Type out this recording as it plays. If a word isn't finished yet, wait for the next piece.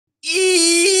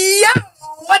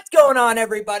going on,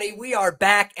 everybody? We are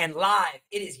back and live.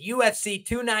 It is UFC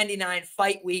 299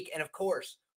 fight week, and of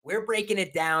course, we're breaking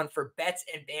it down for bets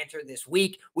and banter this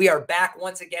week. We are back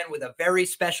once again with a very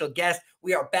special guest.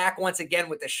 We are back once again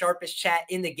with the sharpest chat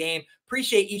in the game.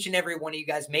 Appreciate each and every one of you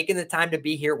guys making the time to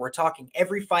be here. We're talking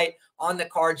every fight on the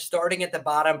card, starting at the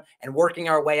bottom and working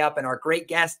our way up. And our great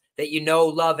guest that you know,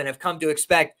 love, and have come to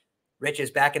expect, Rich,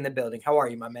 is back in the building. How are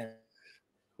you, my man?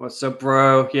 What's up,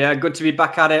 bro? Yeah, good to be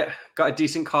back at it. Got a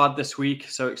decent card this week,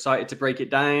 so excited to break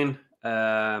it down.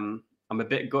 I'm a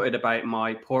bit gutted about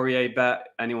my Poirier bet.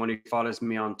 Anyone who follows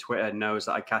me on Twitter knows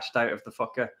that I cashed out of the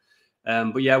fucker.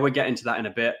 But yeah, we'll get into that in a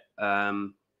bit.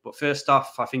 But first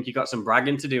off, I think you got some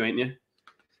bragging to do, ain't you?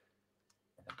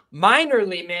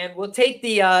 Minorly, man. We'll take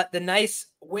the nice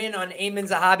win on Aiemann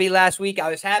Zahabi last week. I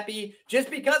was happy just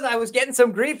because I was getting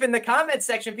some grief in the comments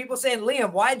section. People saying,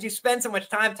 Liam, why did you spend so much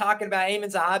time talking about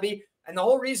Aiemann Zahabi? And the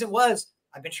whole reason was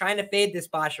I've been trying to fade this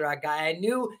Basharat guy. I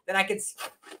knew that I could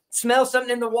smell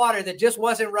something in the water that just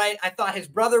wasn't right. I thought his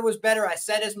brother was better. I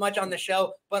said as much on the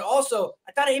show. But also,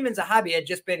 I thought Aiemann Zahabi had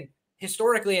just been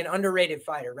historically an underrated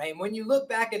fighter, right? And when you look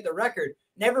back at the record,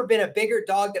 never been a bigger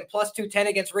dog than plus 210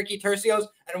 against Ricky Tercios,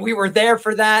 and we were there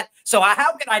for that. So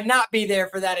how could I not be there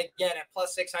for that again at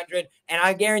plus 600? And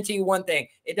I guarantee you one thing,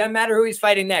 it doesn't matter who he's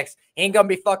fighting next. He ain't going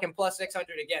to be fucking plus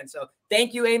 600 again. So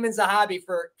thank you, Aiemann Zahabi,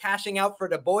 for cashing out for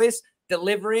the boys,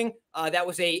 delivering. That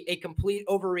was a complete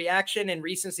overreaction and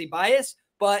recency bias.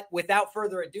 But without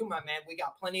further ado, my man, we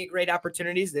got plenty of great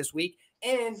opportunities this week.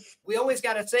 And we always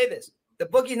got to say this. The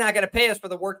bookie's not going to pay us for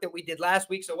the work that we did last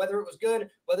week. So whether it was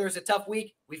good, whether it's a tough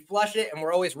week, we flush it and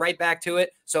we're always right back to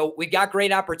it. So we got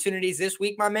great opportunities this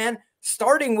week, my man,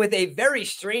 starting with a very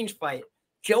strange fight.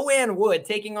 Joanne Wood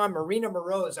taking on Marina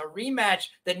Moroz, a rematch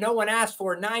that no one asked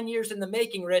for, 9 years in the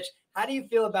making, Rich. How do you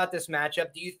feel about this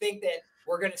matchup? Do you think that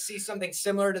we're going to see something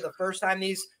similar to the first time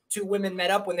these two women met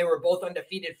up when they were both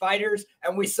undefeated fighters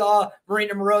and we saw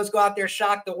Marina Moroz go out there,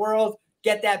 shock the world,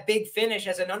 get that big finish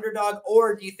as an underdog?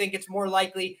 Or do you think it's more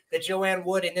likely that Joanne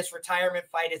Wood in this retirement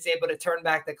fight is able to turn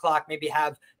back the clock, maybe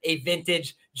have a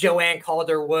vintage Joanne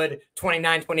Calder-Wood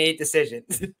 29-28 decision?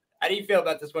 How do you feel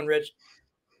about this one, Rich?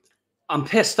 I'm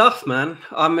pissed off, man.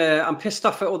 I'm pissed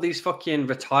off at all these fucking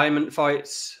retirement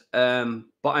fights.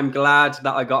 But I'm glad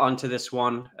that I got onto this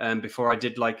one before I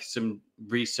did like some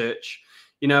research.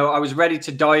 You know, I was ready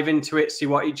to dive into it, see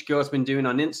what each girl's been doing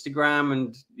on Instagram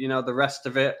and, you know, the rest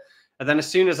of it. And then as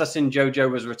soon as I seen JoJo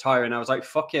was retiring, I was like,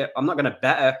 fuck it. I'm not going to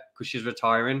bet her because she's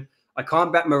retiring. I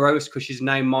can't bet Moroz because she's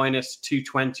now minus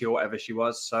 220 or whatever she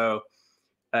was. So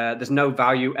there's no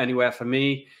value anywhere for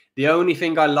me. The only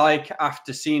thing I like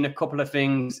after seeing a couple of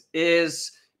things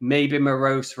is maybe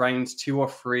Moroz rounds 2 or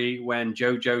 3 when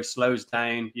JoJo slows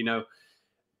down. You know,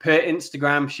 per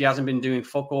Instagram, she hasn't been doing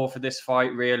fuck all for this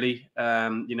fight, really.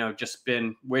 You know, just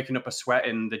been waking up a sweat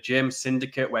in the gym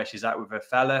syndicate where she's at with her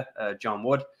fella, John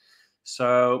Wood.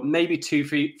 So maybe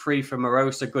 2-3 for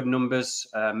Moroz are good numbers.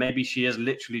 Maybe she is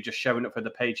literally just showing up for the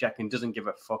paycheck and doesn't give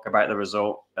a fuck about the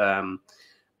result.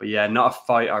 But yeah, not a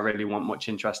fight I really want much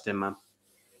interest in, man.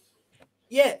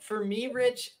 Yeah, for me,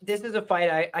 Rich, this is a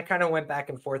fight I kind of went back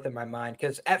and forth in my mind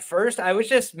because at first I was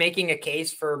just making a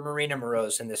case for Marina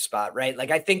Moroz in this spot, right?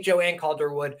 Like I think Joanne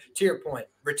Calder-Wood, to your point,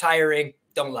 retiring,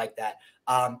 don't like that.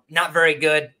 Not very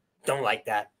good, don't like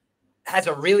that. Has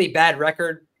a really bad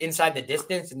record inside the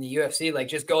distance in the UFC, like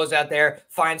just goes out there,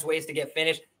 finds ways to get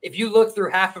finished. If you look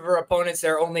through half of her opponents,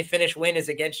 their only finish win is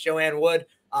against Joanne Wood.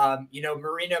 You know,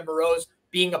 Marina Moroz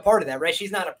being a part of that, right?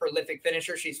 She's not a prolific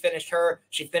finisher. She's finished her.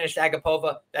 She finished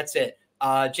Agapova. That's it.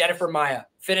 Jennifer Maia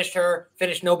finished her,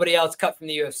 finished nobody else, cut from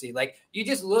the UFC. Like you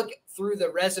just look through the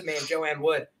resume of Joanne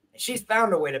Wood, and she's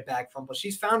found a way to back fumble.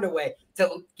 She's found a way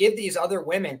to give these other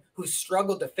women who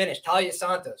struggled to finish, Talia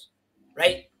Santos,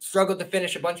 right? Struggled to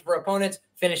finish a bunch of her opponents,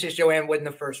 finishes Joanne Wood in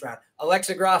the first round.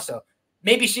 Alexa Grasso,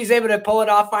 maybe she's able to pull it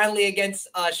off finally against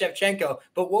Shevchenko.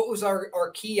 But what was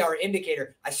our key, our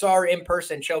indicator? I saw her in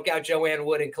person choke out Joanne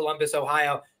Wood in Columbus,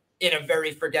 Ohio in a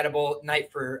very forgettable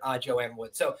night for Joanne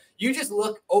Wood. So you just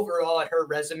look overall at her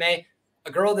resume,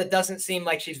 a girl that doesn't seem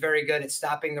like she's very good at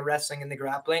stopping the wrestling and the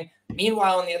grappling.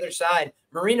 Meanwhile, on the other side,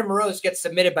 Marina Moroz gets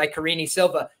submitted by Karine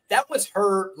Silva. That was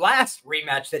her last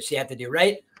rematch that she had to do,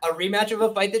 right? A rematch of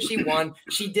a fight that she won.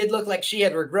 She did look like she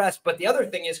had regressed. But the other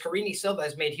thing is Karine Silva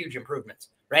has made huge improvements,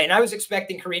 right? And I was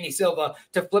expecting Karine Silva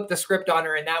to flip the script on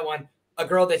her in that one. A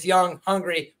girl that's young,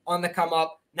 hungry, on the come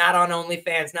up, not on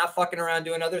OnlyFans, not fucking around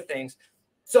doing other things.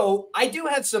 So I do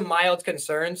have some mild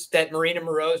concerns that Marina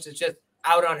Moroz is just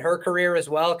out on her career as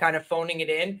well, kind of phoning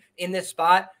it in this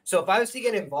spot. So if I was to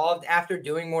get involved after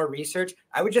doing more research,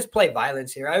 I would just play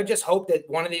violence here. I would just hope that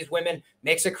one of these women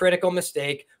makes a critical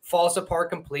mistake, falls apart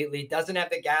completely, doesn't have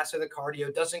the gas or the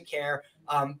cardio, doesn't care.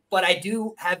 But I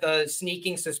do have a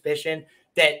sneaking suspicion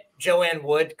that Joanne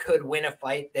Wood could win a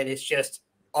fight that is just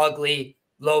ugly,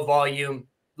 low volume,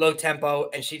 low tempo,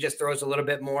 and she just throws a little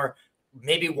bit more,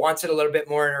 maybe wants it a little bit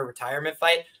more in her retirement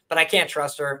fight, but I can't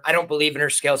trust her. I don't believe in her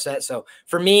skill set. So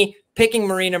for me, picking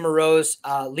Marina Moroz,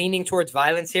 leaning towards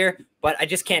violence here, but I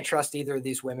just can't trust either of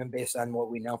these women based on what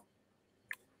we know.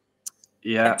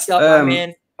 Yeah. Next up, my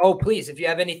man. Oh, please, if you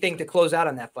have anything to close out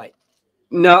on that fight.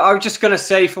 No, I was just going to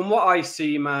say, from what I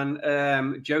see, man,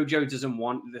 Jojo doesn't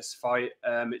want this fight.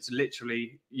 It's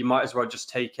literally, you might as well just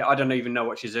take it. I don't even know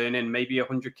what she's earning. Maybe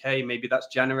 100K. Maybe that's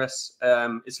generous.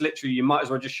 It's literally, you might as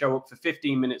well just show up for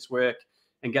 15 minutes work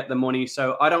and get the money.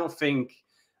 So I don't think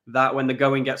that when the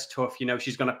going gets tough, you know,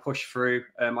 she's going to push through.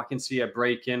 I can see her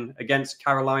breaking. Against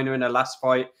Carolina in her last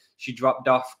fight, she dropped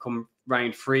off come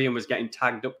round 3 and was getting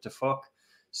tagged up to fuck.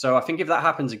 So I think if that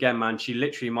happens again, man, she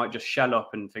literally might just shell up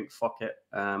and think, fuck it.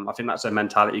 I think that's her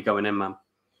mentality going in, man.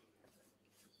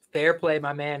 Fair play,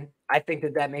 my man. I think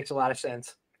that makes a lot of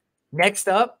sense. Next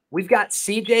up, we've got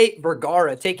CJ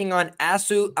Vergara taking on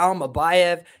Asu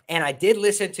Almabayev. And I did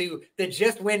listen to the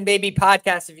Just Win Baby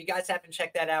podcast. If you guys haven't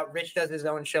checked that out, Rich does his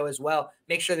own show as well.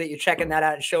 Make sure that you're checking that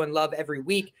out and showing love every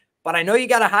week. But I know you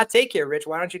got a hot take here, Rich.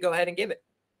 Why don't you go ahead and give it?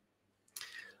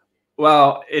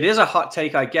 Well, it is a hot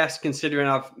take, I guess, considering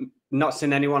I've not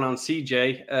seen anyone on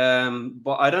CJ.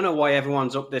 But I don't know why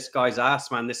everyone's up this guy's ass,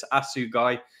 man, this Asu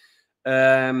guy.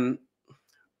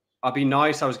 I'll be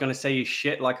nice. I was going to say he's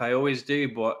shit like I always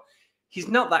do, but he's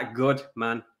not that good,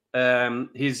 man.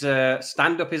 His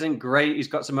stand-up isn't great. He's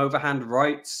got some overhand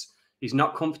rights. He's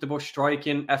not comfortable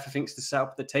striking. Effa thinks to set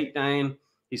up the takedown.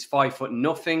 He's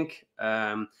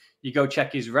 5'0". You go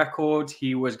check his record.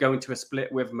 He was going to a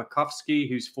split with Makovsky,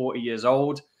 who's 40 years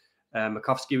old.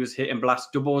 Makovsky was hitting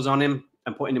blast doubles on him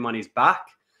and putting him on his back.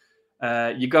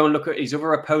 You go and look at his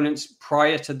other opponents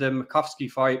prior to the Makovsky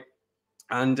fight.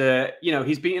 And, you know,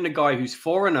 he's beaten a guy who's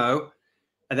 4-0.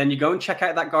 And then you go and check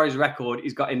out that guy's record.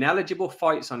 He's got ineligible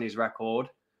fights on his record.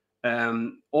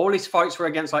 All his fights were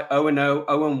against like 0-0,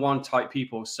 0-1 type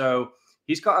people. So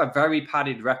he's got a very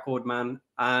padded record, man.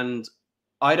 And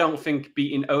I don't think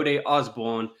beating Ode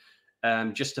Osborne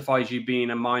justifies you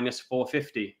being a minus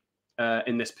 450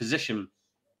 in this position.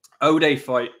 Ode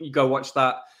fight, you go watch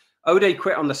that. Ode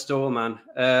quit on the store, man.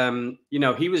 You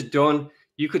know, he was done.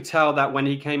 You could tell that when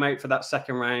he came out for that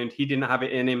second round, he didn't have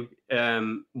it in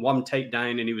him. One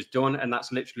takedown and he was done. And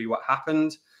that's literally what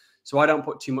happened. So I don't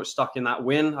put too much stock in that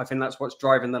win. I think that's what's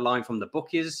driving the line from the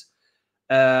bookies.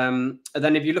 And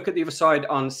then if you look at the other side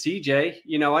on CJ,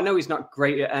 you know, I know he's not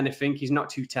great at anything. He's not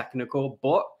too technical,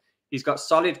 but he's got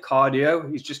solid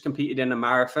cardio. He's just competed in a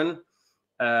marathon.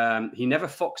 He never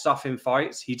fucks off in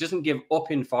fights. He doesn't give up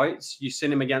in fights. You've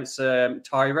seen him against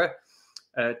Tyra.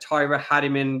 Tyra had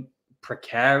him in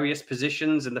precarious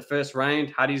positions in the first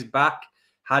round, had his back,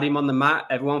 had him on the mat.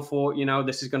 Everyone thought, you know,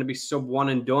 this is going to be sub 1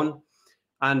 and done.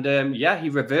 And yeah, he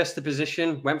reversed the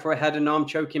position, went for a head and arm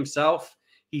choke himself.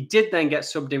 He did then get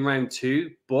subbed in round 2,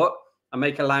 but I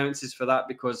make allowances for that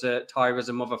because Tyra's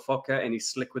a motherfucker and he's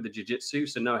slick with the jiu-jitsu,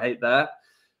 so no hate there.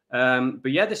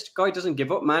 But yeah, this guy doesn't give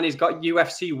up, man. He's got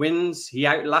UFC wins. He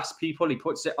outlasts people. He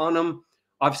puts it on them.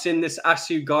 I've seen this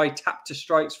Asu guy tap to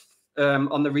strikes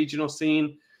on the regional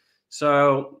scene.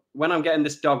 So when I'm getting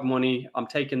this dog money, I'm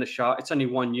taking the shot. It's only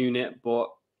 1 unit, but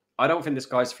I don't think this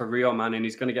guy's for real, man, and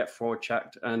he's going to get fraud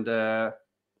checked. And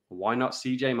why not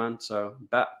CJ, man? So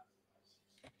bet.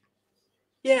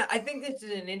 Yeah, I think this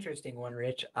is an interesting one,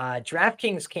 Rich.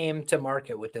 DraftKings came to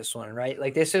market with this one, right?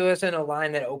 Like this wasn't a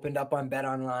line that opened up on Bet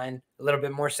Online, a little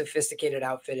bit more sophisticated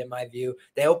outfit in my view.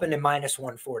 They opened at minus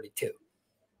 142.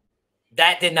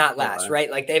 That did not last,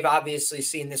 right? Like they've obviously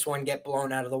seen this one get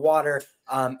blown out of the water.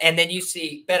 And then you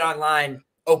see Bet Online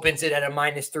opens it at a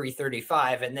minus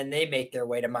 335, and then they make their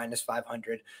way to minus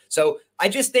 500. So I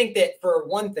just think that for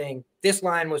one thing, this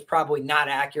line was probably not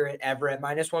accurate ever at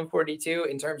minus 142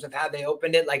 in terms of how they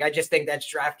opened it. Like, I just think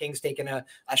that's DraftKings taking a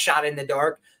shot in the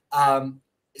dark.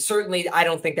 Certainly, I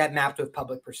don't think that mapped with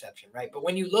public perception, right? But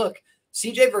when you look,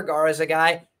 CJ Vergara is a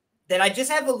guy that I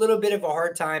just have a little bit of a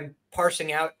hard time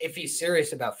parsing out if he's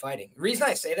serious about fighting. The reason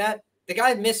I say that, the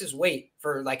guy misses weight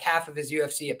for like half of his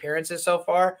UFC appearances so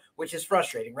far, which is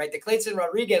frustrating, right? The Clayton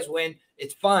Rodriguez win,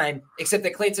 it's fine, except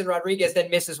that Clayton Rodriguez then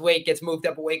misses weight, gets moved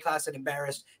up a weight class and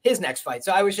embarrassed his next fight.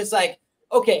 So I was just like,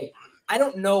 okay, I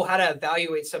don't know how to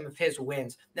evaluate some of his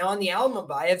wins. Now, on the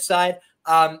Almabayev side,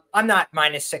 I'm not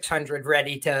minus 600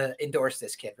 ready to endorse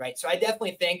this kid, right? So I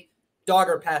definitely think dog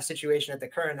or pass situation at the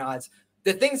current odds.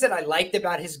 The things that I liked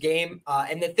about his game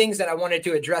and the things that I wanted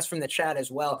to address from the chat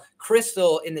as well.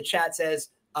 Crystal in the chat says,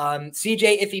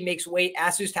 CJ, if he makes weight,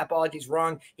 Asu's topology is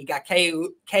wrong. He got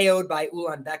KO'd by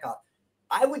Ulanbekov.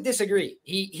 I would disagree.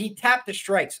 He tapped the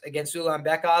strikes against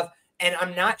Ulanbekov, and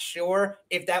I'm not sure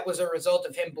if that was a result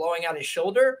of him blowing out his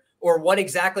shoulder or what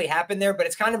exactly happened there, but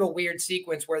it's kind of a weird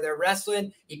sequence where they're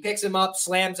wrestling. He picks him up,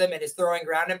 slams him, and is throwing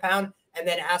ground and pound. And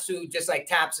then Asu just like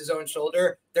taps his own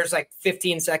shoulder. There's like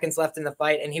 15 seconds left in the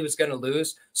fight and he was going to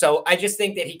lose. So I just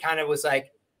think that he kind of was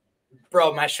like,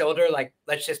 bro, my shoulder, like,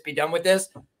 let's just be done with this.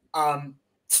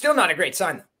 Still not a great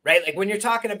sign, right? Like when you're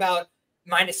talking about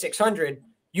minus 600,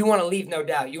 you want to leave no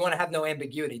doubt. You want to have no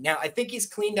ambiguity. Now, I think he's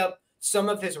cleaned up some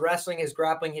of his wrestling, his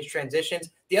grappling, his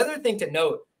transitions. The other thing to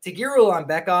note, Tagir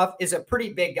Ulanbekov is a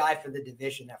pretty big guy for the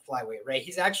division at flyweight, right?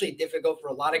 He's actually difficult for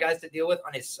a lot of guys to deal with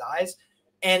on his size.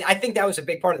 And I think that was a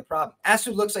big part of the problem.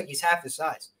 Asu looks like he's half the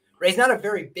size, right? He's not a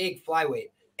very big flyweight.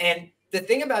 And the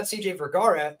thing about CJ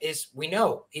Vergara is we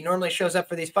know he normally shows up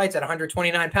for these fights at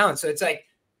 129 pounds. So it's like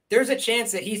there's a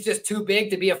chance that he's just too big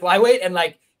to be a flyweight and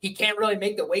like he can't really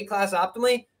make the weight class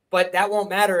optimally. But that won't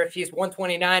matter if he's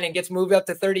 129 and gets moved up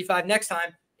to 35 next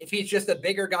time. If he's just a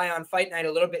bigger guy on fight night,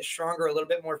 a little bit stronger, a little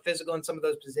bit more physical in some of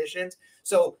those positions.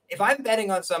 So if I'm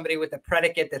betting on somebody with a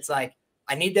predicate that's like,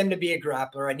 I need them to be a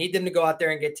grappler, I need them to go out there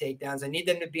and get takedowns, I need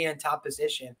them to be in top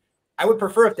position, I would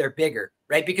prefer if they're bigger,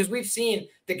 right? Because we've seen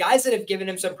the guys that have given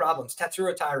him some problems.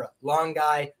 Tatsuro Taira, long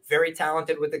guy, very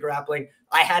talented with the grappling.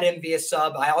 I had him via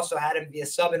sub. I also had him via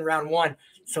sub in round one.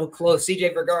 So close.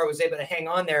 CJ Vergara was able to hang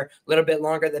on there a little bit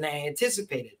longer than I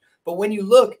anticipated. But when you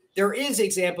look, there is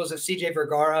examples of CJ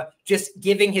Vergara just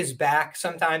giving his back,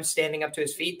 sometimes standing up to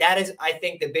his feet. That is, I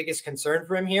think, the biggest concern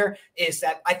for him here is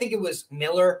that I think it was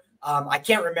Miller. I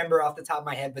can't remember off the top of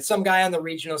my head, but some guy on the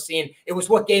regional scene, it was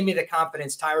what gave me the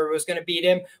confidence Tyra was going to beat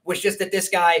him, was just that this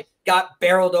guy got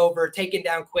barreled over, taken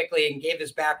down quickly, and gave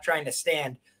his back trying to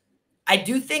stand. I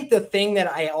do think the thing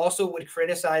that I also would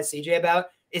criticize CJ about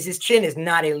is his chin is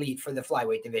not elite for the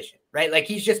flyweight division, right? Like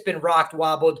he's just been rocked,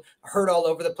 wobbled, hurt all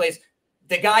over the place.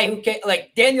 The guy who came,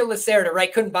 like Daniel Lacerda,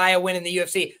 right, couldn't buy a win in the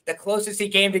UFC. The closest he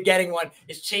came to getting one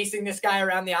is chasing this guy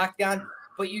around the octagon.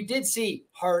 But you did see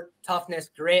heart, toughness,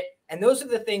 grit, and those are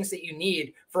the things that you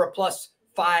need for a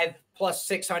 +5,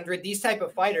 +600. These type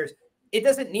of fighters, it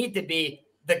doesn't need to be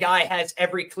the guy has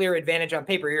every clear advantage on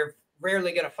paper. You're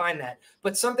rarely going to find that.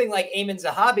 But something like Amin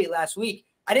Zahabi last week,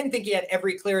 I didn't think he had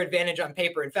every clear advantage on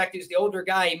paper. In fact, he was the older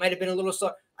guy. He might have been a little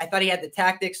slow. I thought he had the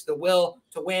tactics, the will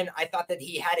to win. I thought that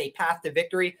he had a path to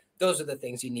victory. Those are the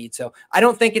things you need. So I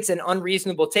don't think it's an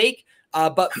unreasonable take.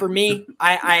 But for me,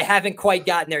 I haven't quite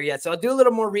gotten there yet. So I'll do a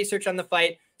little more research on the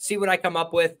fight, see what I come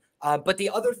up with. But the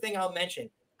other thing I'll mention,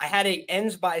 I had a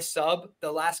ends by sub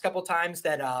the last couple times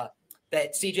that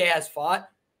that CJ has fought.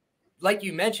 Like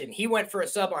you mentioned, he went for a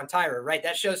sub on Tyra, right?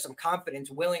 That shows some confidence,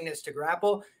 willingness to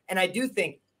grapple. And I do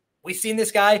think we've seen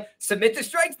this guy submit to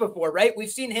strikes before, right?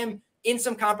 We've seen him in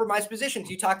some compromised positions.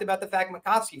 You talked about the fact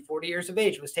Makovsky, 40 years of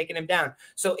age, was taking him down.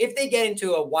 So if they get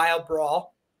into a wild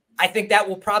brawl, I think that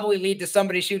will probably lead to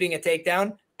somebody shooting a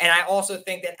takedown. And I also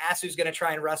think that Asu's going to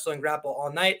try and wrestle and grapple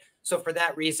all night. So for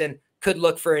that reason, could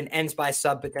look for an ends by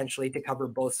sub potentially to cover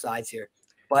both sides here.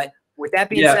 But with that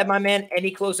being said, my man,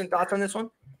 any closing thoughts on this one?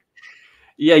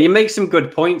 Yeah, you make some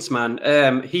good points,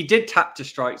 man. He did tap to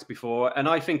strikes before, and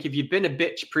I think if you've been a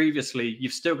bitch previously,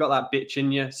 you've still got that bitch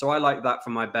in you. So I like that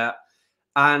for my bet.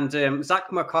 And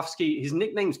Zach Markovsky, his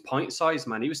nickname's Point Size,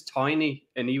 man. He was tiny,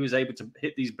 and he was able to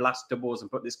hit these blast doubles and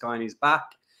put this guy on his back.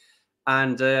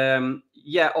 And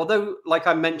yeah, although, like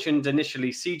I mentioned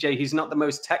initially, CJ, he's not the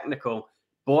most technical,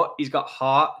 but he's got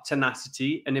heart,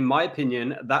 tenacity, and in my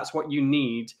opinion, that's what you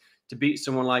need to beat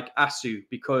someone like Asu,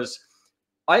 because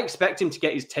I expect him to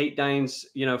get his takedowns,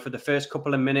 you know, for the first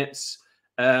couple of minutes.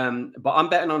 But I'm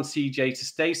betting on CJ to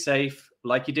stay safe,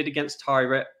 like he did against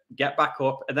Tyra, get back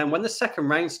up. And then when the second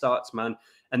round starts, man,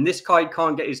 and this guy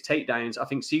can't get his takedowns, I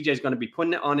think CJ is going to be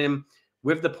putting it on him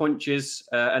with the punches.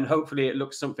 And hopefully it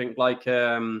looks something like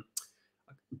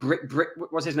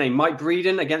what's his name? Mike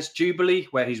Breeden against Jubilee,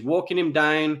 where he's walking him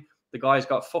down. The guy's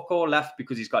got fuck all left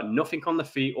because he's got nothing on the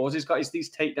feet. All he's got is these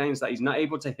takedowns that he's not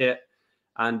able to hit.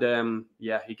 And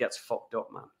yeah, he gets fucked up,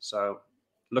 man. So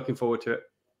looking forward to it.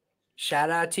 Shout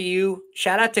out to you.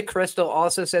 Shout out to Crystal.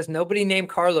 Also says nobody named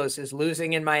Carlos is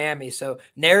losing in Miami. So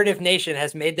Narrative Nation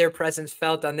has made their presence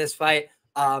felt on this fight.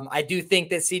 I do think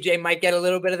that CJ might get a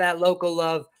little bit of that local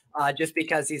love just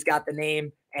because he's got the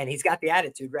name and he's got the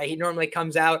attitude, right? He normally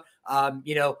comes out,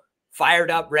 you know,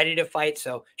 fired up, ready to fight.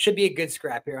 So should be a good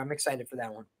scrap here. I'm excited for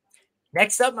that one.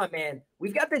 Next up, my man,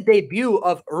 we've got the debut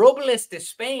of Robles de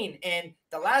Spain. And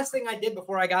the last thing I did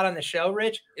before I got on the show,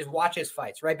 Rich, is watch his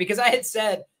fights, right? Because I had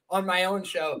said on my own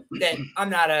show that I'm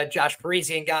not a Josh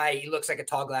Parisian guy. He looks like a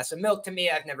tall glass of milk to me.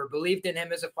 I've never believed in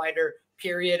him as a fighter,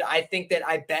 period. I think that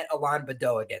I bet Alain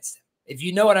Badeau against him. If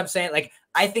you know what I'm saying, like,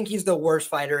 I think he's the worst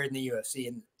fighter in the UFC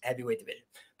in heavyweight division.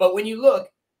 But when you look,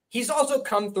 he's also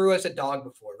come through as a dog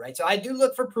before, right? So I do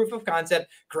look for proof of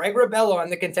concept. Greg Rebello on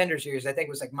the Contender Series, I think,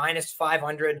 was like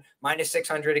 -500,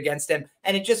 -600 against him.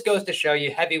 And it just goes to show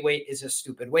you heavyweight is a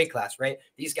stupid weight class, right?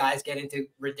 These guys get into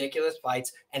ridiculous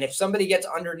fights. And if somebody gets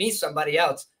underneath somebody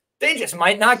else, they just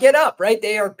might not get up, right?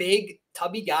 They are big,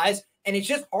 tubby guys. And it's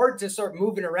just hard to start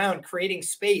moving around, creating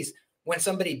space when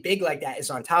somebody big like that is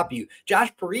on top of you.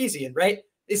 Josh Parisian, right,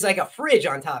 is like a fridge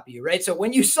on top of you, right? So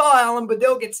when you saw Alain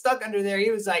Badeau get stuck under there, he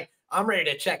was like, I'm ready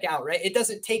to check out, right? It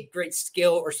doesn't take great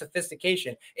skill or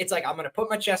sophistication. It's like, I'm going to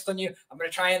put my chest on you. I'm going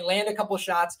to try and land a couple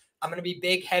shots. I'm going to be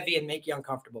big, heavy, and make you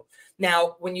uncomfortable.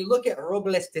 Now, when you look at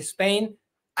Robles de Spain,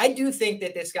 I do think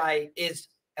that this guy is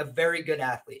a very good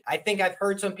athlete. I think I've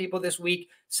heard some people this week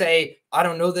say, I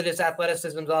don't know that his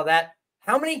athleticism is all that.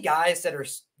 How many guys that are,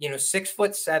 you know,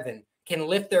 6'7" can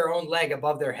lift their own leg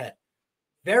above their head?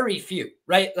 Very few,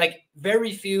 right? Like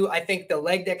very few. I think the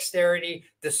leg dexterity,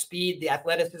 the speed, the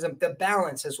athleticism, the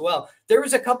balance as well. There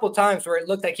was a couple times where it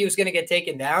looked like he was going to get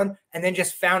taken down and then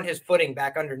just found his footing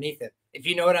back underneath him. If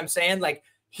you know what I'm saying, like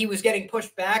he was getting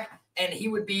pushed back and he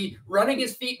would be running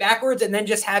his feet backwards and then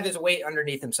just have his weight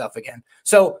underneath himself again.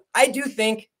 So I do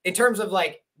think in terms of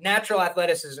like natural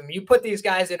athleticism, you put these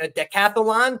guys in a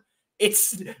decathlon,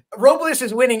 it's Robles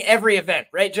is winning every event,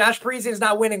 right? Josh Parisian is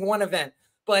not winning one event.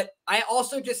 But I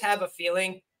also just have a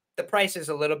feeling the price is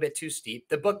a little bit too steep.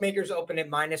 The bookmakers open at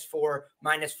 -4,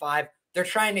 -5. They're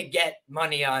trying to get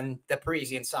money on the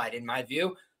Parisian side, in my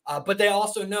view. But they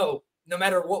also know no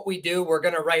matter what we do, we're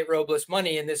going to write Robles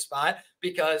money in this spot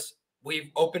because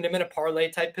we've opened him in a parlay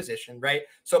type position, right?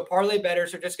 So parlay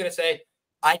bettors are just going to say,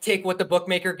 I take what the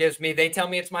bookmaker gives me. They tell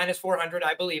me it's -400.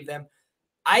 I believe them.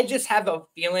 I just have a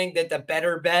feeling that the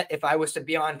better bet, if I was to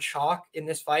be on chalk in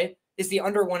this fight, is the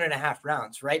under 1.5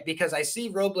 rounds, right? Because I see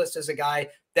Robles as a guy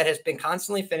that has been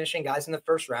constantly finishing guys in the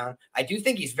first round. I do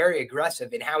think he's very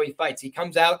aggressive in how he fights. He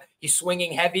comes out, he's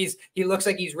swinging heavies. He looks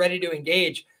like he's ready to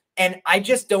engage. And I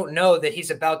just don't know that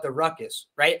he's about the ruckus,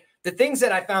 right? The things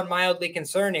that I found mildly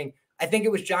concerning, I think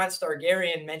it was John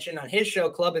Stargarian mentioned on his show,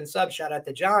 Club and Sub, shout out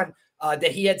to John,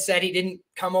 that he had said he didn't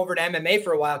come over to MMA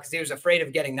for a while because he was afraid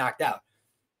of getting knocked out.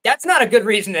 That's not a good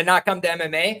reason to not come to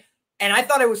MMA. And I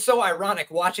thought it was so ironic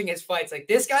watching his fights. Like,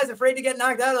 this guy's afraid to get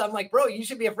knocked out. I'm like, bro, you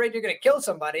should be afraid you're going to kill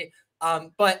somebody.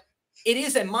 But it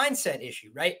is a mindset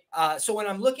issue, right? So when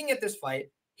I'm looking at this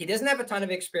fight, he doesn't have a ton of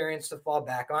experience to fall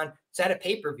back on. It's at a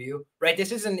pay-per-view, right?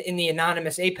 This isn't in the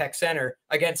anonymous Apex Center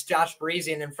against Josh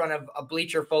Parisian in front of a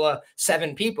bleacher full of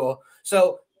 7 people.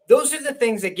 So those are the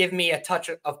things that give me a touch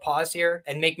of pause here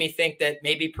and make me think that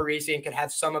maybe Parisian could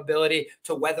have some ability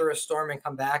to weather a storm and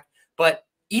come back. But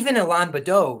even Alain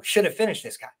Badeau should have finished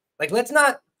this guy. Like, let's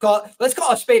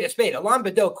call a spade a spade. Alain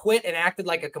Badeau quit and acted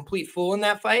like a complete fool in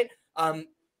that fight.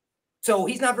 So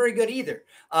he's not very good either.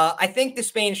 I think the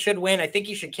Spain should win. I think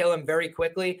he should kill him very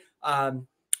quickly.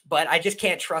 But I just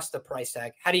can't trust the price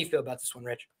tag. How do you feel about this one,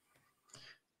 Rich?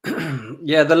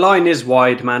 Yeah, the line is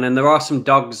wide, man. And there are some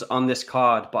dogs on this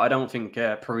card, but I don't think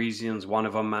Parisian's one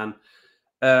of them, man.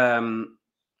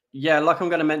 Yeah, like I'm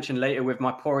going to mention later with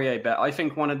my Poirier bet, I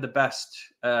think one of the best,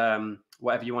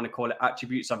 whatever you want to call it,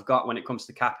 attributes I've got when it comes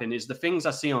to capping is the things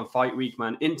I see on Fight Week,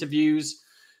 man. Interviews,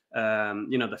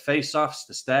 you know, the face-offs,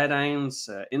 the stare-downs,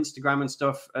 Instagram and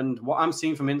stuff. And what I'm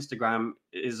seeing from Instagram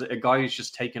is a guy who's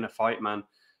just taking a fight, man.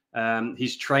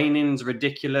 His training's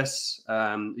ridiculous.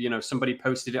 You know, somebody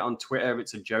posted it on Twitter.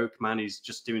 It's a joke, man. He's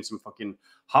just doing some fucking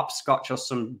hopscotch or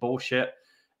some bullshit.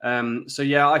 So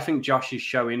yeah, I think Josh is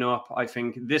showing up. I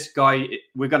think this guy,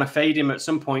 we're going to fade him at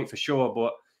some point for sure,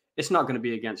 but it's not going to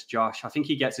be against Josh. I think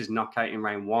he gets his knockout in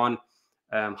round 1,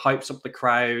 hypes up the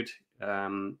crowd.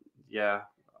 Yeah,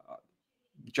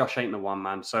 Josh ain't the one,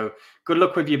 man. So good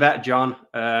luck with your bet, John.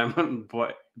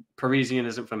 But Parisian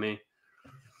isn't for me.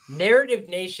 Narrative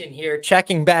Nation here,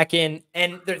 checking back in.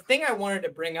 And the thing I wanted to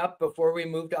bring up before we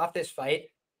moved off this fight,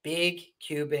 big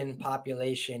Cuban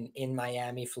population in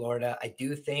Miami, Florida. I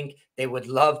do think they would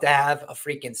love to have a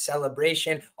freaking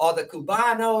celebration. All the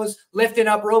Cubanos lifting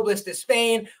up Robles de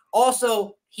Spain.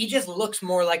 Also, he just looks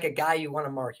more like a guy you want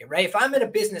to market, right? If I'm in a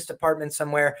business department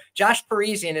somewhere, Josh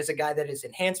Parisian is a guy that is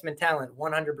enhancement talent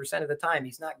 100% of the time.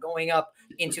 He's not going up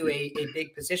into a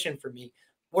big position for me.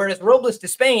 Whereas Robles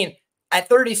Despain, at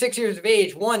 36 years of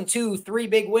age, 1, 2, 3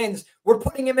 big wins, we're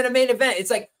putting him in a main event.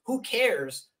 It's like, who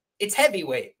cares? It's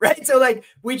heavyweight, right? So like,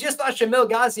 we just saw Shamil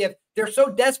Gaziev. They're so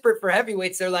desperate for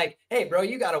heavyweights. They're like, hey, bro,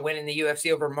 you got to win in the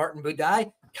UFC over Martin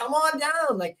Budai. Come on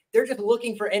down. Like, they're just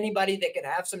looking for anybody that could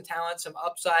have some talent, some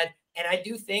upside. And I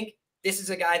do think this is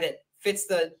a guy that fits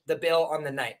the bill on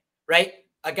the night, right?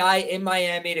 A guy in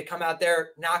Miami to come out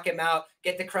there, knock him out,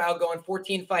 get the crowd going,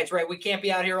 14 fights, right? We can't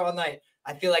be out here all night.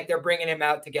 I feel like they're bringing him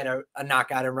out to get a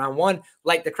knockout in round 1,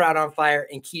 light the crowd on fire,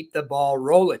 and keep the ball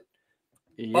rolling.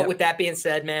 Yep. But with that being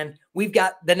said, man, we've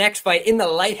got the next fight in the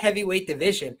light heavyweight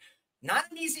division. Not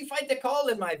an easy fight to call,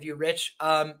 in my view, Rich.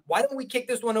 Why don't we kick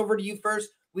this one over to you first?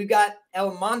 We've got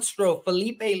El Monstro,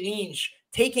 Felipe Lynch,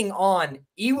 taking on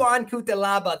Ion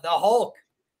Cutelaba, the Hulk.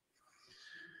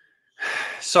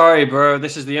 Sorry, bro.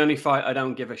 This is the only fight I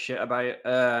don't give a shit about.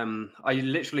 I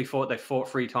literally thought they fought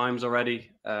 3 times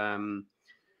already.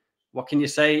 What can you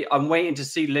say? I'm waiting to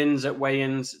see Linz at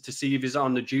weigh-ins to see if he's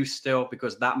on the juice still,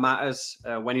 because that matters.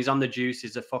 When he's on the juice,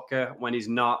 he's a fucker. When he's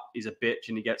not, he's a bitch,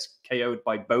 and he gets KO'd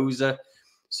by Boza.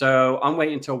 So I'm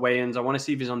waiting till weigh-ins. I want to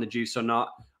see if he's on the juice or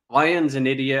not. Ion's an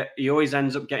idiot. He always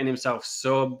ends up getting himself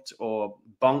subbed or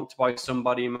bonked by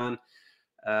somebody, man.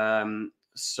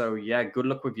 So, yeah, good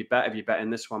luck with your bet if you're betting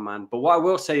this one, man. But what I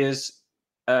will say is,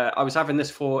 I was having this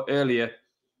for earlier.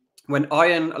 When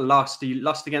Ion lost, he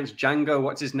lost against Django.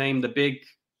 What's his name? The big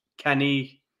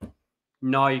Kenny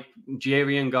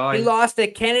Nigerian guy. He lost to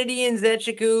Kennedy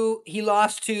Nzechukwu. He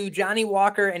lost to Johnny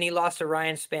Walker, and he lost to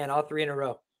Ryan Spann, all 3 in a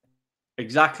row.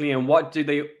 Exactly. And what do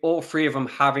they, all 3 of them,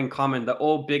 have in common? They're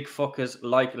all big fuckers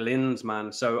like Linz,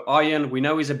 man. So Ion, we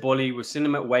know he's a bully. We've seen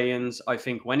him at weigh-ins. I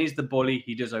think when he's the bully,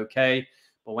 he does okay.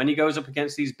 But when he goes up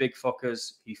against these big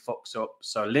fuckers, he fucks up.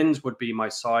 So Linz would be my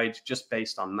side just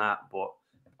based on that. But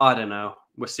I don't know.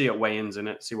 We'll see at weigh-ins in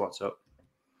it, see what's up.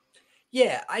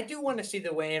 Yeah, I do want to see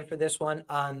the weigh-in for this one.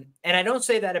 And I don't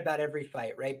say that about every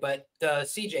fight, right? But the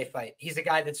CJ fight, he's a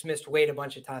guy that's missed weight a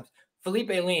bunch of times. Felipe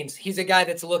Lins, he's a guy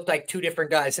that's looked like 2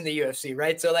 different guys in the UFC,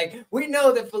 right? So, like, we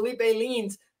know that Felipe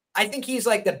Lins, I think he's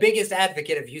like the biggest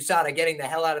advocate of USADA getting the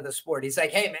hell out of the sport. He's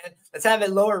like, hey, man, let's have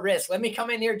it lower risk. Let me come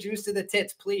in here, juice to the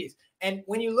tits, please. And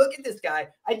when you look at this guy,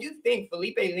 I do think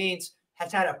Felipe Lins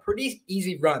has had a pretty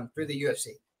easy run through the UFC.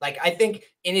 Like, I think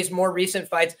in his more recent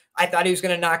fights, I thought he was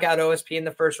going to knock out OSP in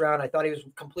the first round. I thought he was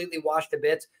completely washed to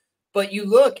bits. But you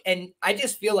look, and I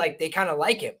just feel like they kind of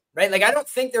like him, right? Like, I don't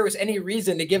think there was any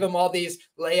reason to give him all these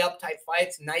layup-type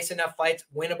fights, nice enough fights,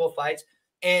 winnable fights.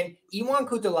 And Ion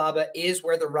Cutelaba is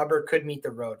where the rubber could meet the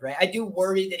road, right? I do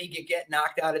worry that he could get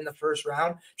knocked out in the first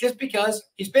round just because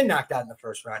he's been knocked out in the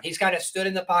first round. He's kind of stood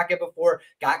in the pocket before,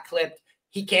 got clipped.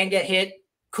 He can get hit.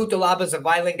 Cutelaba's a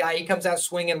violent guy. He comes out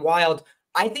swinging wild.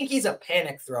 I think he's a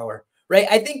panic thrower, right?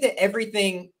 I think that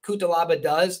everything Cutelaba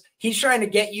does, he's trying to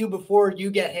get you before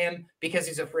you get him because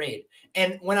he's afraid.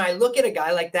 And when I look at a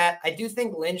guy like that, I do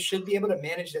think Lynn should be able to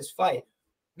manage this fight.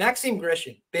 Maxime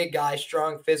Grishin, big guy,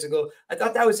 strong, physical. I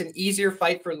thought that was an easier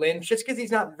fight for Lynn just because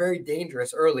he's not very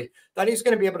dangerous early. Thought he was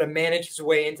going to be able to manage his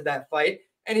way into that fight,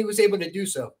 and he was able to do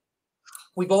so.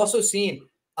 We've also seen,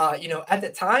 at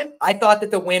the time, I thought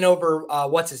that the win over,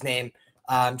 what's his name?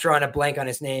 I'm drawing a blank on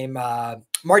his name,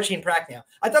 Marcin Prachnau.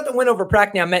 I thought the win over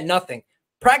Prachnau meant nothing.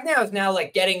 Prachnau is now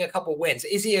like getting a couple wins.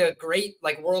 Is he a great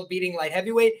like world-beating light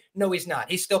heavyweight? No, he's not.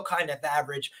 He's still kind of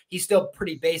average. He's still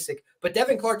pretty basic. But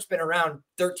Devin Clark's been around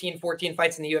 13, 14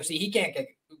 fights in the UFC. He can't get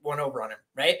one over on him,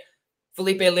 right?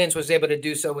 Felipe Lins was able to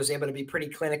do so, was able to be pretty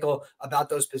clinical about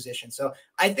those positions. So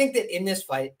I think that in this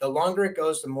fight, the longer it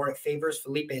goes, the more it favors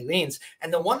Felipe Lins.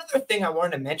 And the one other thing I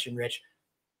wanted to mention, Rich,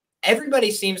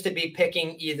 everybody seems to be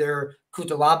picking either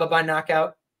Cutelaba by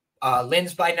knockout,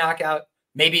 Lins by knockout.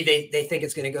 Maybe they think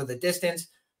it's going to go the distance.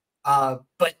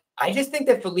 But I just think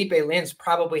that Felipe Lins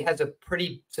probably has a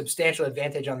pretty substantial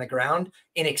advantage on the ground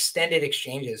in extended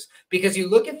exchanges. Because you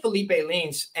look at Felipe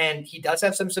Lins, and he does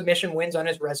have some submission wins on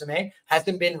his resume.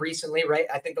 Hasn't been recently, right?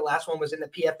 I think the last one was in the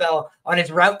PFL on his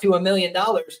route to $1 million.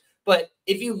 But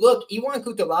if you look, Ion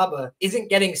Cutelaba isn't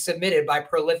getting submitted by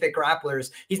prolific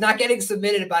grapplers. He's not getting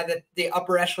submitted by the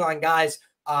upper echelon guys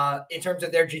in terms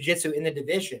of their jiu-jitsu in the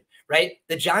division, right?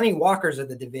 The Johnny Walkers of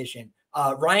the division.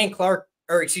 Ryan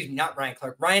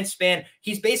Spann,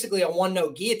 he's basically a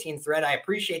one-note guillotine threat. I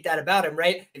appreciate that about him,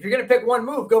 right? If you're going to pick one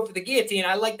move, go for the guillotine.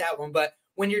 I like that one. But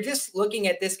when you're just looking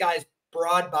at this guy's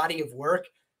broad body of work,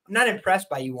 I'm not impressed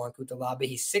by Ion Cutelaba.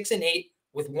 He's 6-8.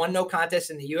 with 1 no contest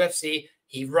in the UFC.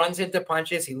 He runs into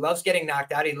punches. He loves getting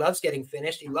knocked out. He loves getting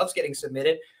finished. He loves getting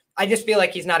submitted. I just feel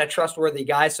like he's not a trustworthy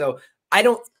guy. So I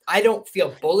don't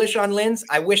feel bullish on Lins.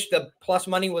 I wish the plus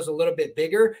money was a little bit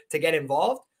bigger to get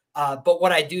involved. But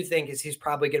what I do think is he's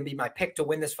probably going to be my pick to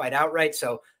win this fight outright.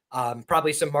 So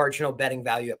probably some marginal betting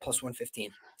value at plus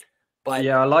 115. But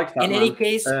yeah, I like that. In any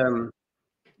case,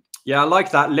 yeah, I like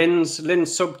that. Lins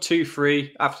sub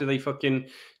 2-3 after they fucking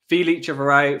feel each other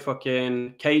out,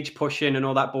 fucking cage pushing and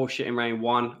all that bullshit in round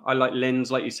 1. I like Lins,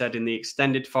 like you said, in the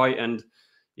extended fight, and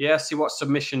yeah, see what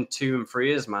submission 2 and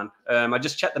 3 is, man. I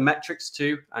just checked the metrics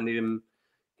too, and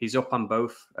he's up on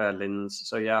both Lins.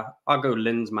 So yeah, I'll go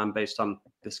Lins, man, based on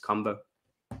this combo.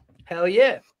 Hell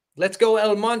yeah. Let's go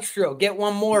El Monstro. Get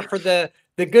one more for the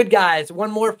good guys.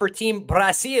 One more for Team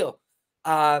Brazil.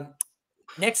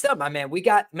 Next up, my man, we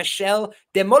got Michel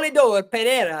Demolidor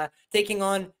Pereira taking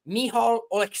on Michal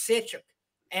Oleksiejczuk.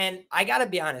 And I got to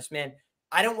be honest, man,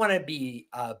 I don't want to be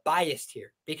biased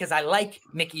here because I like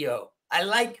Mickey O. I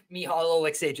like Michal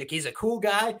Oleksiejczuk. He's a cool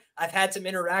guy. I've had some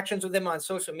interactions with him on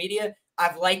social media.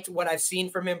 I've liked what I've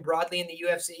seen from him broadly in the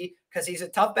UFC because he's a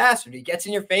tough bastard. He gets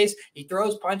in your face. He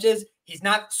throws punches. He's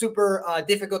not super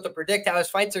difficult to predict how his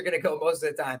fights are going to go most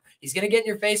of the time. He's going to get in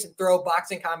your face and throw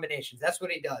boxing combinations. That's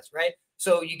what he does, right?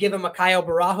 So you give him a Caio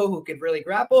Barajo who could really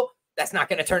grapple. That's not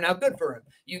going to turn out good for him.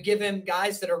 You give him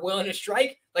guys that are willing to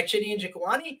strike, like Chidi and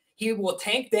Njokuani. He will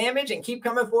tank damage and keep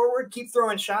coming forward, keep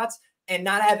throwing shots, and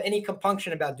not have any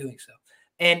compunction about doing so.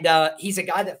 And he's a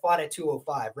guy that fought at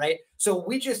 205, right? So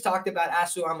we just talked about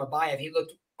Asu Amabayev. He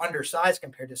looked undersized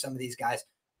compared to some of these guys.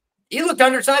 He looked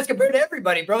undersized compared to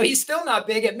everybody, bro. He's still not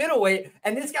big at middleweight.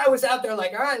 And this guy was out there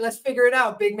like, all right, let's figure it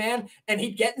out, big man. And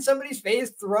he'd get in somebody's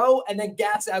face, throw, and then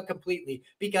gas out completely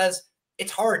because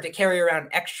it's hard to carry around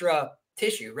extra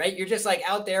tissue, right? You're just like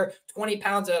out there, 20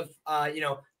 pounds of,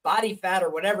 body fat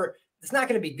or whatever. It's not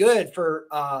going to be good for,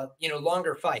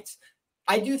 longer fights.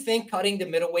 I do think cutting to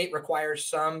middleweight requires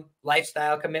some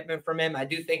lifestyle commitment from him. I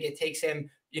do think it takes him,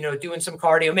 doing some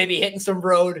cardio, maybe hitting some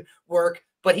road work,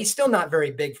 but he's still not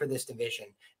very big for this division.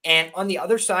 And on the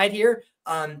other side here,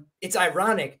 it's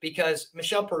ironic because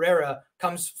Michel Pereira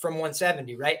comes from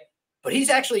 170, right? But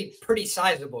he's actually pretty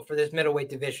sizable for this middleweight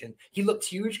division. He looked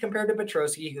huge compared to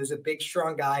Petrosky, who's a big,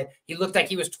 strong guy. He looked like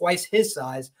he was twice his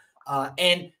size.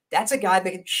 And that's a guy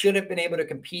that should have been able to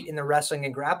compete in the wrestling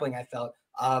and grappling, I felt.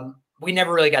 We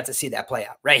never really got to see that play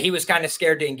out, right? He was kind of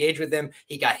scared to engage with him.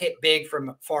 He got hit big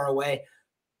from far away.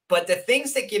 But the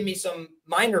things that give me some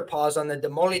minor pause on the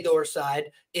Demolidor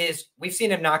side is we've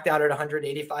seen him knocked out at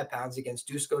 185 pounds against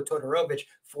Dusko Todorovic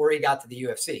before he got to the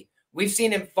UFC. We've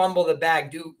seen him fumble the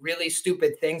bag, do really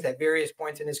stupid things at various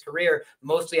points in his career,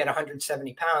 mostly at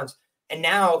 170 pounds. And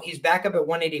now he's back up at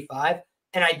 185.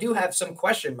 And I do have some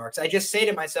question marks. I just say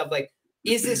to myself, like,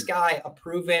 is this guy a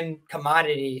proven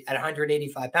commodity at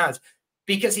 185 pounds?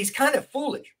 Because he's kind of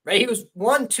foolish, right? He was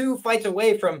 1-2 fights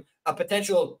away from a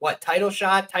potential, title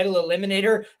shot, title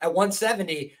eliminator at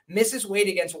 170, misses weight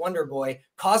against Wonder Boy,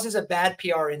 causes a bad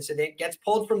PR incident, gets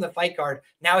pulled from the fight card.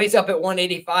 Now he's up at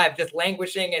 185, just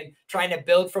languishing and trying to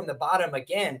build from the bottom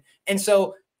again. And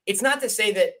so it's not to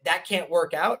say that that can't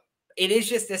work out. It is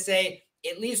just to say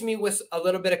it leaves me with a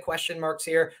little bit of question marks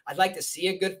here. I'd like to see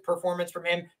a good performance from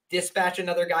him, dispatch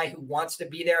another guy who wants to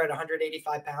be there at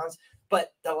 185 pounds.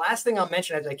 But the last thing I'll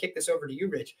mention as I kick this over to you,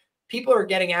 Rich, people are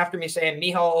getting after me saying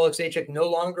Michal Oleksiejczuk no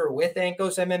longer with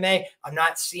Ankos MMA. I'm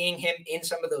not seeing him in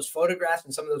some of those photographs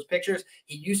and some of those pictures.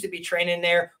 He used to be training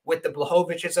there with the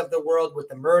Blachowicz of the world, with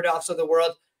the Murdochs of the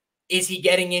world. Is he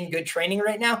getting in good training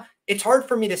right now? It's hard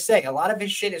for me to say. A lot of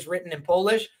his shit is written in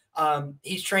Polish.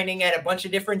 He's training at a bunch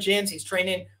of different gyms. He's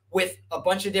training with a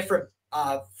bunch of different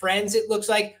friends, it looks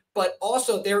like. But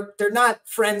also they're not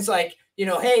friends like,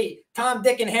 hey, Tom,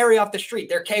 Dick, and Harry off the street.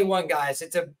 They're K1 guys.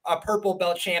 It's a purple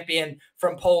belt champion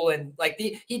from Poland.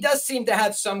 He does seem to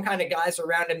have some kind of guys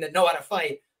around him that know how to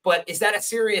fight. But is that a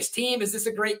serious team? Is this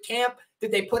a great camp?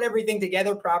 Did they put everything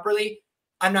together properly?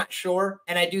 I'm not sure.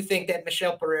 And I do think that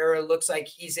Michel Pereira looks like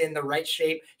he's in the right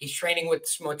shape. He's training with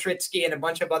Smotritsky and a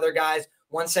bunch of other guys,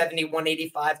 170,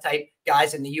 185 type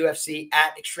guys in the UFC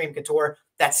at Extreme Couture.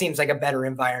 That seems like a better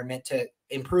environment to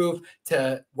improve,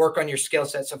 to work on your skill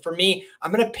set. So for me,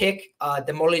 I'm going to pick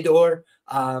Demolidor,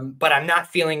 but I'm not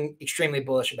feeling extremely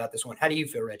bullish about this one. How do you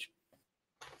feel, Rich?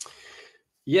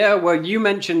 Yeah, well, you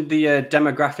mentioned the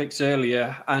demographics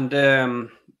earlier, and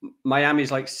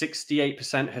Miami's like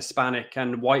 68% Hispanic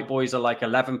and white boys are like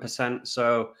 11%.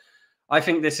 So I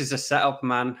think this is a setup,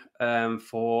 man,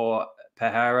 for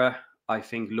Pereira. I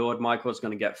think Lord Michael's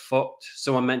going to get fucked.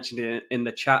 Someone mentioned it in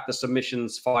the chat, the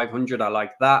submission's 500. I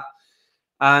like that.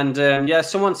 And yeah,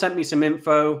 someone sent me some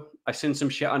info. I seen some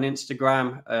shit on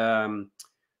Instagram.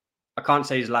 I can't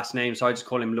say his last name, so I just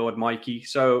call him Lord Mikey.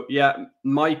 So yeah,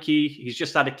 Mikey, he's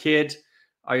just had a kid.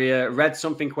 I read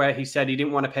something where he said he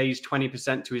didn't want to pay his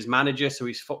 20% to his manager, so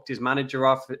he's fucked his manager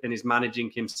off and is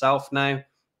managing himself now.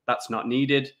 That's not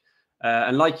needed.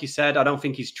 And like you said, I don't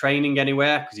think he's training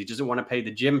anywhere because he doesn't want to pay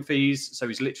the gym fees. So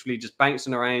he's literally just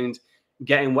bouncing around,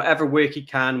 getting whatever work he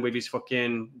can with his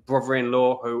fucking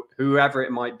brother-in-law, whoever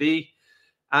it might be.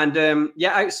 And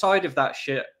yeah, outside of that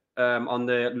shit, on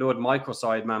the Lord Michael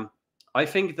side, man, I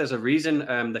think there's a reason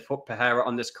they put Pereira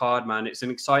on this card, man. It's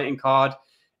an exciting card.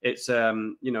 It's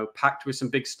you know, packed with some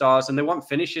big stars, and they want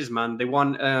finishes, man. They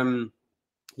want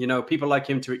you know, people like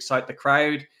him to excite the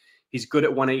crowd. He's good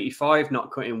at 185,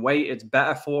 not cutting weight. It's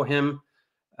better for him.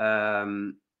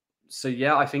 So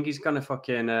yeah, I think he's gonna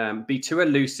fucking be too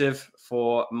elusive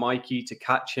for Mikey to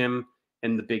catch him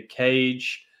in the big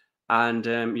cage.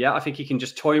 And yeah, I think he can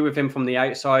just toy with him from the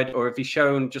outside, or if he's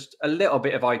shown just a little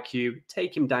bit of IQ,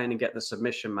 take him down and get the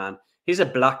submission, man. He's a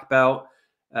black belt.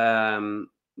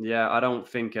 Yeah, I don't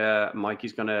think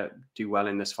Mikey's going to do well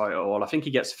in this fight at all. I think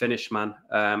he gets finished, man.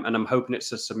 And I'm hoping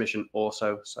it's a submission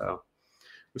also. So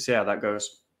we'll see how that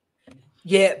goes.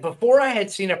 Yeah, before I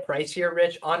had seen a price here,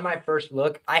 Rich, on my first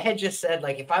look, I had just said,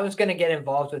 like, if I was going to get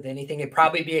involved with anything, it'd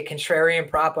probably be a contrarian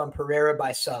prop on Pereira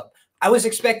by sub. I was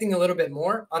expecting a little bit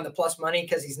more on the plus money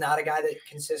because he's not a guy that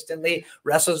consistently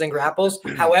wrestles and grapples.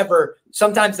 However,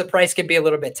 sometimes the price can be a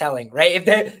little bit telling, right?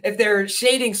 If they're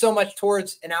shading so much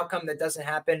towards an outcome that doesn't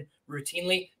happen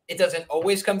routinely, it doesn't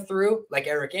always come through. Like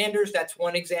Eric Anders, that's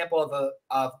one example of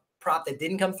a prop that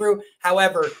didn't come through.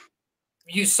 However,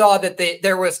 you saw that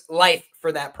there was life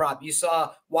for that prop. You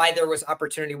saw why there was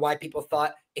opportunity, why people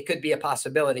thought it could be a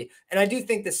possibility. And I do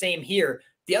think the same here.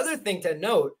 The other thing to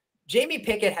note, Jamie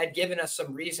Pickett had given us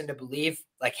some reason to believe,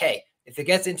 like, hey, if it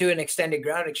gets into an extended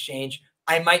ground exchange,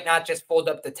 I might not just fold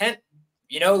up the tent.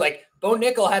 You know, like Bo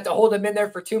Nickel had to hold him in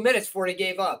there for 2 minutes before he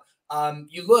gave up.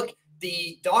 You look,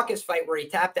 the Dawkins fight where he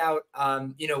tapped out,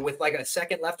 you know, with like a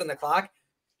second left on the clock.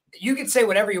 You could say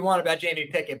whatever you want about Jamie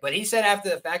Pickett, but he said after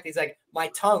the fact, he's like, my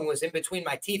tongue was in between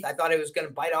my teeth. I thought it was going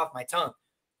to bite off my tongue.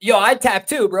 Yo, I'd tap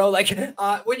too, bro. Like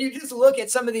when you just look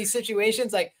at some of these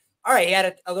situations, like, all right, he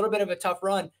had a little bit of a tough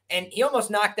run, and he almost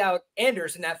knocked out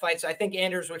Anders in that fight. So I think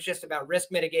Anders was just about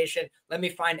risk mitigation. Let me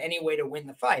find any way to win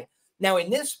the fight. Now, in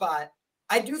this spot,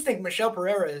 I do think Michel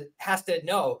Pereira has to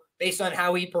know, based on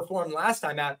how he performed last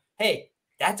time out, hey,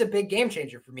 that's a big game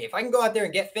changer for me. If I can go out there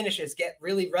and get finishes, get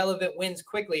really relevant wins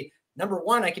quickly, number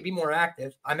one, I could be more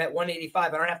active. I'm at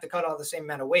 185. I don't have to cut all the same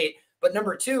amount of weight. But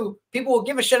number two, people will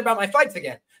give a shit about my fights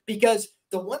again, because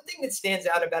the one thing that stands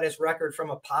out about his record from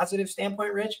a positive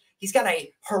standpoint, Rich, he's got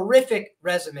a horrific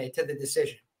resume to the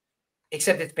decision,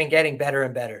 except it's been getting better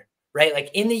and better, right? Like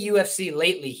in the UFC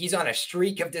lately, he's on a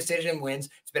streak of decision wins.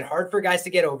 It's been hard for guys to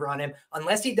get over on him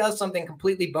unless he does something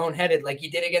completely boneheaded like he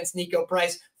did against Nico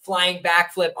Price, flying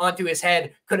backflip onto his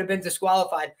head, could have been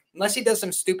disqualified. Unless he does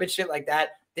some stupid shit like that,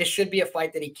 this should be a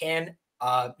fight that he can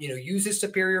you know, use his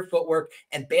superior footwork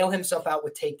and bail himself out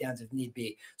with takedowns if need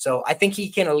be. So I think he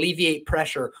can alleviate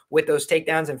pressure with those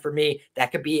takedowns. And for me,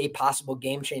 that could be a possible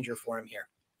game changer for him here.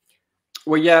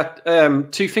 Well, yeah,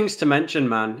 two things to mention,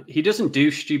 man. He doesn't do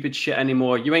stupid shit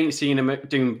anymore. You ain't seen him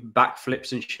doing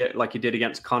backflips and shit like he did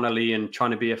against Connolly and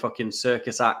trying to be a fucking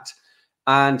circus act.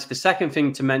 And the second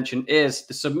thing to mention is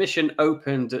the submission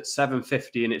opened at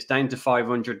 750 and it's down to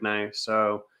 500 now.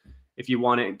 So if you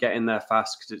want it, get in there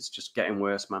fast because it's just getting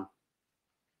worse, man.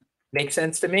 Makes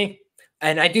sense to me.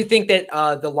 And I do think that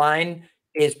the line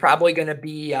is probably going to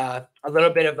be a little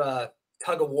bit of a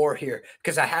tug of war here,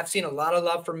 because I have seen a lot of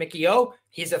love for Mickey O.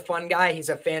 He's a fun guy. He's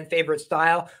a fan favorite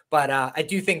style, but I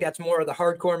do think that's more of the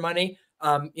hardcore money,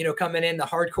 you know, coming in, the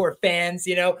hardcore fans,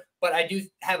 you know, but I do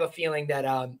have a feeling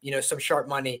that, you know, some sharp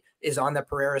money is on the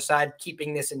Pereira side,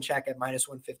 keeping this in check at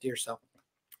 -150 or so.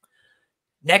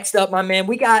 Next up, my man,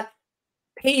 we got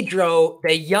Pedro,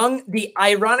 the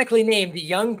ironically named the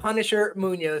young Punisher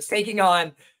Munoz, taking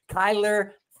on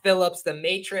Kyler Phillips, the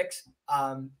Matrix.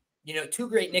 You know, two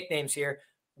great nicknames here.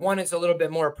 One is a little bit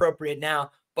more appropriate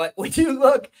now, but when you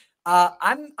look,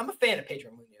 I'm a fan of Pedro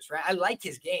Munoz, right? I like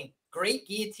his game. Great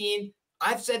guillotine.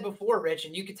 I've said before, Rich,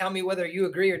 and you can tell me whether you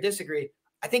agree or disagree.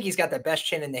 I think he's got the best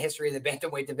chin in the history of the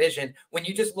bantamweight division. When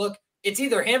you just look, it's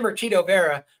either him or Chito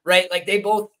Vera, right? Like they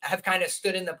both have kind of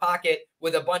stood in the pocket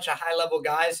with a bunch of high-level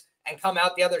guys and come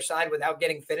out the other side without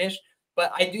getting finished.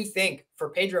 But I do think for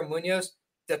Pedro Munoz,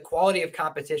 the quality of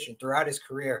competition throughout his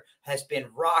career has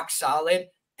been rock solid.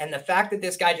 And the fact that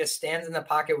this guy just stands in the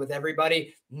pocket with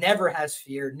everybody, never has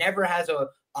fear, never has a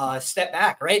step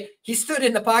back, right? He stood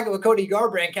in the pocket with Cody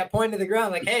Garbrandt, kept pointing to the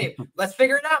ground like, hey, let's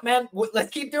figure it out, man. Let's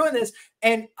keep doing this.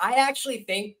 And I actually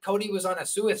think Cody was on a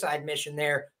suicide mission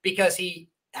there because he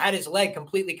had his leg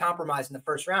completely compromised in the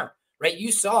first round, right?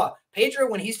 You saw Pedro,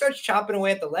 when he starts chopping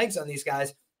away at the legs on these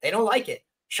guys, they don't like it.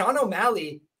 Sean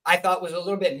O'Malley, I thought, was a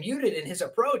little bit muted in his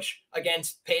approach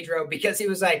against Pedro because he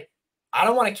was like, I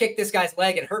don't want to kick this guy's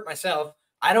leg and hurt myself.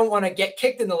 I don't want to get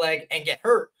kicked in the leg and get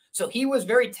hurt. So he was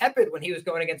very tepid when he was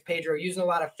going against Pedro, using a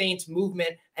lot of feints,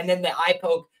 movement, and then the eye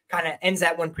poke kind of ends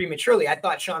that one prematurely. I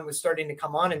thought Sean was starting to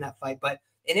come on in that fight. But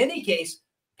in any case,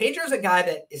 Pedro's a guy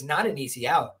that is not an easy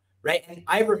out, right? And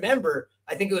I remember,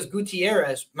 I think it was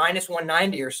Gutierrez, minus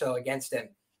 190 or so against him.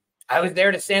 I was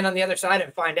there to stand on the other side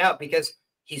and find out because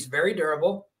he's very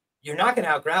durable. You're not going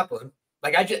to out-grapple him.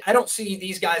 Like, I don't see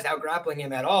these guys out-grappling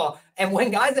him at all. And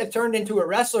when guys have turned into a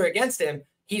wrestler against him,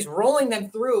 he's rolling them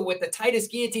through with the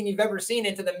tightest guillotine you've ever seen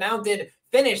into the mounted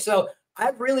finish. So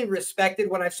I've really respected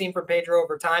what I've seen from Pedro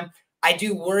over time. I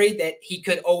do worry that he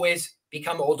could always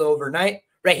become old overnight,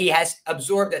 right? He has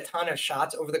absorbed a ton of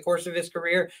shots over the course of his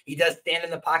career. He does stand in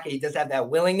the pocket. He does have that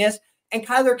willingness. And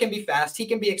Kyler can be fast. He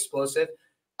can be explosive.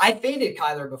 I faded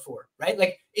Kyler before, right?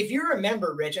 Like, if you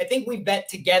remember, Rich, I think we bet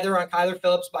together on Kyler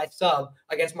Phillips by sub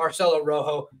against Marcelo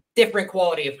Rojo. Different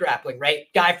quality of grappling, right?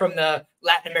 Guy from the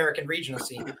Latin American regional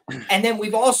scene. And then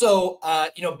we've also,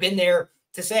 been there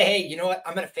to say, hey, you know what?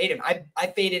 I'm going to fade him. I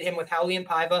faded him with Raulian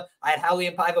Paiva. I had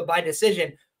Raulian Paiva by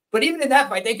decision. But even in that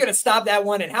fight, they could have stopped that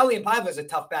one. And Raulian Paiva is a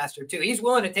tough bastard, too. He's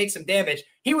willing to take some damage.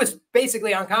 He was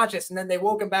basically unconscious, and then they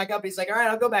woke him back up. He's like, all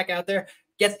right, I'll go back out there.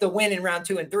 Gets the win in round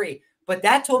 2 and 3. But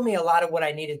that told me a lot of what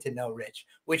I needed to know, Rich,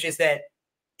 which is that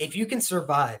if you can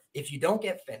survive, if you don't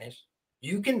get finished,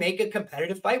 you can make a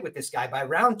competitive fight with this guy. By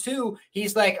round 2,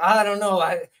 he's like, I don't know.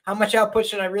 How much output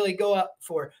should I really go up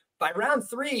for? By round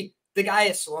 3, the guy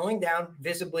is slowing down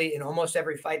visibly in almost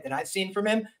every fight that I've seen from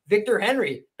him. Victor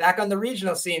Henry, back on the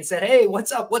regional scene, said, hey,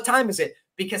 what's up? What time is it?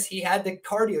 Because he had the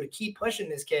cardio to keep pushing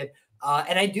this kid.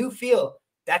 And I do feel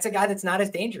that's a guy that's not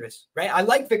as dangerous, right? I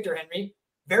like Victor Henry.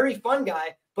 Very fun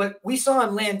guy. But we saw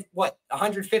him land,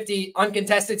 150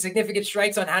 uncontested significant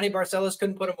strikes on Hany Barcelos,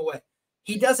 couldn't put him away.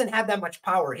 He doesn't have that much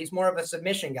power. He's more of a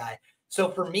submission guy.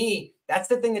 So for me, that's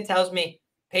the thing that tells me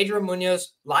Pedro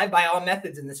Munoz live by all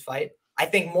methods in this fight. I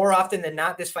think more often than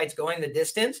not, this fight's going the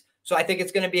distance. So I think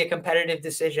it's going to be a competitive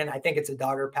decision. I think it's a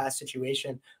dog or pass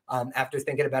situation after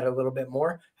thinking about it a little bit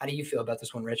more. How do you feel about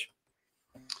this one, Rich?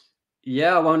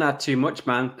 Yeah, I won't add too much,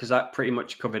 man, because that pretty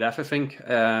much covered everything.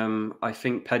 I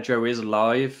think Pedro is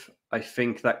live. I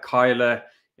think that Kyler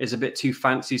is a bit too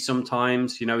fancy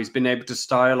sometimes. You know, he's been able to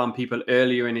style on people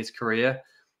earlier in his career,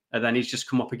 and then he's just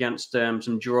come up against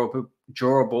some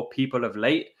durable people of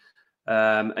late.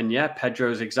 And yeah,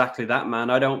 Pedro's exactly that, man.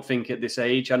 I don't think at this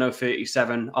age, I know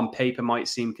 37 on paper might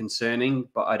seem concerning,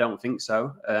 but I don't think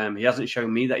so. He hasn't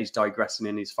shown me that he's digressing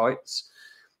in his fights.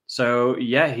 So,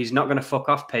 yeah, he's not going to fuck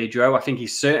off Pedro. I think he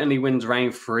certainly wins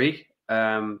round 3.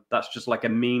 That's just like a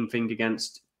meme thing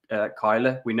against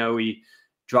Kyler. We know he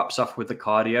drops off with the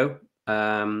cardio.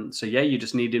 So, yeah, you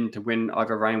just need him to win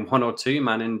either round 1 or 2,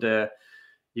 man. And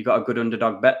you got a good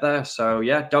underdog bet there. So,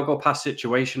 yeah, dog or pass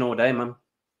situation all day, man.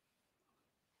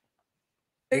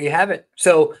 There you have it.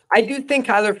 So I do think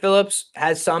Kyler Phillips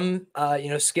has some,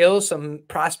 skills, some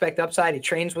prospect upside. He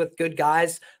trains with good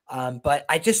guys, but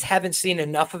I just haven't seen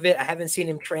enough of it. I haven't seen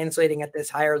him translating at this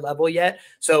higher level yet.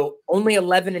 So only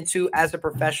 11-2 as a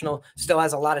professional, still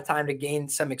has a lot of time to gain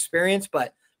some experience,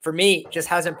 but for me, just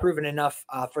hasn't proven enough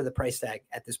for the price tag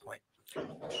at this point.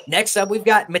 Next up, we've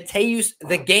got Mateus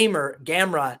the Gamer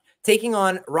Gamrot taking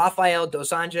on Rafael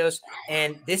Dos Anjos,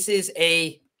 and this is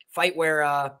a fight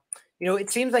where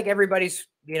it seems like everybody's,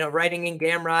 writing in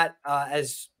Gamrot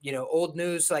as, old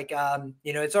news, like,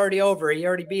 it's already over. He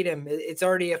already beat him. It's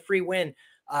already a free win.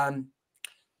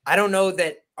 I don't know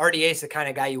that RDA is the kind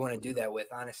of guy you want to do that with,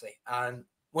 honestly.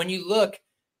 When you look,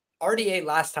 RDA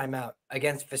last time out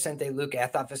against Vicente Luque, I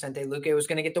thought Vicente Luque was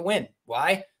going to get the win.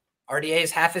 Why? RDA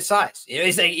is half his size.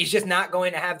 He's just not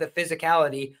going to have the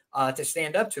physicality to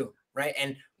stand up to him, right?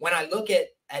 And when I look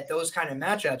at those kind of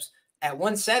matchups, at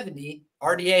 170,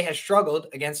 RDA has struggled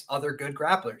against other good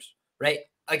grapplers, right?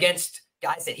 Against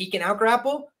guys that he can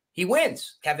out-grapple, he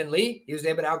wins. Kevin Lee, he was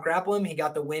able to out-grapple him. He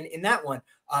got the win in that one.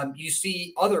 You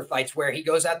see other fights where he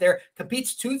goes out there,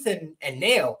 competes tooth and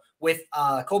nail with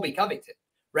Colby Covington,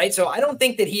 right? So I don't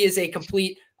think that he is a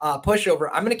complete pushover.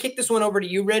 I'm going to kick this one over to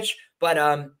you, Rich, but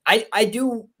I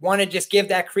do want to just give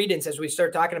that credence as we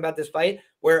start talking about this fight,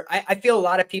 where I feel a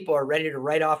lot of people are ready to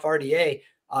write off RDA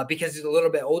because he's a little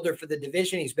bit older for the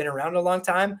division. He's been around a long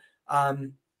time.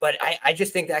 But I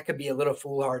just think that could be a little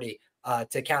foolhardy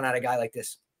to count out a guy like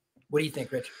this. What do you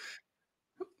think, Rich?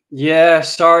 Yeah,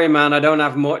 sorry, man. I don't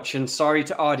have much, and sorry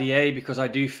to RDA because I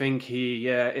do think he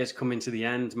is coming to the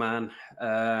end, man.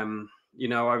 You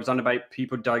know, I was on about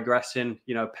people digressing.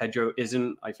 You know, Pedro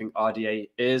isn't. I think RDA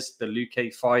is. The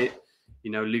Luque fight,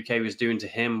 you know, Luque was doing to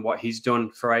him what he's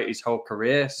done throughout his whole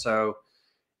career. So,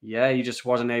 yeah, he just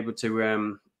wasn't able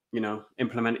to, you know,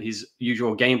 implement his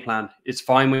usual game plan. It's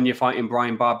fine when you're fighting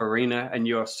Brian Barberina and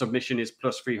your submission is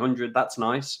plus 300. That's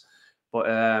nice. But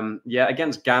yeah,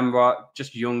 against Gamrot,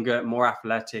 just younger, more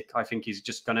athletic. I think he's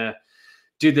just gonna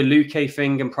do the Luque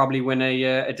thing and probably win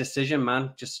a decision,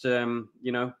 man. Just you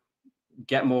know,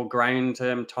 get more ground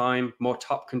time, more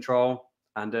top control,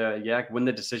 and yeah, win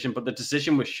the decision. But the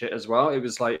decision was shit as well. It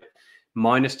was like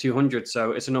minus 200,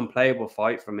 so it's an unplayable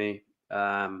fight for me.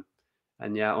 And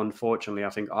yeah, unfortunately,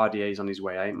 I think RDA is on his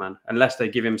way out, man. Unless they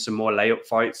give him some more layup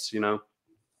fights, you know.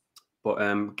 But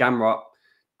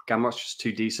Gamrot's just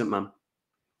too decent, man.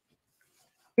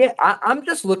 Yeah, I'm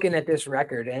just looking at this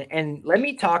record, and let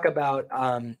me talk about,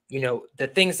 you know, the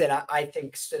things that I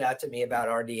think stood out to me about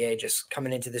RDA just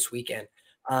coming into this weekend.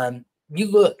 You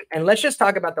look, and let's just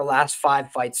talk about the last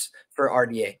 5 fights for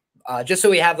RDA, just so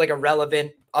we have like a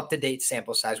relevant, up-to-date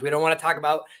sample size. We don't want to talk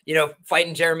about, you know,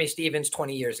 fighting Jeremy Stevens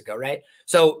 20 years ago, right?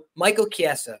 So Michael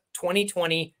Chiesa,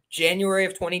 2020, January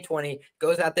of 2020,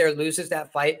 goes out there, loses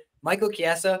that fight. Michael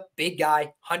Chiesa, big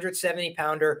guy,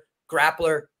 170-pounder,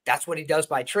 grappler. That's what he does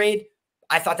by trade.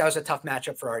 I thought that was a tough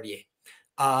matchup for RDA.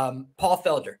 Paul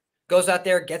Felder goes out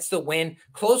there, gets the win.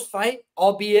 Close fight,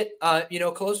 albeit, you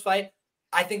know, close fight.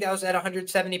 I think that was at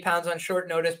 170 pounds on short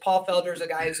notice. Paul Felder is a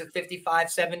guy who's a 55,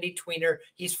 70 tweener.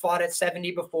 He's fought at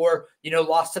 70 before, you know,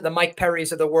 lost to the Mike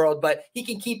Perrys of the world, but he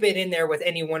can keep it in there with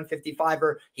any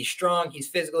 155er. He's strong. He's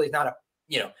physical. He's not a,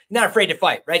 you know, not afraid to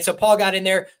fight, right? So Paul got in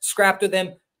there, scrapped with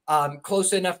him,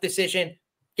 close enough decision.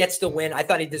 Gets the win. I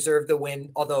thought he deserved the win,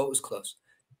 although it was close.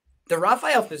 The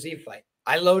Rafael Fiziev fight,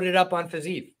 I loaded up on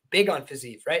Fiziev, big on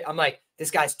Fiziev, right? I'm like,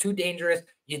 this guy's too dangerous.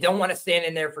 You don't want to stand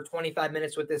in there for 25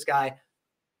 minutes with this guy.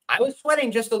 I was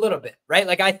sweating just a little bit, right?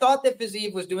 Like I thought that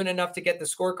Fiziev was doing enough to get the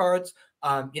scorecards,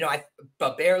 you know,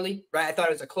 but barely, right? I thought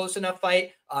it was a close enough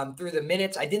fight through the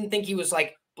minutes. I didn't think he was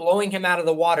like blowing him out of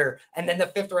the water. And then the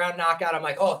 5th round knockout, I'm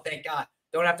like, oh, thank God.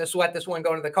 Don't have to sweat this one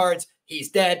going to the cards.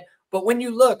 He's dead. But when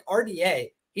you look,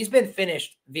 RDA, he's been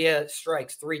finished via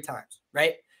strikes 3 times,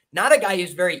 right? Not a guy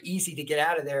who's very easy to get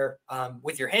out of there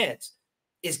with your hands.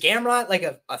 Is Gamrot like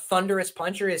a thunderous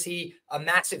puncher? Is he a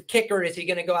massive kicker? Is he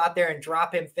going to go out there and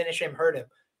drop him, finish him, hurt him?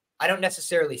 I don't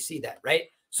necessarily see that, right?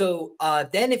 So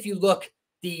then if you look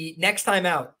the next time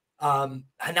out,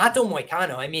 Renato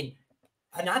Moicano, I mean,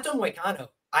 Renato Moicano,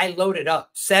 I loaded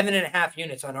up 7.5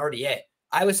 units on RDA.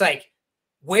 I was like,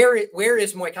 where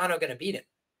is Moicano going to beat him?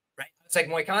 It's like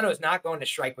Moicano is not going to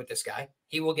strike with this guy.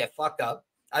 He will get fucked up.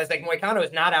 I was like, Moicano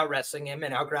is not out wrestling him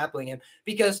and out grappling him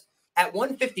because at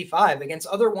 155 against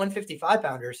other 155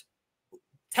 pounders,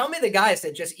 tell me the guys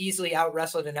that just easily out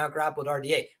wrestled and out grappled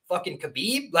RDA. Fucking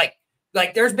Khabib,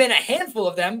 like there's been a handful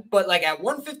of them, but like at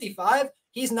 155,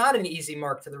 he's not an easy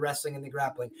mark to the wrestling and the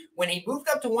grappling. When he moved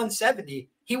up to 170,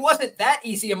 he wasn't that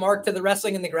easy a mark to the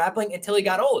wrestling and the grappling until he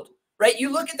got old, right?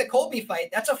 You look at the Colby fight,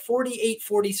 that's a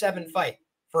 48-47 fight.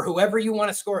 For whoever you want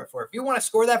to score it for. If you want to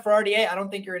score that for RDA, I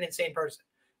don't think you're an insane person.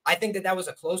 I think that was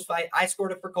a close fight. I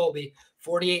scored it for Colby,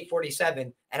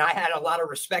 48-47, and I had a lot of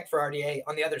respect for RDA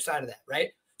on the other side of that, right?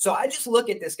 So I just look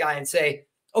at this guy and say,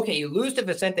 okay, you lose to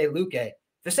Vicente Luque.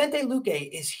 Vicente Luque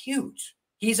is huge.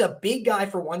 He's a big guy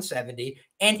for 170,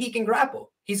 and he can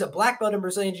grapple. He's a black belt in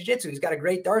Brazilian Jiu-Jitsu. He's got a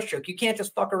great dart stroke. You can't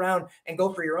just fuck around and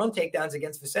go for your own takedowns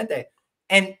against Vicente.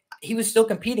 And he was still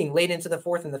competing late into the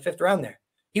 4th and the 5th round there.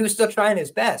 He was still trying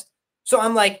his best. So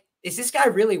I'm like, is this guy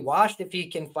really washed if he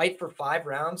can fight for 5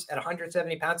 rounds at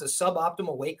 170 pounds, a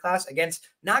suboptimal weight class against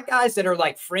not guys that are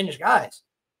like fringe guys?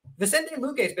 Vicente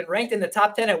Luque has been ranked in the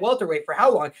top 10 at welterweight for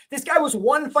how long? This guy was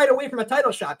 1 fight away from a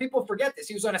title shot. People forget this.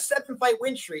 He was on a 7-fight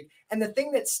win streak. And the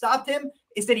thing that stopped him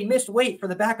is that he missed weight for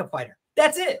the backup fighter.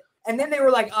 That's it. And then they were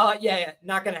like, oh, yeah,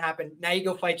 not going to happen. Now you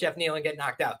go fight Jeff Neal and get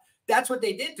knocked out. That's what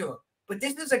they did to him. But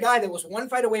this is a guy that was 1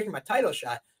 fight away from a title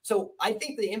shot. So I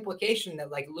think the implication that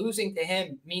like losing to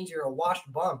him means you're a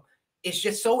washed bum is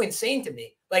just so insane to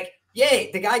me. Like,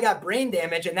 yay, the guy got brain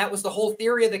damage, and that was the whole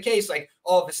theory of the case. Like,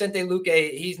 oh, Vicente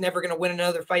Luque, he's never going to win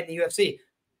another fight in the UFC.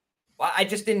 Well, I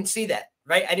just didn't see that,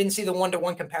 right? I didn't see the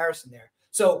 1-to-1 comparison there.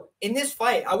 So in this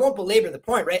fight, I won't belabor the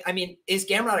point, right? I mean, is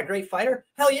Gamrot a great fighter?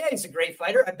 Hell yeah, he's a great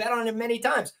fighter. I bet on him many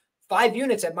times. 5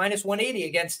 units at minus 180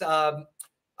 against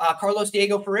Carlos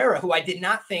Diego Ferreira, who I did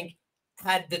not think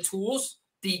had the tools,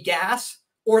 the gas,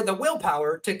 or the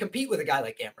willpower to compete with a guy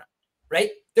like Gamrot,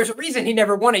 right? There's a reason he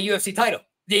never won a UFC title.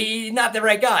 He's not the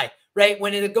right guy, right?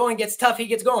 When the going gets tough, he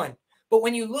gets going. But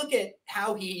when you look at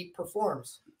how he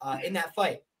performs in that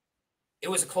fight, it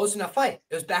was a close enough fight.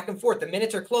 It was back and forth. The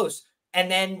minutes are close.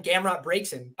 And then Gamrot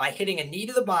breaks him by hitting a knee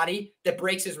to the body that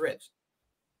breaks his ribs.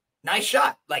 Nice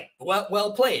shot. Like,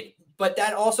 well played. But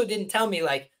that also didn't tell me,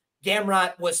 like,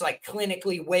 Gamrot was, like,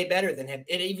 clinically way better than him.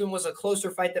 It even was a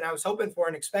closer fight than I was hoping for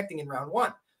and expecting in round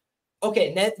one.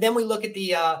 Okay, then we look at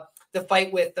the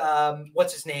fight with,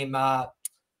 what's his name?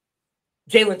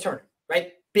 Jalen Turner,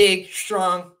 right? Big,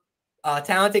 strong,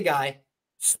 talented guy.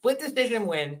 Split decision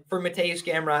win for Mateusz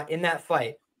Gamrot in that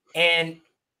fight. And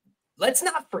let's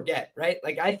not forget, right?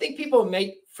 Like, I think people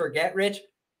may forget, Rich,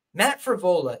 Matt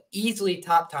Frevola easily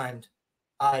top-timed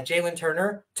Jalen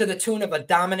Turner to the tune of a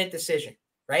dominant decision,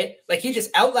 right? Like, he just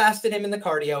outlasted him in the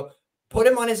cardio, put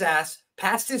him on his ass,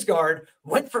 passed his guard,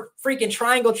 went for freaking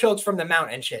triangle chokes from the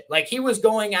mount and shit. Like, he was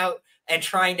going out and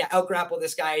trying to out-grapple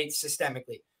this guy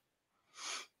systemically.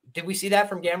 Did we see that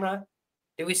from Gamrot?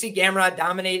 Did we see Gamrot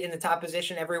dominate in the top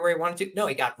position everywhere he wanted to? No,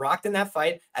 he got rocked in that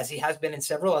fight, as he has been in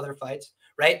several other fights,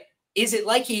 right? Is it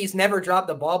like he's never dropped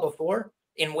the ball before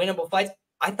in winnable fights?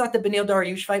 I thought the Beneil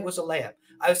Dariush fight was a layup.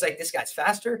 I was like, this guy's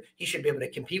faster. He should be able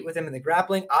to compete with him in the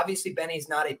grappling. Obviously, Benny's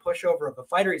not a pushover of a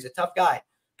fighter. He's a tough guy.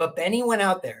 But Benny went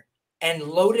out there and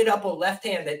loaded up a left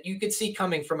hand that you could see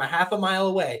coming from a half a mile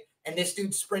away, and this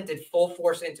dude sprinted full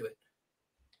force into it.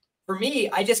 For me,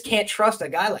 I just can't trust a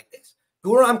guy like this.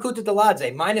 Guram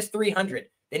Kutateladze, minus 300.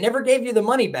 They never gave you the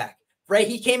money back, right?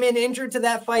 He came in injured to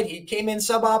that fight. He came in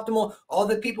suboptimal. All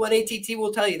the people at ATT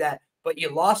will tell you that. But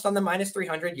you lost on the minus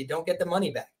 300. You don't get the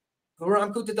money back.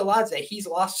 Guram Kutateladze, he's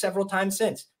lost several times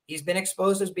since. He's been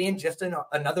exposed as being just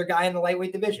another guy in the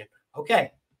lightweight division.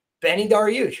 Okay. Benny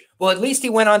Dariush. Well, at least he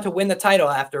went on to win the title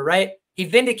after, right? He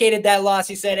vindicated that loss.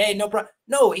 He said, hey, no problem.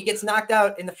 No, he gets knocked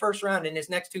out in the first round in his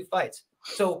next two fights.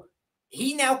 So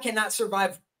he now cannot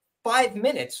survive 5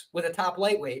 minutes with a top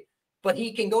lightweight, but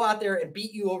he can go out there and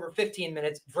beat you over 15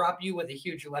 minutes, drop you with a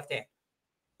huge left hand.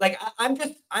 Like,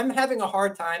 I'm having a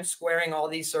hard time squaring all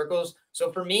these circles.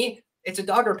 So for me, it's a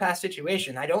dog or pass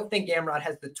situation. I don't think Gamrot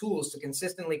has the tools to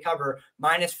consistently cover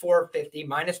minus 450,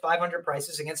 minus 500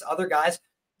 prices against other guys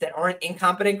that aren't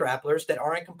incompetent grapplers, that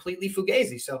aren't completely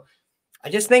fugazi. So I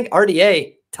just think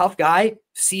RDA, tough guy,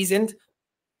 seasoned,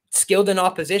 skilled in all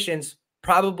positions,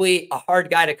 probably a hard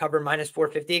guy to cover minus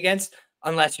 450 against,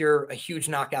 unless you're a huge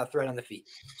knockout threat on the feet.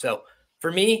 So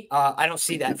for me, I don't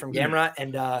see that from Gamrot,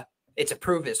 and it's a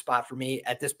prove-it spot for me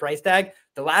at this price tag.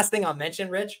 The last thing I'll mention,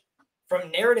 Rich,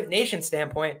 from Narrative Nation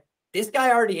standpoint, this guy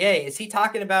RDA, is he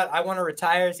talking about I want to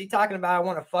retire? Is he talking about I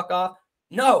want to fuck off?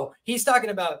 No, he's talking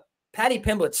about Paddy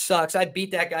Pimblett sucks. I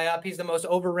beat that guy up. He's the most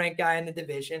overranked guy in the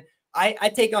division.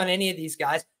 I take on any of these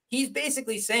guys. He's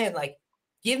basically saying, like,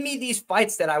 give me these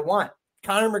fights that I want.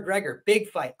 Conor McGregor, big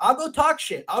fight. I'll go talk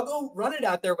shit. I'll go run it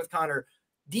out there with Conor.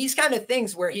 These kind of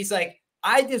things where he's like,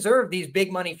 I deserve these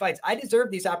big money fights. I deserve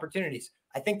these opportunities.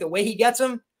 I think the way he gets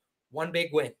them, one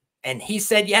big win. And he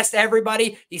said yes to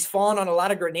everybody. He's fallen on a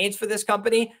lot of grenades for this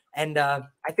company. And I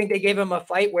think they gave him a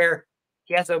fight where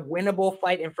he has a winnable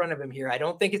fight in front of him here. I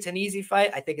don't think it's an easy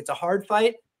fight. I think it's a hard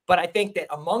fight. But I think that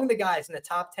among the guys in the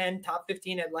top 10, top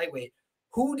 15 at lightweight,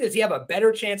 who does he have a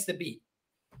better chance to beat?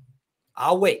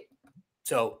 I'll wait.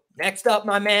 So next up,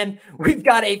 my man, we've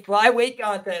got a flyweight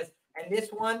contest. And this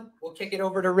one, we'll kick it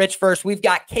over to Rich first. We've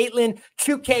got Katlyn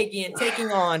Chookagian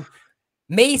taking on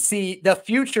Macy, the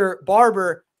future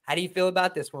barber. How do you feel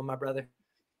about this one, my brother?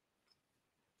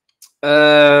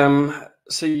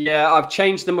 So yeah, I've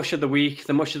changed the mush of the week.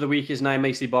 The mush of the week is now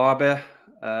Macy Barber.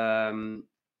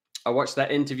 I watched their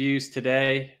interviews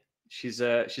today. She's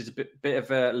a bit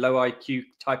of a low IQ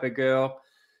type of girl,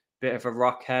 bit of a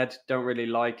rockhead. Don't really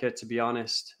like her, to be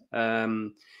honest.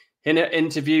 In her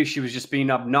interview, she was just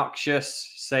being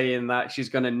obnoxious, saying that she's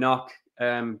going to knock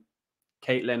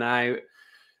Katlyn out.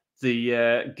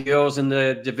 The girls in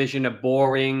the division are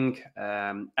boring.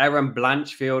 Erin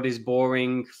Blanchfield is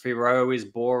boring. Firo is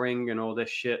boring and all this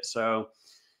shit. So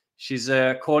she's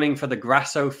calling for the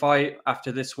Grasso fight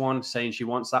after this one, saying she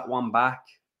wants that one back.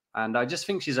 And I just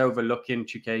think she's overlooking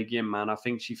Chookagian, man. I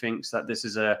think she thinks that this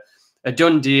is a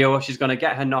done deal. She's going to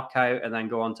get her knockout and then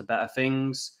go on to better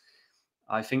things.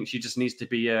 I think she just needs to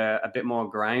be a bit more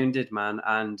grounded, man.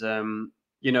 And,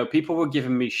 you know, people were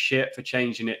giving me shit for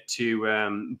changing it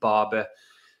to Barber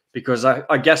because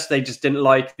I guess they just didn't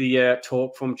like the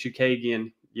talk from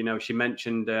Chookagian. You know, she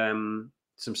mentioned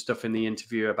some stuff in the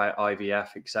interview about IVF,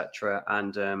 etc.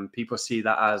 And people see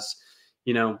that as,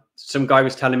 you know, some guy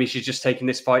was telling me she's just taking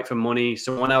this fight for money.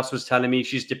 Someone else was telling me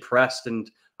she's depressed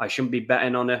and I shouldn't be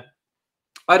betting on her.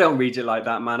 I don't read it like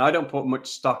that, man. I don't put much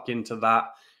stock into that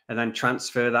and then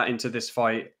transfer that into this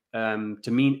fight to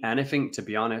mean anything, to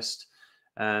be honest.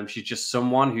 She's just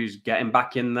someone who's getting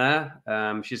back in there.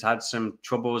 She's had some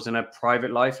troubles in her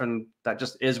private life, and that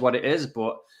just is what it is.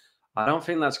 But I don't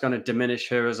think that's going to diminish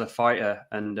her as a fighter,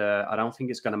 and I don't think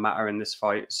it's going to matter in this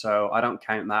fight. So I don't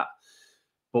count that.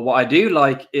 But what I do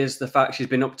like is the fact she's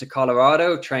been up to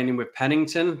Colorado training with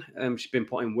Pennington. She's been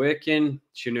putting work in.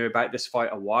 She knew about this fight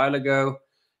a while ago.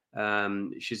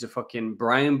 She's a fucking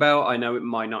brown belt. I know it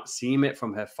might not seem it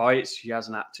from her fights. She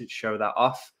hasn't had to show that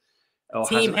off. Or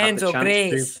Team hasn't had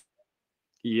the chance to.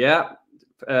 Yeah.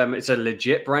 It's a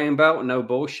legit brown belt. No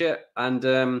bullshit.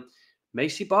 And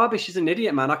Macy Barber, she's an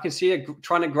idiot, man. I can see her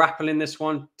trying to grapple in this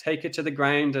one, take her to the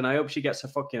ground, and I hope she gets her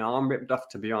fucking arm ripped off,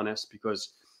 to be honest, because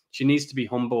she needs to be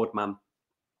humbled, man.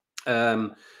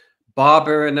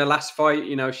 Barber in the last fight,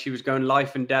 you know, she was going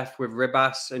life and death with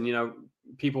Ribas, and, you know,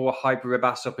 people will hype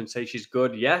Ribas up and say she's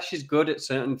good. Yeah, she's good at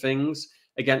certain things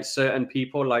against certain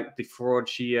people, like the fraud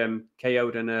she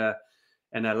KO'd in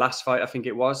her last fight, I think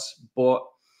it was. But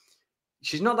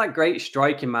she's not that great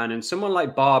striking, man. And someone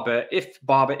like Barber, if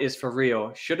Barber is for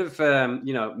real, should have,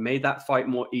 you know, made that fight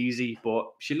more easy.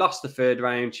 But she lost the third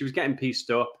round. She was getting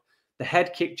pieced up. The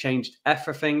head kick changed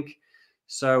everything.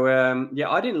 So, yeah,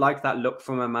 I didn't like that look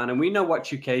from her, man. And we know what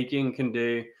Chookagian can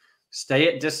do.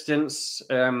 Stay at distance,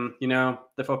 you know,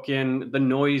 the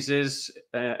noises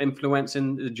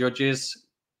influencing the judges.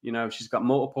 You know, she's got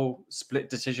multiple split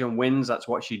decision wins. That's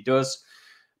what she does.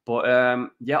 But,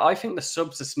 yeah, I think the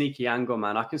sub's a sneaky angle,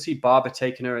 man. I can see Barber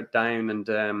taking her down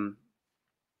and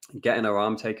getting her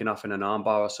arm taken off in an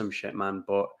armbar or some shit, man.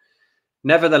 But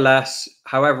nevertheless,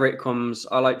 however it comes,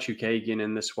 I like Chookagian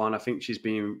in this one. I think she's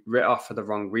being writ off for the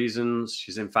wrong reasons.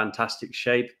 She's in fantastic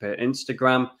shape per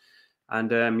Instagram.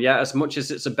 And yeah, as much as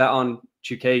it's a bet on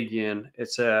Chookagian,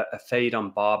 it's a fade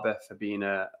on Barber for being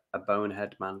a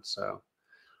bonehead, man. So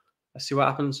let's see what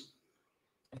happens.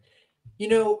 You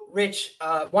know, Rich,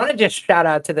 want to just shout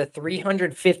out to the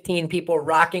 315 people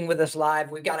rocking with us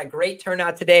live. We've got a great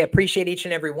turnout today. Appreciate each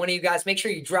and every one of you guys. Make sure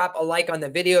you drop a like on the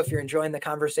video if you're enjoying the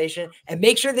conversation, and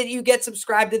make sure that you get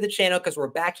subscribed to the channel, because we're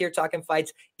back here talking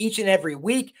fights each and every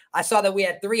week. I saw that we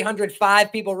had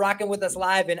 305 people rocking with us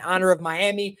live in honor of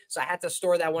Miami, so I had to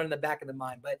store that one in the back of the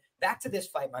mind. But back to this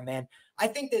fight, my man. I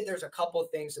think that there's a couple of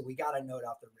things that we got to note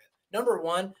off the rip. Number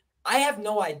one, I have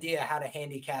no idea how to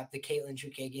handicap the Katlyn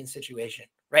Chookagian situation,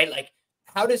 right? Like,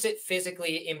 how does it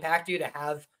physically impact you to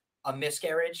have a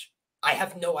miscarriage? I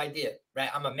have no idea,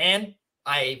 right? I'm a man.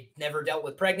 I never dealt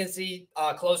with pregnancy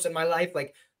close in my life.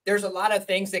 Like, there's a lot of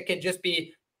things that could just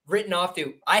be written off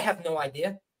to, I have no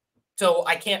idea. So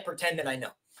I can't pretend that I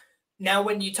know. Now,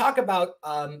 when you talk about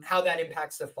how that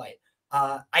impacts the fight,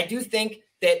 I do think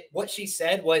that what she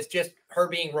said was just her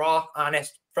being raw,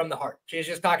 honest from the heart. She was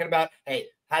just talking about, hey,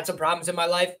 had some problems in my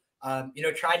life, you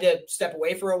know, tried to step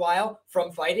away for a while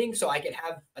from fighting so I could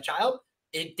have a child.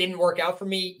 It didn't work out for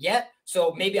me yet.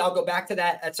 So maybe I'll go back to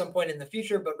that at some point in the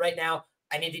future. But right now,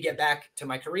 I need to get back to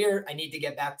my career. I need to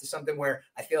get back to something where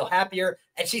I feel happier.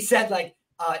 And she said, like,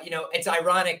 you know, it's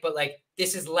ironic, but like,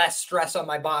 this is less stress on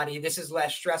my body. This is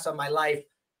less stress on my life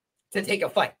to take a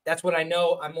fight. That's what I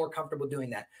know. I'm more comfortable doing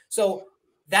that. So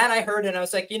that I heard, and I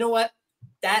was like, you know what?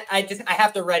 That I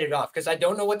have to write it off, because I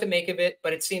don't know what to make of it,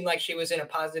 but it seemed like she was in a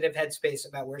positive headspace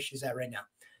about where she's at right now.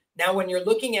 Now, when you're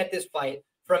looking at this fight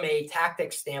from a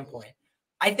tactics standpoint,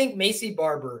 I think Macy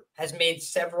Barber has made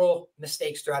several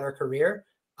mistakes throughout her career,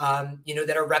 you know,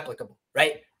 that are replicable,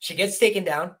 right? She gets taken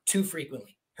down too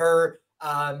frequently. Her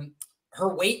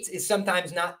weight is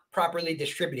sometimes not properly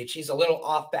distributed. She's a little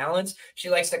off balance. She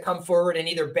likes to come forward and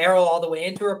either barrel all the way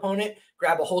into her opponent,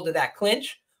 grab a hold of that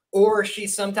clinch, or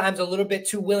she's sometimes a little bit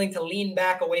too willing to lean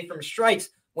back away from strikes.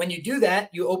 When you do that,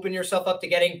 you open yourself up to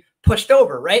getting pushed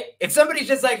over, right? If somebody's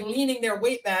just like leaning their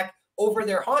weight back over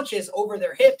their haunches, over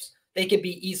their hips, they could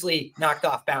be easily knocked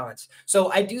off balance.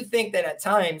 So I do think that at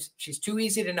times she's too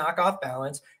easy to knock off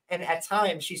balance, and at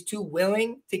times she's too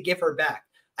willing to give her back.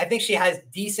 I think she has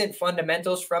decent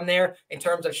fundamentals from there in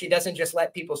terms of she doesn't just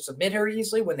let people submit her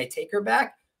easily when they take her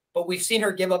back. But we've seen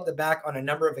her give up the back on a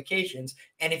number of occasions.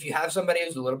 And if you have somebody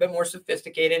who's a little bit more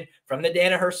sophisticated from the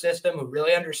Danaher system, who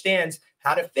really understands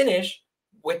how to finish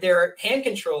with their hand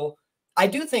control, I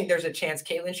do think there's a chance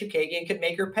Katlyn Chookagian could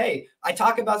make her pay. I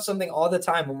talk about something all the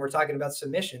time when we're talking about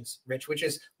submissions, Rich, which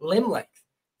is limb length.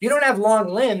 If you don't have long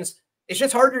limbs, it's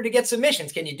just harder to get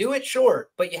submissions. Can you do it? Sure.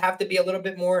 But you have to be a little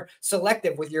bit more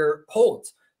selective with your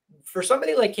holds. For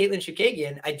somebody like Katlyn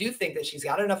Chookagian, I do think that she's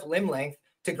got enough limb length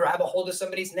to grab a hold of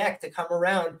somebody's neck, to come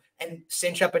around and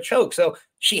cinch up a choke. So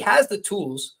she has the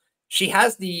tools. she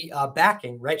has the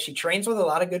backing, right? She trains with a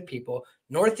lot of good people.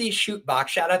 Northeast Shoot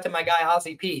Box. Shout out to my guy,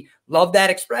 Ozzy P. Love that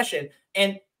expression.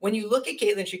 And when you look at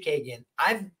Katlyn Chookagian,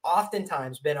 I've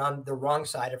oftentimes been on the wrong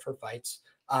side of her fights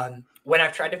when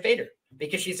I've tried to fade her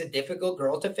because she's a difficult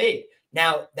girl to fade.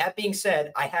 Now, that being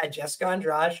said, I had Jessica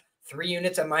Andrade 3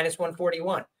 units at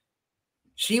 -141.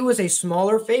 She was a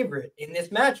smaller favorite in this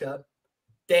matchup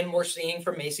than we're seeing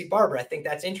from Maycee Barber. I think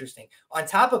that's interesting. On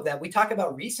top of that, we talk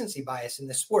about recency bias in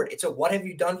the sport. It's a what have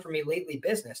you done for me lately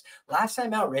business. Last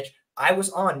time out, Rich, I was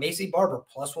on Maycee Barber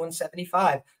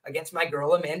 +175 against my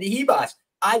girl, Amanda Ribas.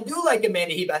 I do like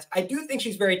Amanda Ribas. I do think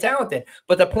she's very talented.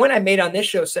 But the point I made on this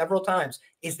show several times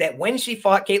is that when she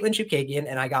fought Katlyn Chookagian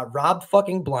and I got robbed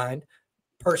fucking blind,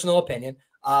 personal opinion,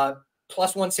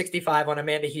 +165 on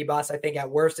Amanda Ribas. I think at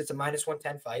worst it's a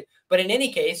 -110 fight. But in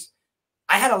any case,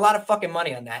 I had a lot of fucking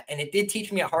money on that. And it did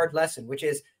teach me a hard lesson, which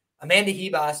is Amanda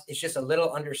Ribas is just a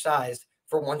little undersized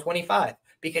for 125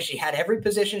 because she had every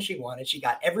position she wanted. She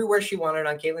got everywhere she wanted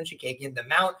on Katlyn Chookagian, the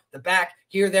mount, the back,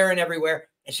 here, there, and everywhere.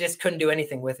 And she just couldn't do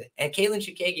anything with it. And Katlyn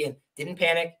Chookagian didn't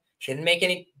panic. She didn't make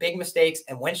any big mistakes.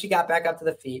 And when she got back up to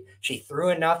the feet, she threw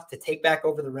enough to take back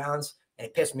over the rounds, and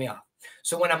it pissed me off.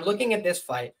 So when I'm looking at this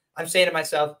fight, I'm saying to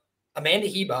myself, Amanda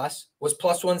Ribas was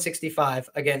 +165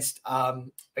 against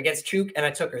Chook, and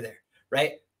I took her there,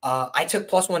 right? I took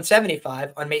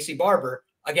 +175 on Maycee Barber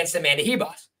against Amanda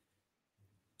Ribas.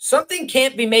 Something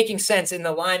can't be making sense in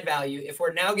the line value if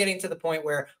we're now getting to the point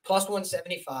where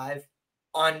 +175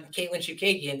 on Katlyn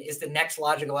Chookagian is the next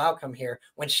logical outcome here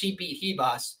when she beat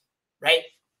Ribas, right?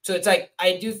 So it's like,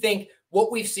 I do think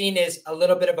what we've seen is a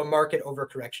little bit of a market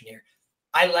overcorrection here.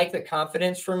 I like the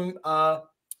confidence from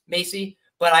Maycee,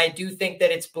 but I do think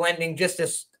that it's blending just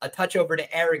a touch over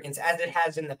to arrogance as it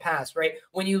has in the past, right?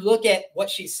 When you look at what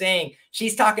she's saying,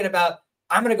 she's talking about,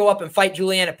 I'm going to go up and fight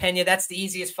Juliana Pena. That's the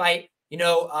easiest fight, you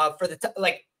know, for the,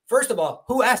 like, first of all,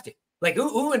 who asked you? Like,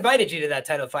 who invited you to that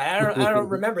title fight? I don't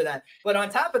remember that. But on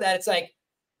top of that, it's like,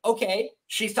 okay,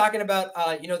 she's talking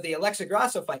about, you know, the Alexa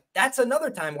Grasso fight. That's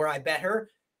another time where I bet her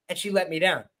and she let me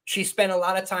down. She spent a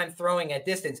lot of time throwing at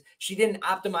distance. She didn't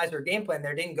optimize her game plan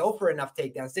there, didn't go for enough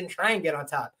takedowns, didn't try and get on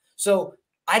top. So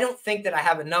I don't think that I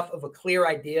have enough of a clear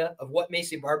idea of what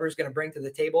Maycee Barber is going to bring to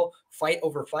the table, fight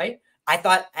over fight. I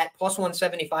thought at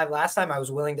 +175 last time I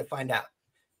was willing to find out.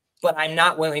 But I'm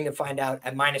not willing to find out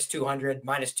at -200,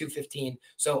 -215.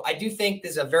 So I do think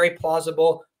this is a very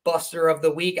plausible buster of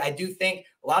the week. I do think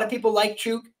a lot of people like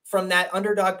Chook from that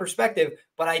underdog perspective,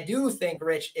 but I do think,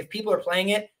 Rich, if people are playing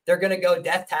it, they're going to go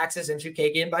death taxes and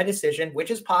Chookagian by decision, which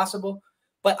is possible.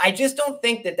 But I just don't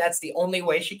think that that's the only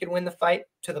way she could win the fight,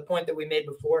 to the point that we made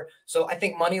before. So I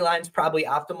think money line's probably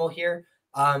optimal here.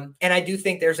 And I do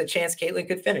think there's a chance Katlyn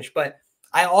could finish. But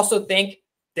I also think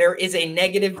there is a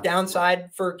negative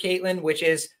downside for Katlyn, which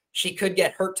is she could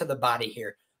get hurt to the body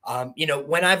here. You know,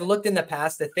 when I've looked in the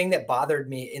past, the thing that bothered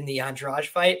me in the Andrade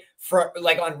fight, for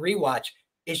like on rewatch,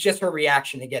 is just her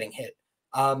reaction to getting hit.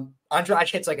 Andrade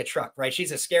hits like a truck, right?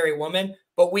 She's a scary woman,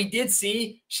 but we did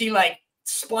see she like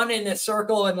spun in a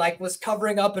circle and like was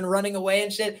covering up and running away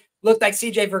and shit. Looked like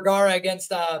CJ Vergara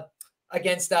against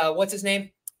what's his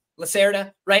name?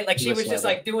 Lacerda, right? Like she was just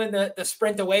like doing the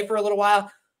sprint away for a little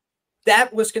while.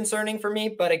 That was concerning for me.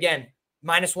 But again,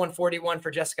 -141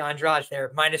 for Jessica Andrade there,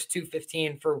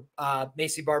 -215 for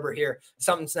Maycee Barber here.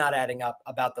 Something's not adding up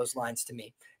about those lines to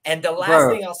me. And the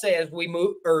last thing I'll say as we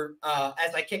move, or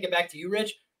as I kick it back to you,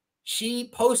 Rich, she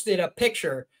posted a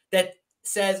picture that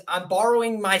says, I'm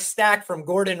borrowing my stack from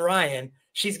Gordon Ryan.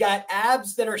 She's got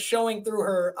abs that are showing through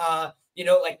her, you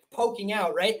know, like poking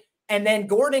out, right? And then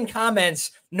Gordon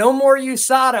comments, no more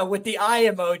USADA with the eye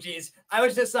emojis. I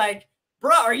was just like,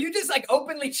 bro, are you just like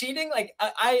openly cheating? Like,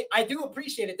 I do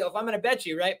appreciate it though, if I'm going to bet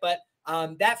you, right? But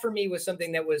that for me was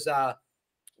something that was a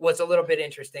little bit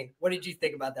interesting. What did you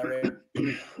think about that, Ray?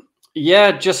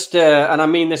 Yeah, just and I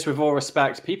mean this with all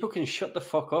respect, people can shut the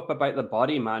fuck up about the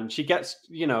body, man. She gets,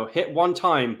 you know, hit one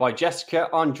time by Jessica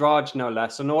Andrade, no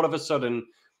less, and all of a sudden,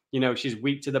 you know, she's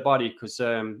weak to the body because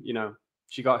you know,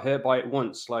 she got hurt by it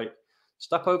once. Like,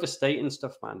 stop overstating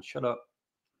stuff, man. Shut up.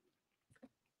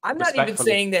 I'm not even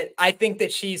saying that I think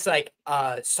that she's like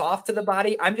soft to the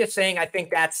body. I'm just saying I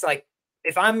think that's like,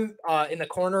 if I'm in the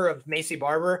corner of Maycee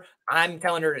Barber, I'm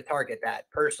telling her to target that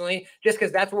personally, just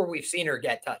because that's where we've seen her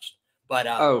get touched. But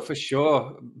oh, for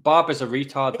sure, Barber's a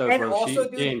retard though, bro.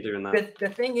 Also, she ain't doing that. The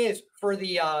thing is, for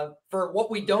the for what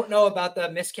we don't know about the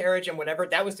miscarriage and whatever,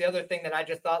 that was the other thing that I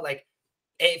just thought, like,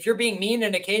 if you're being mean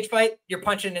in a cage fight, you're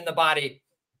punching in the body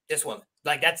this woman.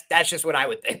 Like that's just what I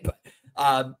would think.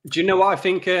 But do you know what I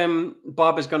think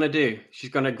Barber's gonna do? She's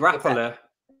gonna grapple her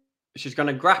she's going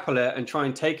to grapple her and try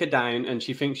and take her down, and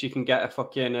she thinks she can get a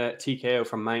fucking TKO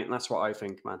from Mount. That's what I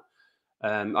think, man.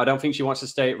 I don't think she wants to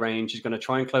stay at range. She's going to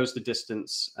try and close the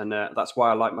distance, and that's why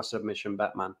I like my submission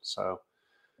bet, man. So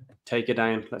take her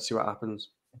down. Let's see what happens.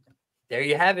 There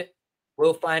you have it.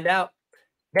 We'll find out.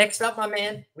 Next up, my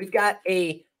man, we've got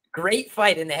a great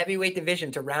fight in the heavyweight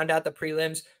division to round out the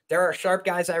prelims. There are sharp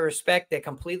guys I respect that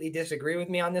completely disagree with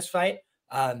me on this fight.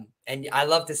 And I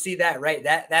love to see that, right?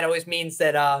 That always means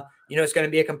that, you know, it's going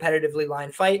to be a competitively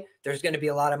lined fight. There's going to be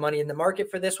a lot of money in the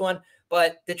market for this one.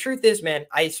 But the truth is, man,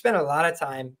 I spent a lot of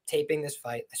time taping this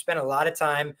fight. I spent a lot of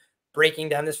time breaking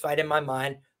down this fight in my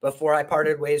mind before I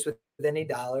parted ways with any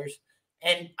dollars.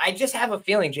 And I just have a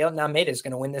feeling Jailton Almeida is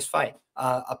going to win this fight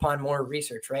upon more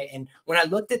research, right? And when I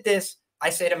looked at this, I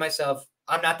say to myself,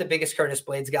 I'm not the biggest Curtis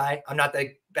Blades guy. I'm not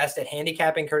the best at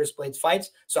handicapping Curtis Blades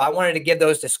fights. So I wanted to give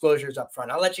those disclosures up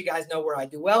front. I'll let you guys know where I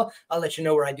do well. I'll let you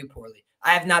know where I do poorly. I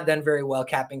have not done very well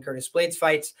capping Curtis Blades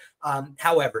fights.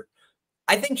 However,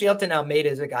 I think Jailton Almeida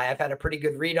is a guy I've had a pretty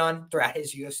good read on throughout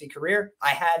his UFC career. I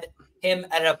had him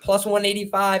at a plus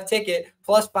 185 ticket,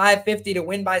 plus 550 to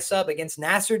win by sub against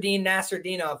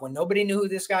Nasruddinov when nobody knew who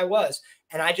this guy was.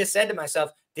 And I just said to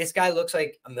myself, this guy looks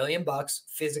like $1 million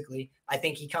physically. I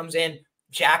think he comes in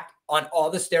jacked on all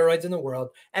the steroids in the world.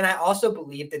 And I also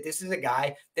believe that this is a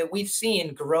guy that we've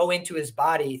seen grow into his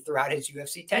body throughout his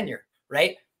UFC tenure,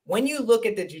 right? When you look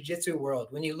at the jiu-jitsu world,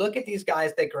 when you look at these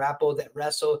guys that grapple, that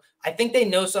wrestle, I think they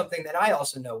know something that I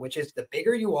also know, which is the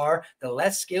bigger you are, the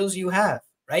less skills you have,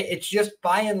 right? It's just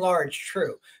by and large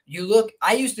true. You look,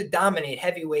 I used to dominate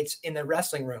heavyweights in the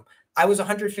wrestling room. I was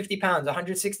 150 pounds,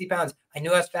 160 pounds. I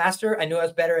knew I was faster. I knew I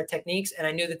was better at techniques, and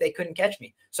I knew that they couldn't catch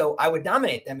me. So I would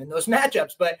dominate them in those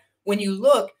matchups. But when you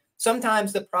look,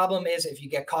 sometimes the problem is if you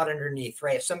get caught underneath,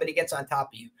 right? If somebody gets on top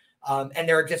of you, and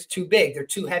they're just too big, they're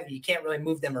too heavy, you can't really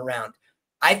move them around.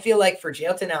 I feel like for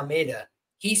Jailton Almeida,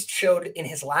 he showed in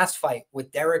his last fight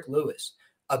with Derek Lewis,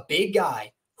 a big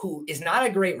guy who is not a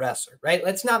great wrestler, right?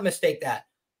 Let's not mistake that.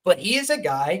 But he is a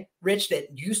guy, Rich,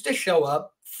 that used to show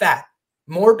up fat,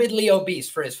 morbidly obese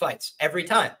for his fights every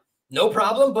time. No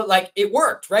problem, but like it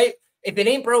worked, right? If it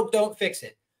ain't broke, don't fix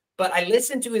it. But I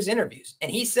listened to his interviews,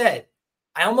 and he said,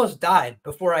 I almost died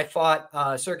before I fought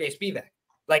Sergey Spivak.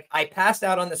 Like I passed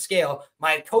out on the scale.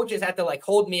 My coaches had to like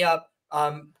hold me up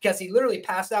because he literally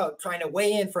passed out trying to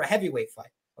weigh in for a heavyweight fight.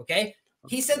 Okay.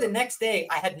 He said the next day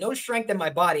I had no strength in my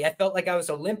body. I felt like I was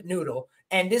a limp noodle.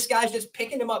 And this guy's just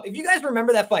picking him up. If you guys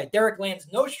remember that fight, Derek lands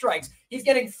no strikes. He's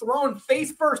getting thrown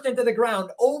face first into the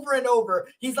ground over and over.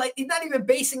 He's like, he's not even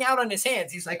basing out on his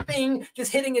hands. He's like, bing,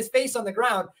 just hitting his face on the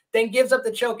ground, then gives up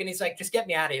the choke. And he's like, just get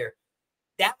me out of here.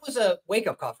 That was a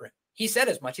wake-up call for him. He said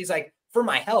as much. He's like, for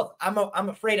my health, I'm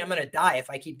afraid I'm going to die if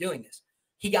I keep doing this.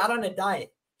 He got on a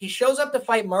diet. He shows up to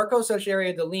fight Marco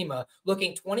Socherio de Lima,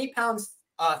 looking 20 pounds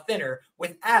thinner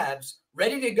with abs,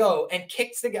 ready to go, and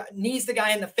knees the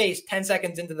guy in the face 10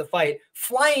 seconds into the fight,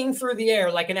 flying through the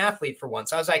air like an athlete for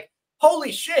once. I was like,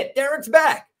 holy shit, Derek's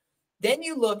back. Then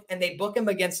you look and they book him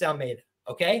against Almeida,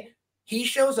 okay? He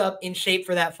shows up in shape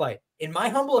for that fight. In my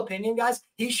humble opinion, guys,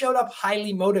 he showed up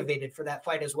highly motivated for that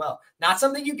fight as well. Not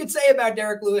something you could say about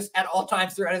Derek Lewis at all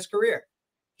times throughout his career.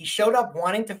 He showed up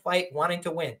wanting to fight, wanting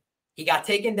to win. He got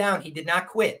taken down. He did not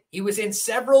quit. He was in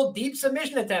several deep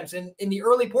submission attempts in the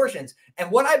early portions. And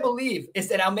what I believe is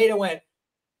that Almeida went,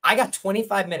 I got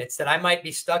 25 minutes that I might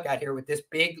be stuck out here with this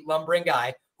big lumbering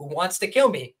guy who wants to kill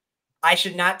me. I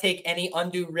should not take any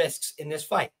undue risks in this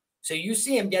fight. So you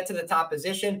see him get to the top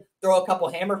position, throw a couple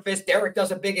hammer fists. Derek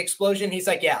does a big explosion. He's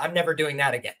like, yeah, I'm never doing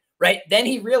that again, right? Then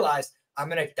he realized, I'm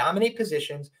going to dominate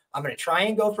positions. I'm going to try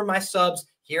and go for my subs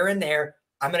here and there.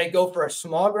 I'm going to go for a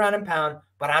small ground and pound,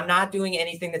 but I'm not doing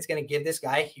anything that's going to give this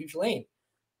guy a huge lane.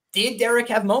 Did Derek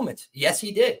have moments? Yes,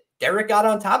 he did. Derek got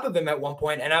on top of him at one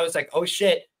point, and I was like, oh,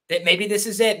 shit, that maybe this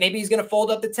is it. Maybe he's going to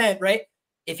fold up the tent, right?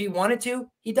 If he wanted to,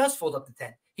 he does fold up the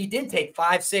tent. He did take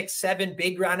 5, 6, 7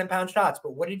 big ground and pound shots,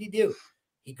 but what did he do?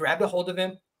 He grabbed a hold of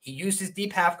him. He used his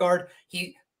deep half guard.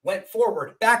 He went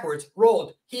forward, backwards,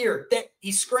 rolled here. There.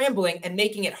 He's scrambling and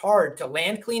making it hard to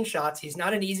land clean shots. He's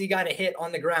not an easy guy to hit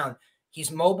on the ground.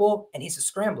 He's mobile and he's a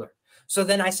scrambler. So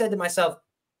then I said to myself,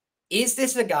 is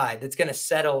this a guy that's going to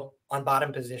settle on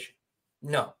bottom position?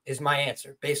 No, is my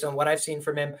answer. Based on what I've seen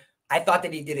from him, I thought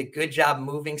that he did a good job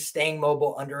moving, staying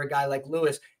mobile under a guy like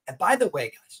Lewis. And by the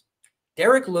way, guys,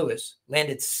 Derek Lewis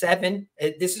landed 7.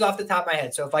 This is off the top of my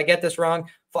head, so if I get this wrong,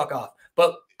 fuck off.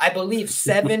 But I believe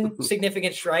 7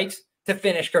 significant strikes to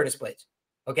finish Curtis Blades.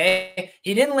 Okay?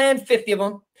 He didn't land 50 of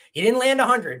them. He didn't land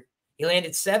 100. He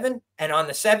landed 7, and on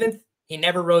the 7th, he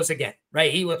never rose again,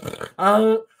 right? He was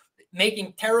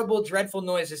making terrible, dreadful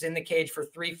noises in the cage for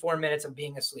 3-4 minutes of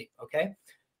being asleep, okay?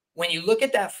 When you look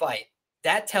at that fight,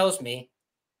 that tells me,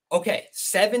 okay,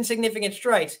 7 significant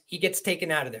strikes, he gets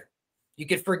taken out of there. You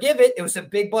could forgive it. It was a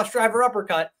big bus driver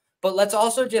uppercut, but let's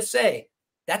also just say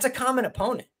that's a common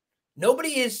opponent.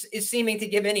 Nobody is seeming to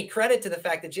give any credit to the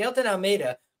fact that Jailton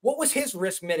Almeida, what was his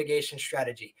risk mitigation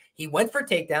strategy? He went for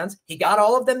takedowns. He got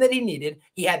all of them that he needed.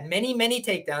 He had many, many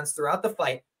takedowns throughout the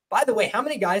fight. By the way, how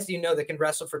many guys do you know that can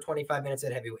wrestle for 25 minutes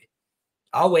at heavyweight?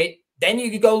 I'll wait. Then you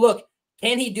could go look.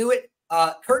 Can he do it?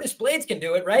 Curtis Blaydes can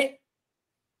do it, right?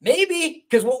 Maybe,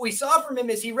 because what we saw from him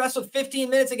is he wrestled 15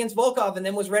 minutes against Volkov and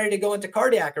then was ready to go into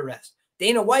cardiac arrest.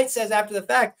 Dana White says after the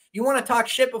fact, you want to talk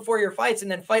shit before your fights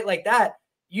and then fight like that,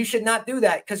 you should not do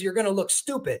that because you're going to look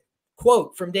stupid.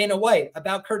 Quote from Dana White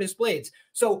about Curtis Blaydes.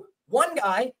 So one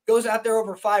guy goes out there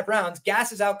over 5 rounds,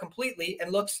 gasses out completely,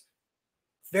 and looks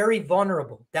very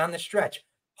vulnerable down the stretch.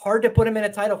 Hard to put him in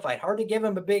a title fight. Hard to give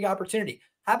him a big opportunity.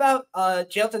 How about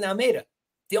Jailton Almeida?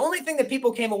 The only thing that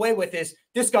people came away with is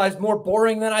this guy's more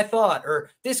boring than I thought,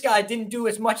 or this guy didn't do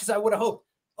as much as I would have hoped.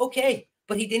 Okay,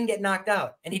 but he didn't get knocked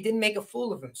out, and he didn't make a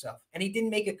fool of himself, and he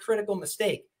didn't make a critical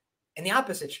mistake. And the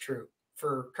opposite's true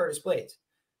for Curtis Blaydes.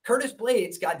 Curtis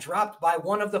Blaydes got dropped by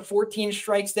one of the 14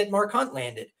 strikes that Mark Hunt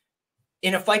landed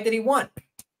in a fight that he won.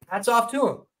 Hats off to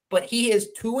him. But he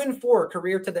is 2-4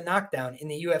 career to the knockdown in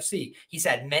the UFC. He's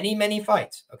had many, many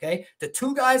fights, okay? The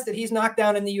 2 guys that he's knocked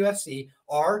down in the UFC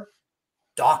are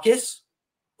Dawkins,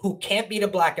 who can't beat a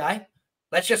black guy.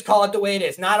 Let's just call it the way it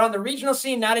is. Not on the regional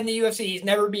scene, not in the UFC. He's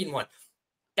never beaten one.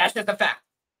 That's just a fact.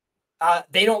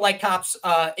 They don't like cops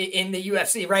in the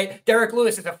UFC, right? Derek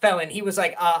Lewis is a felon. He was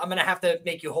like, I'm going to have to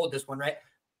make you hold this one, right?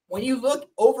 When you look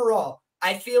overall,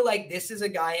 I feel like this is a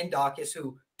guy in Dawkins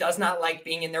who does not like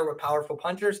being in there with powerful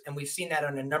punchers, and we've seen that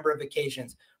on a number of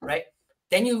occasions, right?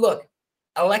 Then you look,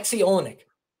 Alexei Olenek.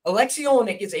 Alexei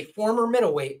Olenek is a former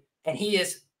middleweight, and he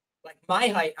is like my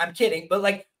height. I'm kidding, but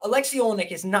like Alexei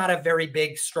Olenek is not a very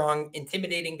big, strong,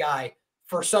 intimidating guy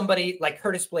for somebody like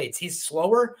Curtis Blaydes. He's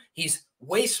slower, he's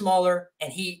way smaller,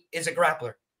 and he is a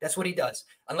grappler. That's what he does.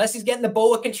 Unless he's getting the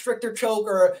boa constrictor choke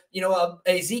or, you know,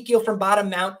 a Ezekiel from bottom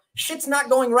mount, shit's not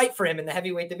going right for him in the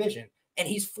heavyweight division. And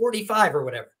he's 45 or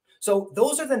whatever. So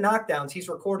those are the knockdowns he's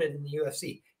recorded in the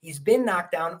UFC. He's been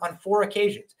knocked down on 4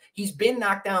 occasions. He's been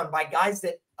knocked down by guys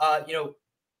that, you know,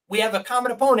 we have a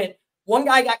common opponent. One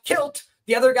guy got killed.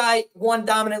 The other guy won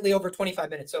dominantly over 25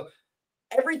 minutes. So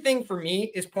everything for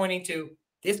me is pointing to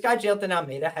this guy, Jailton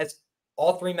Almeida, has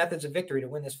all 3 methods of victory to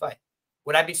win this fight.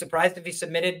 Would I be surprised if he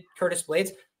submitted Curtis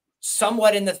Blaydes?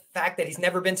 Somewhat in the fact that he's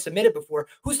never been submitted before.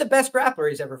 Who's the best grappler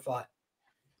he's ever fought?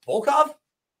 Volkov?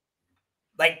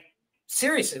 Like,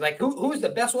 seriously, like who's the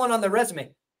best one on the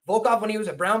resume? Volkov when he was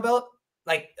a brown belt?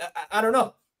 Like, I don't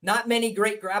know. Not many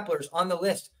great grapplers on the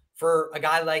list for a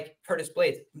guy like Curtis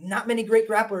Blaydes. Not many great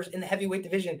grapplers in the heavyweight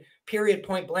division, period,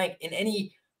 point blank, in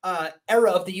any era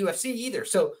of the UFC either.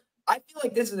 So I feel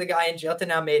like this is a guy in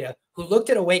Jailton Almeida who looked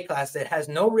at a weight class that has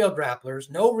no real grapplers,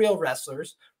 no real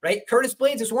wrestlers, right? Curtis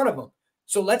Blaydes is one of them.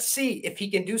 So let's see if he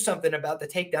can do something about the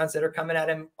takedowns that are coming at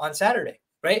him on Saturday,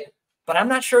 right? But I'm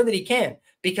not sure that he can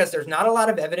because there's not a lot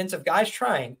of evidence of guys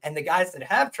trying, and the guys that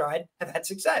have tried have had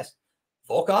success.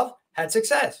 Volkov had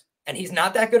success, and he's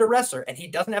not that good a wrestler, and he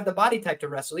doesn't have the body type to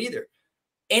wrestle either.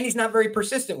 And he's not very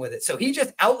persistent with it. So he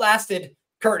just outlasted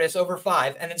Curtis over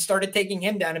 5 and then started taking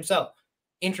him down himself.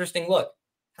 Interesting look.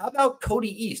 How about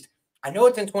Cody East? I know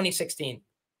it's in 2016,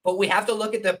 but we have to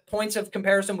look at the points of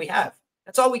comparison we have.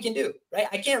 That's all we can do, right?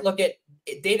 I can't look at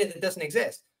data that doesn't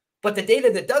exist. But the data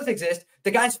that does exist,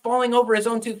 the guy's falling over his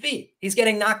own 2 feet. He's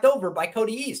getting knocked over by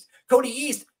Cody East. Cody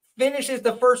East finishes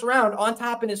the first round on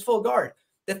top in his full guard.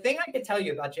 The thing I can tell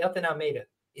you about Jailton Almeida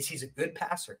is he's a good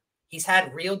passer. He's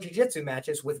had real jiu-jitsu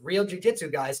matches with real jiu-jitsu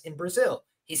guys in Brazil.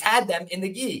 He's had them in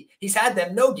the gi. He's had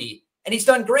them no gi. And he's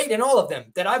done great in all of them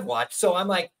that I've watched. So I'm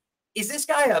like, is this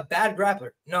guy a bad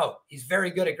grappler? No, he's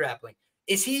very good at grappling.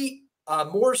 Is he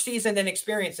more seasoned and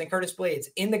experienced than Curtis Blaydes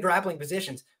in the grappling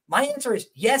positions? My answer is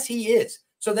yes, he is.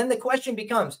 So then the question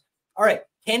becomes, all right,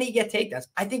 can he get takedowns?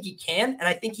 I think he can, and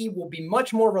I think he will be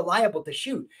much more reliable to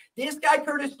shoot. This guy,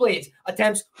 Curtis Blaydes,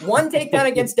 attempts 1 takedown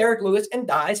against Derek Lewis and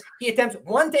dies. He attempts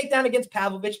 1 takedown against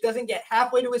Pavlovich, doesn't get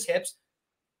halfway to his hips.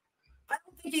 I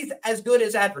don't think he's as good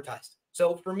as advertised.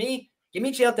 So for me, give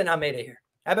me Jailton Almeida here.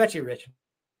 How about you, Rich?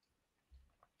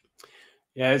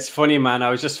 Yeah, it's funny, man. I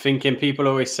was just thinking, people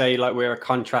always say like we're a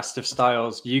contrast of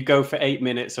styles. You go for 8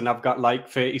 minutes and I've got like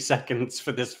 30 seconds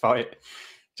for this fight.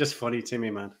 Just funny to me,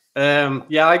 man.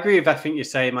 Yeah, I agree with everything you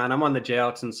say, man. I'm on the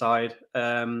Jailton side.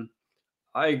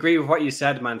 I agree with what you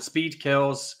said, man. Speed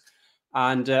kills.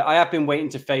 And I have been waiting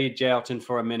to fade Jailton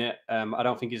for a minute. I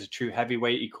don't think he's a true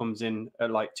heavyweight. He comes in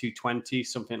at like 220,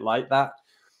 something like that.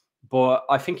 But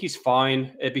I think he's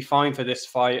fine. It'd be fine for this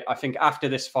fight. I think after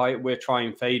this fight, we'll try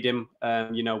and fade him,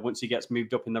 you know, once he gets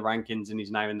moved up in the rankings and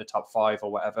he's now in the top 5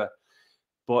 or whatever.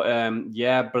 But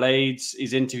yeah, Blades,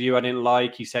 his interview I didn't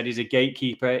like. He said he's a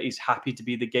gatekeeper. He's happy to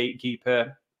be the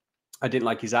gatekeeper. I didn't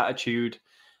like his attitude.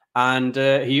 And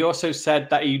he also said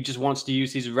that he just wants to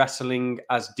use his wrestling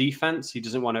as defense. He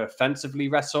doesn't want to offensively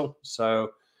wrestle.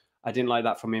 So I didn't like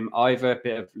that from him either. A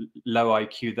bit of low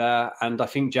IQ there. And I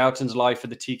think Jouton's live for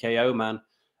the TKO,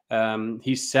 man.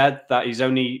 He said that he's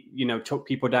only, you know, took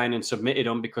people down and submitted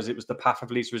them because it was the path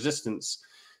of least resistance.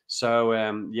 So,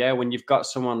 yeah, when you've got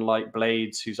someone like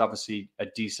Blades, who's obviously a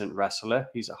decent wrestler,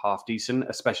 he's a half decent,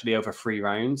 especially over 3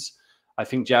 rounds. I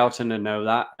think Jouton will know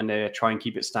that and try and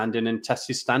keep it standing and test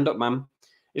his stand-up, man.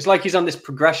 It's like he's on this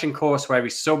progression course where he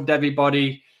subbed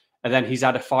everybody and then he's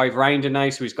had a 5-rounder now,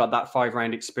 so he's got that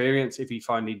 5-round experience if he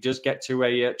finally does get to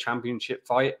a championship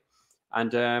fight.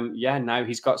 And, yeah, now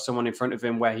he's got someone in front of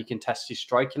him where he can test his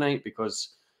striking out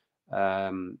because,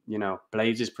 you know,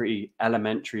 Blades is pretty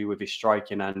elementary with his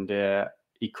striking and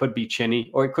he could be chinny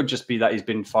or it could just be that he's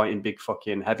been fighting big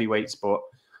fucking heavyweights, but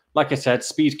like I said,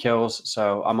 speed kills.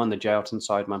 So I'm on the Jouton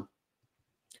side, man.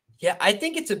 Yeah, I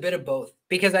think it's a bit of both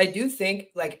because I do think,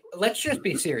 like, let's just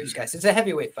be serious, guys. It's a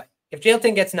heavyweight fight. If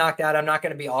Jouton gets knocked out, I'm not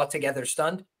going to be altogether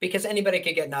stunned because anybody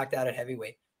could get knocked out at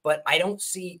heavyweight. But I don't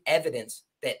see evidence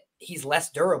that he's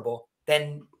less durable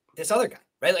than this other guy,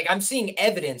 right? Like, I'm seeing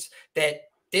evidence that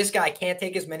this guy can't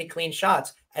take as many clean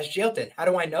shots as Jouton. How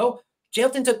do I know?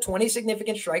 Jouton took 20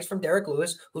 significant strikes from Derek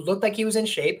Lewis, who looked like he was in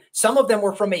shape. Some of them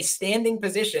were from a standing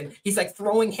position. He's like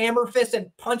throwing hammer fists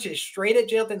and punches straight at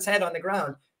Jouton's head on the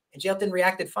ground, and Jouton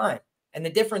reacted fine. And the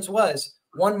difference was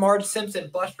one Marge Simpson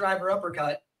bus driver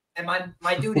uppercut, and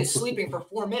my dude is sleeping for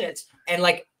 4 minutes and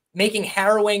like making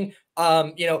harrowing,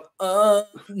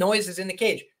 noises in the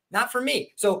cage. Not for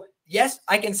me. So yes,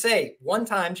 I can say one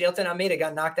time Jailton Almeida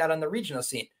got knocked out on the regional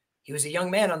scene. He was a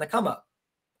young man on the come up.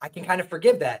 I can kind of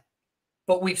forgive that.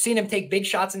 But we've seen him take big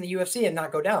shots in the UFC and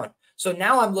not go down. So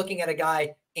now I'm looking at a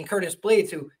guy in Curtis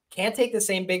Blades who can't take the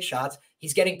same big shots.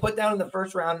 He's getting put down in the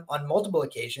first round on multiple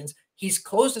occasions. He's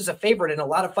closed as a favorite in a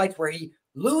lot of fights where he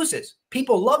loses.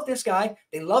 People love this guy.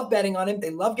 They love betting on him.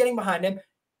 They love getting behind him.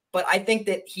 But I think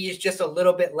that he is just a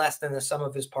little bit less than the sum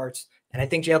of his parts. And I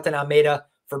think Jailton Almeida,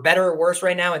 for better or worse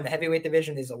right now in the heavyweight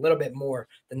division, is a little bit more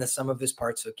than the sum of his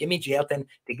parts. So give me Jailton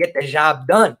to get the job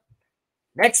done.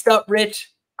 Next up,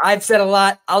 Rich, I've said a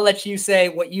lot. I'll let you say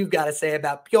what you've got to say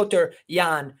about Petr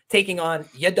Yan taking on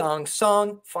Yadong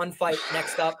Song. Fun fight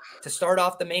next up to start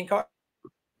off the main card.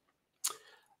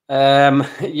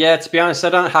 Yeah, to be honest, I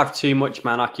don't have too much,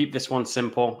 man. I keep this one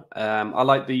simple. I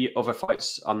like the other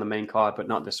fights on the main card, but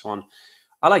not this one.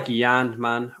 I like Yan,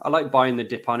 man. I like buying the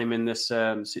dip on him in this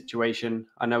situation.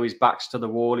 I know his back's to the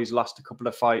wall. He's lost a couple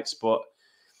of fights, but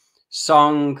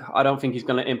Song, I don't think he's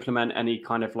going to implement any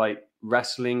kind of like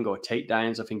wrestling or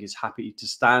takedowns. I think he's happy to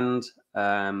stand.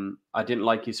 I didn't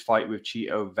like his fight with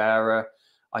Chito Vera.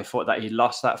 I thought that he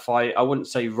lost that fight. I wouldn't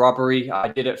say robbery. I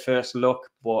did at first look,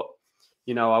 but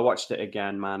you know, I watched it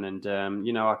again, man, and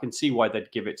you know, I can see why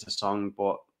they'd give it to Song,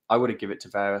 but I would have given it to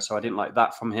Vera, so I didn't like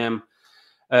that from him.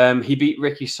 He beat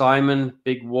Ricky Simon,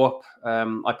 big whoop.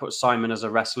 I put Simon as a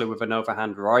wrestler with an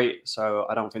overhand right, so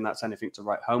I don't think that's anything to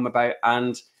write home about.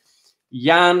 And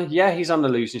Yan, yeah, he's on the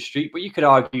losing streak, but you could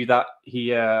argue that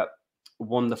he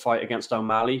won the fight against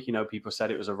O'Malley. You know, people said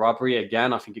it was a robbery.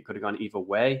 Again, I think it could have gone either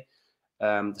way.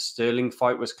 The Sterling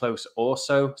fight was close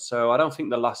also. So I don't think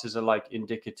the losses are like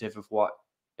indicative of what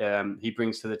he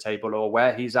brings to the table or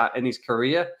where he's at in his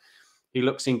career. He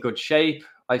looks in good shape.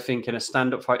 I think in a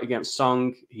stand-up fight against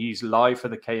Song, he's live for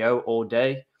the KO all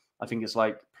day. I think it's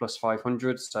like plus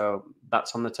 500. So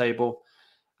that's on the table.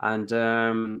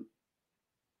 And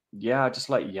yeah, I just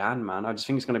like Yan, man. I just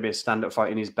think it's going to be a stand-up fight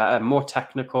and he's better, more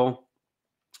technical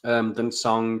than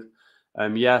Song.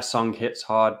 Yeah, Song hits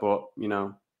hard, but, you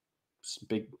know,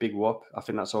 big whoop. I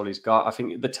think that's all he's got. I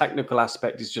think the technical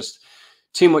aspect is just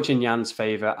too much in Yan's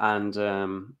favor,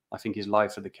 and I think he's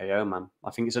live for the KO, man.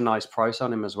 I think it's a nice price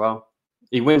on him as well.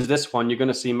 He wins this one, you're going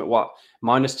to see him at what,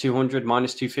 minus 200,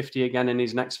 minus 250 again in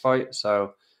his next fight.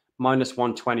 So minus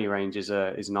 120 range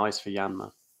is nice for Yan,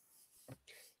 man.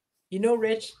 You know,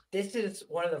 Rich, this is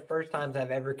one of the first times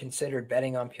I've ever considered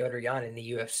betting on Petr Yan in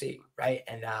the UFC, right?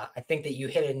 And I think that you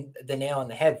hit the nail on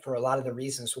the head for a lot of the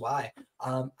reasons why.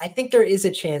 I think there is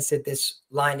a chance that this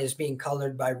line is being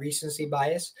colored by recency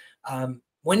bias.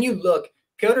 When you look,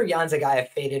 Petr Yan's a guy I've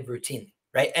faded routinely,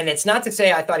 right? And it's not to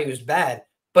say I thought he was bad.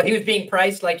 but he was being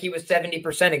priced like he was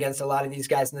 70% against a lot of these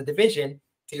guys in the division,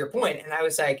 to your point. And I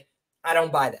was like, I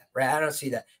don't buy that, right? I don't see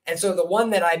that. And so the one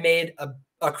that I made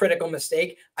a critical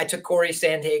mistake, I took Corey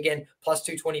Sandhagen plus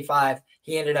 225.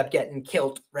 He ended up getting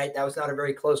killed, right? That was not a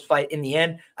very close fight in the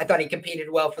end. I thought he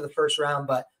competed well for the first round,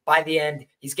 but by the end,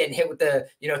 he's getting hit with the,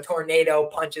 tornado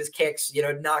punches, kicks,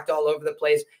 knocked all over the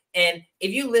place. And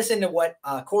if you listen to what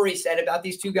Corey said about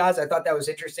these two guys, I thought that was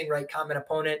interesting, right? Common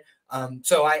opponent.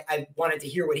 So I wanted to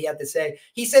hear what he had to say.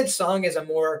 He said Sung is a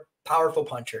more powerful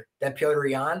puncher than Petr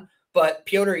Yan, but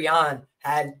Petr Yan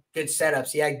had good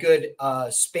setups. He had good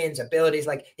spins, abilities.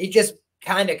 Like, he just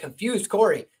kind of confused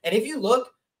Corey. And if you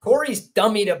look, Corey's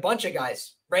dummied a bunch of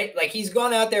guys, right? Like, he's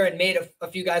gone out there and made a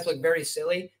few guys look very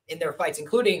silly in their fights,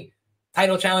 including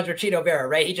title challenger Chito Vera,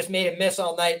 right? He just made him miss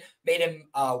all night, made him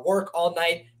work all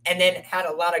night, and then had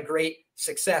a lot of great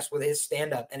success with his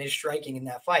stand-up and his striking in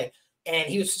that fight. And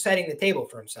he was setting the table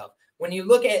for himself. When you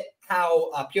look at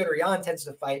how Petr Yan tends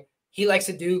to fight, he likes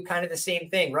to do kind of the same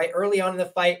thing, right? Early on in the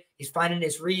fight, he's finding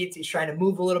his reads. He's trying to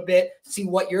move a little bit, see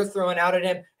what you're throwing out at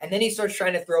him. And then he starts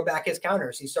trying to throw back his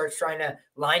counters. He starts trying to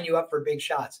line you up for big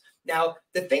shots. Now,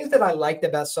 the things that I liked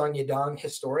about Sung Yadong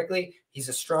historically, he's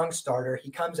a strong starter. He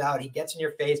comes out, he gets in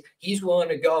your face. He's willing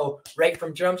to go right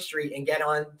from Jump Street and get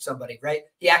on somebody, right?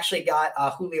 He actually got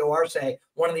Julio Arce.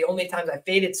 One of the only times I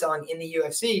faded Sung in the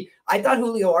UFC, I thought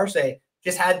Julio Arce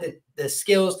just had the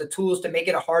skills, the tools to make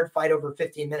it a hard fight over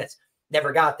 15 minutes.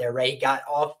 Never got there, right? He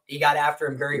got after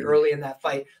him very early in that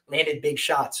fight, landed big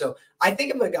shots. So I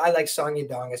think of a guy like Sung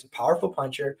Yadong as a powerful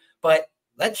puncher, but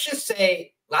let's just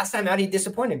say last time out, he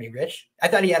disappointed me, Rich. I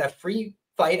thought he had a free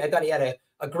fight. I thought he had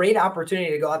a great opportunity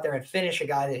to go out there and finish a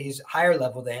guy that he's higher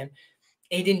level than.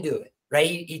 He didn't do it, right?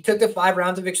 He took the 5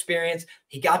 rounds of experience.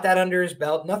 He got that under his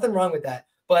belt. Nothing wrong with that.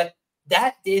 But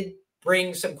that did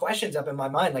bring some questions up in my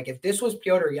mind. Like, if this was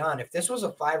Petr Yan, if this was a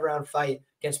 5-round fight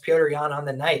against Petr Yan on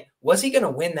the night, was he going to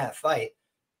win that fight?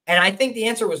 And I think the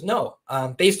answer was no,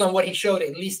 based on what he showed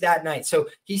at least that night. So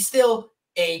he's still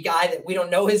a guy that we don't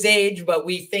know his age, but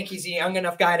we think he's a young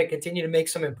enough guy to continue to make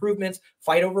some improvements,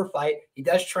 fight over fight. He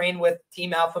does train with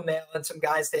Team Alpha Male and some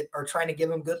guys that are trying to give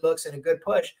him good looks and a good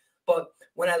push. But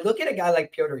when I look at a guy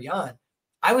like Petr Yan,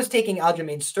 I was taking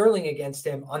Aljamain Sterling against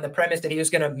him on the premise that he was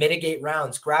going to mitigate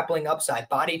rounds, grappling upside,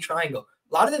 body triangle.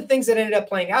 A lot of the things that ended up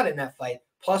playing out in that fight,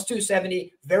 plus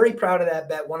 270, very proud of that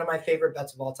bet, one of my favorite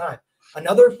bets of all time.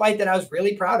 Another fight that I was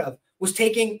really proud of was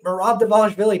taking Merab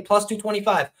Dvalishvili plus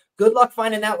 225. Good luck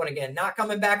finding that one again. Not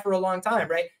coming back for a long time,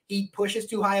 right? He pushes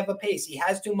too high of a pace. He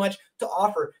has too much to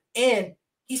offer. And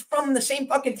he's from the same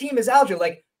fucking team as Aljo.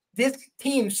 Like, this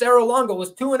team, Cerro Longo,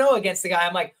 was 2-0 against the guy.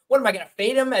 I'm like, what am I going to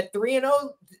fade him at 3-0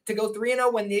 to go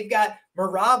 3-0 when they've got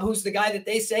Merab, who's the guy that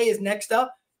they say is next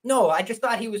up? No, I just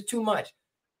thought he was too much.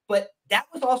 But that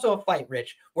was also a fight,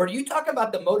 Rich, where you talk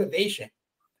about the motivation.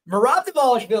 Merab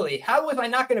Dvalishvili, how was I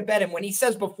not going to bet him when he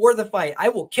says before the fight, I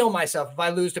will kill myself if I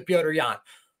lose to Petr Yan?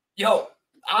 Yo,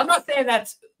 I'm not saying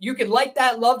that's, you can like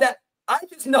that, love that. I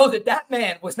just know that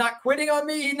man was not quitting on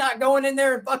me. He's not going in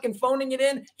there and fucking phoning it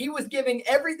in. He was giving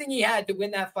everything he had to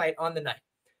win that fight on the night.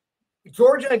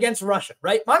 Georgia against Russia,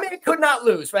 right? My man could not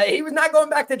lose, right? He was not going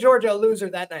back to Georgia a loser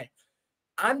that night.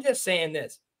 I'm just saying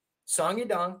this. Sung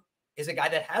Yadong is a guy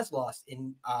that has lost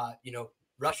in,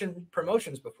 Russian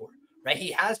promotions before, right?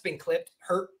 He has been clipped,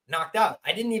 hurt, knocked out.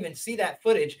 I didn't even see that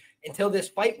footage until this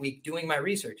fight week doing my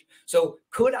research. So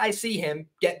could I see him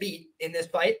get beat in this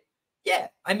fight? Yeah.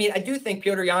 I mean, I do think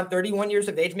Petr Yan, 31 years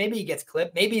of age, maybe he gets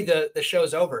clipped. Maybe the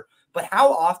show's over. But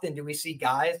how often do we see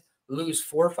guys lose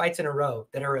 4 fights in a row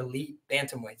that are elite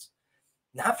bantamweights?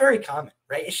 Not very common,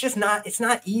 right? It's just not, it's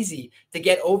not easy to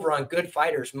get over on good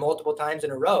fighters multiple times in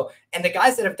a row. And the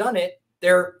guys that have done it,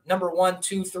 they're number 1,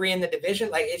 2, 3 in the division.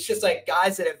 Like, it's just like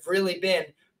guys that have really been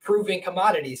proving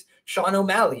commodities. Sean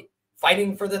O'Malley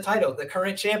fighting for the title, the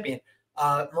current champion.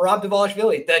 Merab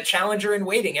Dvalishvili, the challenger in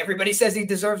waiting. Everybody says he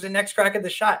deserves the next crack at the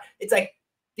shot. It's like,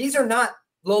 these are not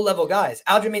low-level guys.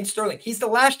 Aljamain Sterling, he's the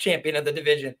last champion of the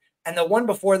division. And the one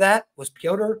before that was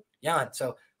Petr Yan.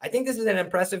 So I think this is an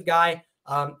impressive guy.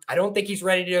 I don't think he's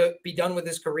ready to be done with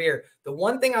his career. The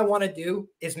one thing I want to do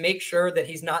is make sure that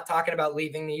he's not talking about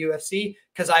leaving the UFC,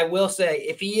 because I will say,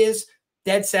 if he is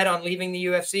dead set on leaving the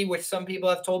UFC, which some people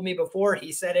have told me before,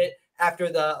 he said it after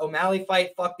the O'Malley fight,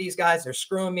 fuck these guys, they're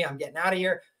screwing me, I'm getting out of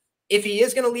here. If he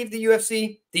is going to leave the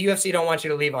UFC don't want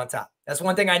you to leave on top. That's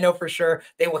one thing I know for sure.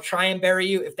 They will try and bury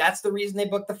you. If that's the reason they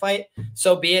booked the fight,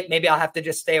 so be it. Maybe I'll have to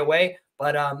just stay away.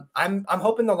 But I'm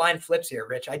hoping the line flips here,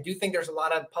 Rich. I do think there's a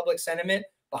lot of public sentiment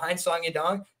behind Sung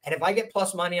Yadong. And if I get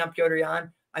plus money on Petr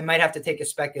Yan, I might have to take a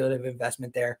speculative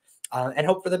investment there and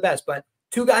hope for the best. But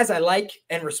two guys I like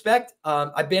and respect.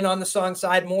 I've been on the Song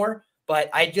side more, but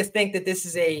I just think that this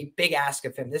is a big ask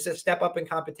of him. This is a step up in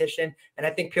competition, and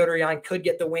I think Petr Yan could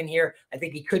get the win here. I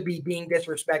think he could be being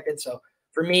disrespected. So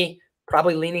for me,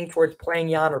 probably leaning towards playing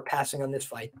Yan or passing on this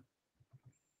fight.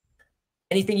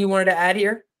 Anything you wanted to add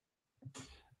here?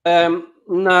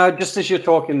 No, just as you're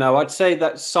talking though, I'd say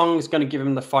that Song's going to give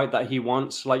him the fight that he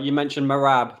wants. Like you mentioned,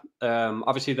 Merab.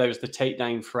 Obviously there was the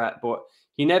takedown threat, but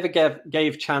he never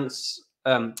gave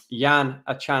Yan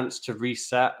a chance to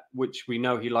reset, which we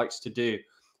know he likes to do.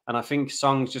 And I think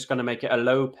Song's just going to make it a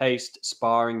low-paced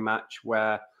sparring match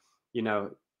where, you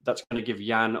know, that's going to give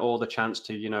Yan all the chance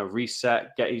to, you know,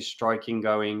 reset, get his striking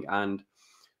going, and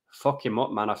fuck him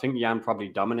up, man. I think Yan probably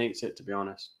dominates it, to be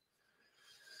honest.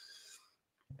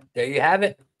 There you have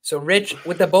it. So Rich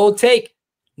with the bold take.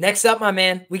 Next up, my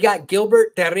man, we got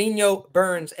Gilbert Derino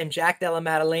Burns and Jack Della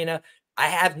Maddalena. I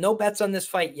have no bets on this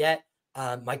fight yet.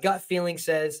 My gut feeling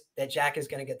says that Jack is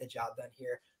going to get the job done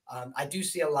here. I do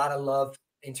see a lot of love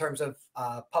in terms of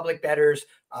public bettors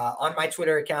on my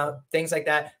Twitter account, things like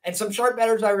that. And some sharp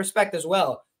bettors I respect as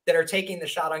well that are taking the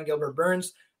shot on Gilbert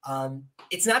Burns.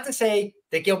 It's not to say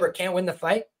that Gilbert can't win the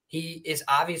fight. He is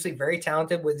obviously very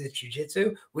talented with his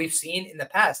jiu-jitsu. We've seen in the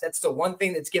past. That's the one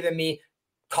thing that's given me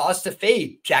cause to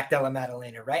fade Jack Della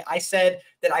Maddalena, right? I said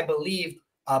that I believed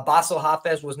Basel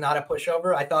Hafez was not a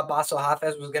pushover. I thought Basel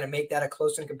Hafez was going to make that a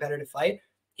close and competitive fight.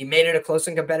 He made it a close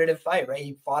and competitive fight, right?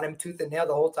 He fought him tooth and nail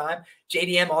the whole time.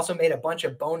 JDM also made a bunch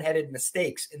of boneheaded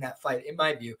mistakes in that fight, in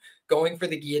my view, going for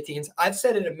the guillotines. I've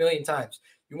said it a million times.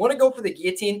 You want to go for the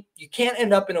guillotine, you can't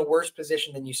end up in a worse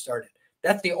position than you started.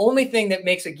 That's the only thing that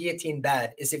makes a guillotine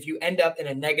bad, is if you end up in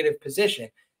a negative position.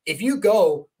 If you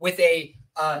go with a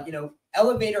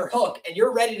elevator hook and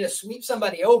you're ready to sweep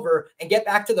somebody over and get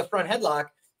back to the front headlock,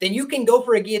 then you can go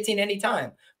for a guillotine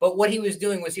anytime. But what he was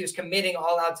doing was he was committing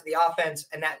all out to the offense,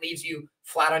 and that leaves you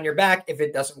flat on your back if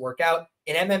it doesn't work out.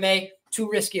 In MMA, too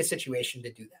risky a situation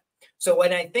to do that. So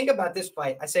when I think about this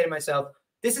fight, I say to myself,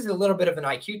 this is a little bit of an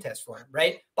IQ test for him,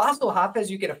 right? Basel Hafez,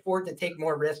 you can afford to take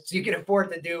more risks. You can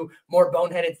afford to do more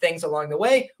boneheaded things along the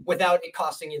way without it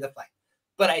costing you the fight.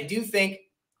 But I do think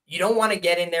you don't want to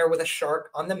get in there with a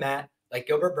shark on the mat like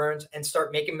Gilbert Burns and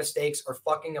start making mistakes or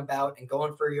fucking about and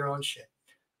going for your own shit.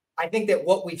 I think that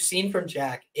what we've seen from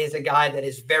Jack is a guy that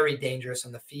is very dangerous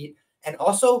on the feet. And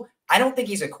also, I don't think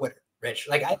he's a quitter, Rich.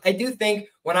 Like, I do think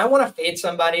when I want to fade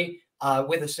somebody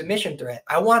with a submission threat,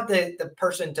 I want the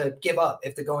person to give up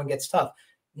if the going gets tough.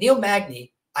 Neil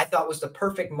Magny, I thought, was the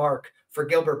perfect mark for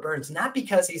Gilbert Burns, not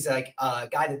because he's like a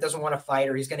guy that doesn't want to fight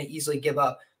or he's going to easily give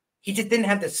up. He just didn't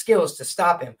have the skills to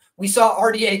stop him. We saw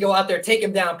RDA go out there, take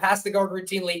him down, pass the guard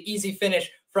routinely, easy finish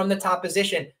from the top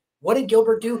position. What did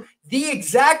Gilbert do? The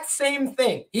exact same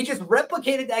thing. He just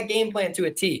replicated that game plan to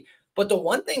a T. But the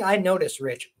one thing I noticed,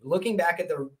 Rich, looking back at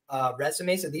the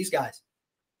resumes of these guys,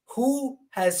 who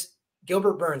has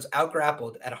Gilbert Burns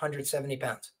outgrappled at 170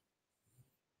 pounds?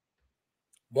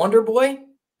 Wonder Boy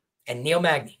and Neil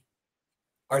Magny.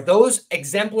 Are those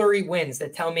exemplary wins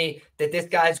that tell me that this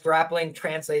guy's grappling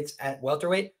translates at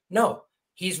welterweight? No.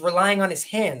 He's relying on his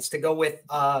hands to go with,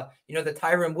 the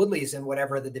Tyron Woodleys and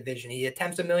whatever the division. He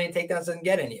attempts a million takedowns, doesn't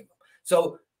get any of them.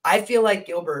 So I feel like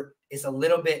Gilbert is a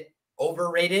little bit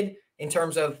overrated in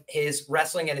terms of his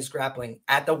wrestling and his grappling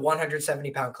at the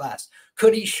 170-pound class.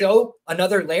 Could he show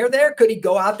another layer there? Could he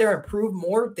go out there and prove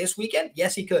more this weekend?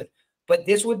 Yes, he could. But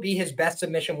this would be his best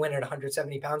submission win at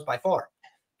 170 pounds by far.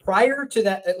 Prior to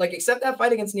that, except that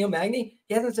fight against Neil Magny,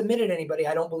 he hasn't submitted anybody,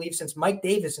 I don't believe, since Mike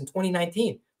Davis in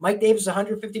 2019. Mike Davis is a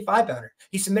 155-pounder.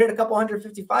 He submitted a couple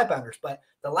 155-pounders, but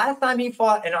the last time he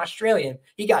fought an Australian,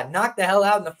 he got knocked the hell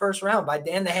out in the first round by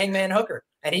Dan the Hangman Hooker,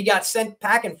 and he got sent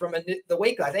packing from the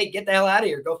weight class. Hey, get the hell out of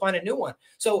here. Go find a new one.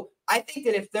 So I think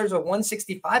that if there's a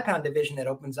 165-pound division that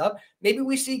opens up, maybe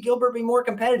we see Gilbert be more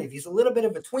competitive. He's a little bit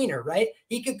of a tweener, right?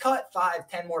 He could cut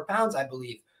 5-10 more pounds, I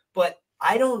believe, but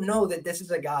I don't know that this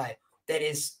is a guy that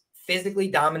is physically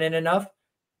dominant enough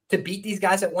to beat these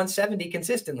guys at 170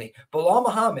 consistently. Bilal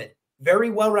Muhammad, very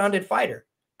well-rounded fighter,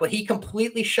 but he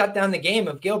completely shut down the game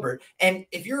of Gilbert. And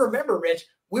if you remember, Rich,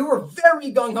 we were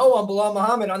very gung-ho on Bilal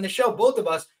Muhammad on the show, both of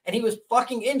us, and he was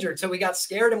fucking injured, so we got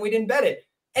scared and we didn't bet it.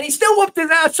 And he still whooped his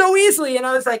ass so easily, and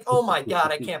I was like, oh my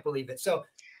God, I can't believe it. So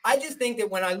I just think that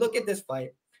when I look at this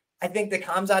fight, I think the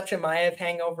Khamzat Chimaev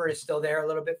hangover is still there a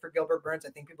little bit for Gilbert Burns.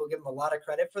 I think people give him a lot of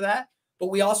credit for that.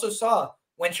 But we also saw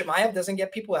when Chimaev doesn't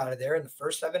get people out of there in the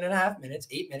first 7.5 minutes,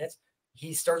 8 minutes,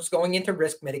 he starts going into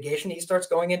risk mitigation. He starts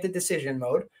going into decision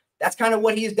mode. That's kind of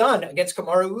what he's done against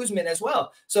Kamaru Usman as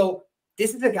well. So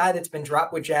this is a guy that's been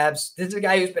dropped with jabs. This is a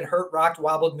guy who's been hurt, rocked,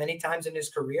 wobbled many times in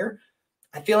his career.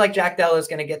 I feel like Jack Della is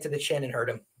going to get to the chin and hurt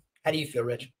him. How do you feel,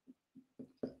 Rich?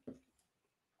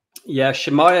 Yeah,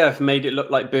 Chimaev made it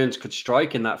look like Burns could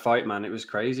strike in that fight, man. It was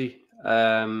crazy.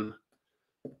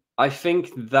 I think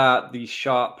that the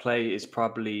sharp play is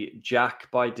probably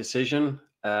Jack by decision.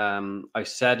 I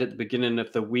said at the beginning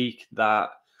of the week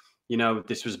that, you know,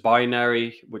 this was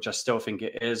binary, which I still think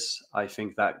it is. I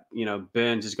think that, you know,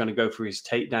 Burns is going to go for his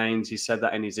takedowns. He said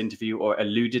that in his interview, or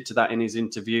alluded to that in his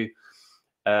interview.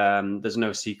 There's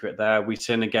no secret there. We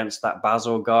sin against that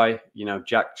Basel guy. You know,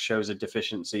 Jack shows a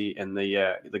deficiency in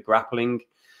the grappling.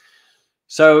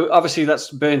 So obviously that's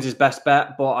Burns' best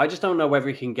bet, but I just don't know whether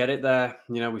he can get it there.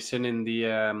 You know, we've seen in the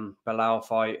Belal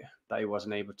fight that he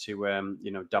wasn't able to,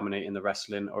 you know, dominate in the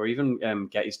wrestling or even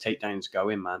get his takedowns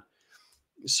going, man.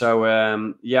 So,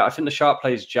 yeah, I think the sharp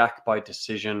play is Jack by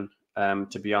decision,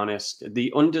 to be honest.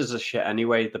 The unders are shit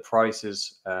anyway. The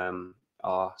prices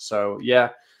are. So,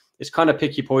 yeah, it's kind of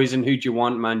pick your poison. Who do you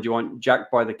want, man? Do you want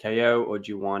Jack by the KO or do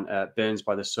you want Burns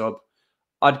by the sub?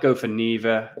 I'd go for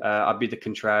neither. I'd be the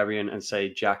contrarian and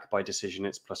say Jack by decision.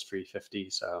 It's plus 350.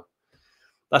 So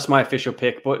that's my official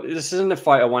pick. But this isn't a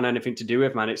fight I want anything to do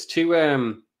with, man. It's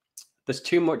too there's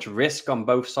too much risk on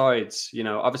both sides. You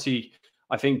know, obviously,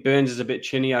 I think Burns is a bit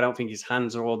chinny. I don't think his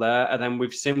hands are all there. And then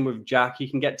we've seen with Jack, he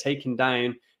can get taken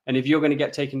down. And if you're going to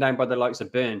get taken down by the likes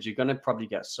of Burns, you're going to probably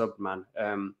get subbed, man.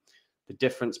 The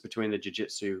difference between the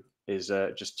jiu-jitsu is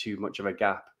just too much of a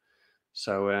gap.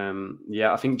 So,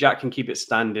 yeah, I think Jack can keep it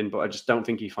standing, but I just don't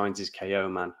think he finds his KO,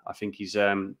 man. I think he's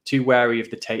too wary of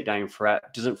the takedown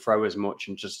threat, doesn't throw as much,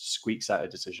 and just squeaks out a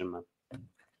decision, man.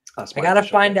 I got to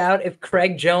find out if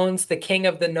Craig Jones, the king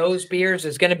of the nose beers,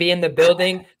 is going to be in the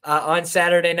building on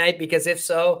Saturday night, because if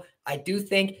so, I do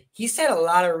think he said a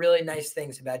lot of really nice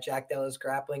things about Jack Della's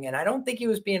grappling, and I don't think he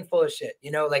was being full of shit.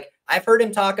 You know, like I've heard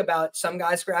him talk about some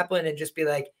guys grappling and just be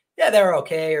like, yeah, they're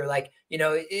okay. Or like, you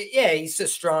know, yeah, he's a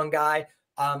strong guy.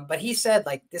 But he said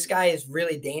like, this guy is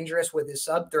really dangerous with his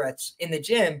sub threats in the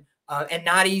gym and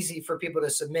not easy for people to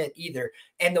submit either.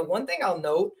 And the one thing I'll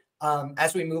note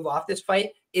as we move off this fight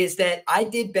is that I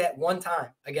did bet one time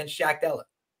against Jack Della,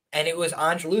 and it was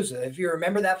Angelusa. If you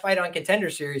remember that fight on Contender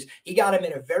Series, he got him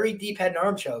in a very deep head and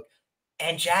arm choke,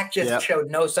 and Jack just showed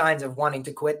no signs of wanting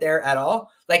to quit there at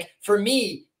all. Like for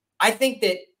me, I think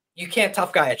that you can't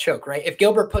tough guy a choke, right? If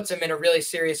Gilbert puts him in a really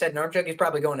serious head and arm choke, he's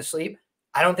probably going to sleep.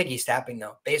 I don't think he's tapping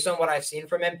though. Based on what I've seen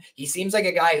from him, he seems like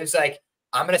a guy who's like,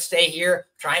 I'm going to stay here,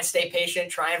 try and stay patient,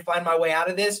 try and find my way out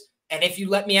of this. And if you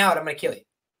let me out, I'm going to kill you.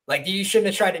 Like, you shouldn't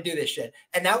have tried to do this shit.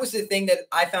 And that was the thing that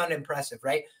I found impressive,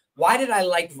 right? Why did I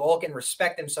like Volk and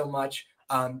respect him so much?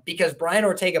 Because Brian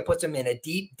Ortega puts him in a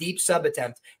deep, deep sub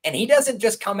attempt. And he doesn't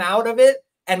just come out of it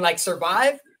and like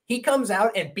survive. He comes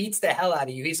out and beats the hell out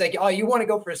of you. He's like, oh, you want to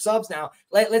go for subs now?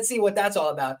 Let's see what that's all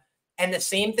about. And the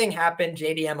same thing happened,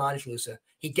 JDM Angelusa.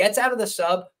 He gets out of the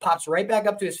sub, pops right back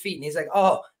up to his feet. And he's like,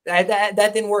 oh, that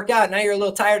didn't work out. Now you're a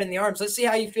little tired in the arms. Let's see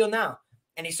how you feel now.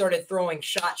 And he started throwing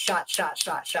shot.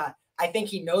 I think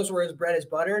he knows where his bread is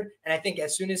buttered. And I think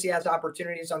as soon as he has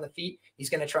opportunities on the feet, he's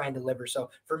going to try and deliver. So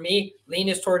for me, lean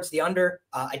is towards the under.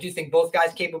 I do think both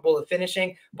guys capable of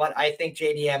finishing, but I think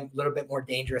JDM a little bit more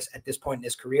dangerous at this point in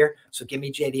his career. So give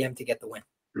me JDM to get the win.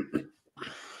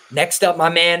 Next up, my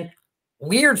man,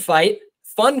 weird fight,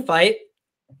 fun fight.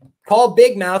 Call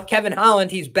Big Mouth, Kevin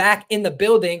Holland. He's back in the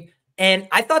building. And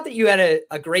I thought that you had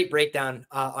a great breakdown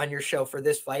on your show for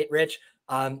this fight, Rich.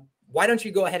 Why don't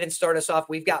you go ahead and start us off?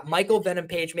 We've got Michael Venom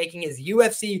Page making his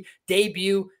UFC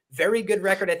debut. Very good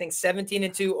record. I think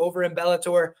 17-2 over in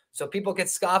Bellator. So people can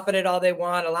scoff at it all they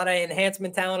want. A lot of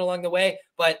enhancement talent along the way.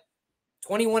 But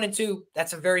 21-2,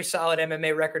 that's a very solid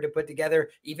MMA record to put together,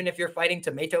 even if you're fighting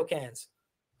tomato cans.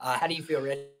 How do you feel,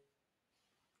 Rich?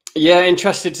 Yeah,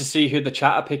 interested to see who the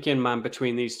chat are picking, man,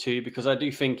 between these two, because I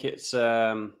do think it's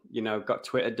you know, got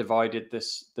Twitter divided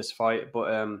this fight. But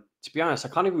to be honest, I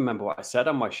can't even remember what I said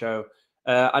on my show.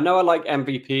 I know I like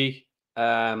MVP.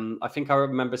 I think I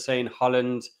remember saying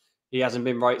Holland, he hasn't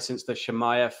been right since the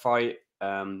Chimaev fight.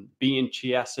 Beating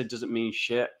Chiesa doesn't mean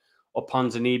shit. Or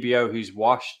Ponzinibbio, who's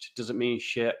washed, doesn't mean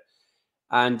shit.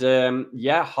 And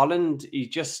yeah, Holland, he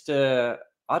just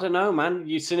I don't know, man.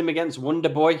 You've seen him against Wonder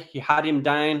Boy. He had him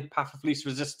down, path of least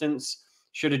resistance.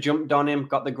 Should have jumped on him,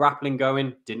 got the grappling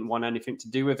going. Didn't want anything to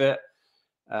do with it.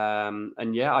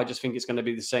 And yeah, I just think it's going to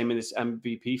be the same in this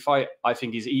MVP fight. I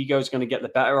think his ego is going to get the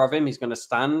better of him. He's going to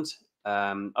stand.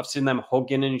 I've seen them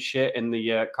hugging and shit in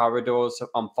the corridors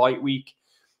on fight week.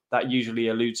 That usually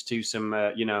alludes to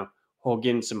some, you know,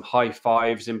 hugging, some high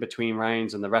fives in between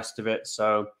rounds and the rest of it.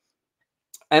 So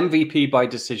MVP by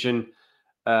decision.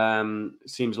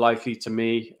 Seems likely to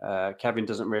me. Kevin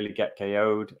doesn't really get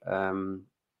KO'd.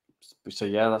 So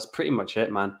yeah, that's pretty much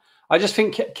it, man. I just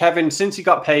think Kevin, since he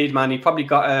got paid, man, he probably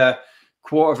got a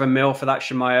 $250,000 for that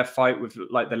Chimaev fight with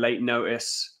like the late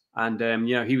notice. And,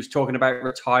 you know, he was talking about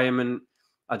retirement.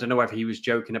 I don't know whether he was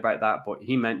joking about that, but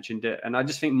he mentioned it. And I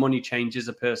just think money changes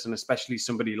a person, especially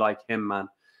somebody like him, man.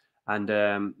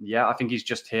 And yeah, I think he's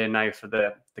just here now for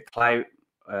the clout,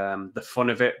 the fun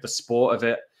of it, the sport of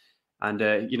it.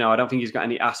 And, you know, I don't think he's got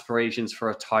any aspirations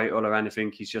for a title or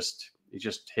anything. He's just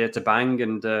here to bang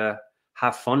and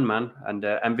have fun, man. And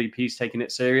MVP's taking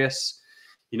it serious.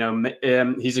 You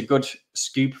know, he's a good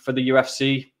scoop for the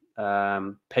UFC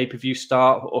pay-per-view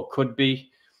start, or could be.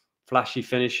 Flashy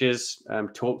finishes,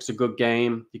 talks a good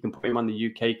game. You can put him on the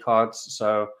UK cards.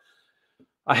 So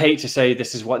I hate to say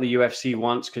this is what the UFC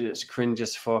wants because it's cringe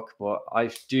as fuck, but I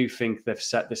do think they've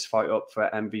set this fight up for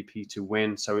MVP to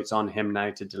win. So it's on him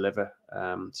now to deliver.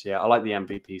 So yeah, I like the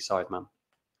MVP side, man.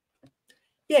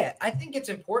 Yeah, I think it's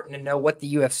important to know what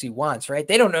the UFC wants, right?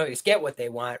 They don't always get what they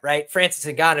want, right?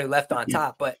 Francis Ngannou left on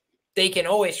top, but they can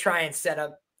always try and set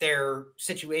up their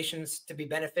situations to be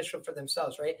beneficial for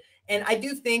themselves, right? And I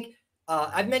do think,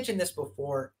 I've mentioned this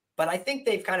before, but I think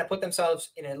they've kind of put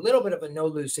themselves in a little bit of a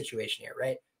no-lose situation here,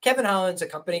 right? Kevin Holland's a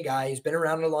company guy. He's been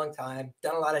around a long time,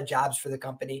 done a lot of jobs for the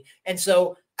company. And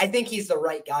so I think he's the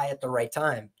right guy at the right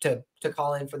time to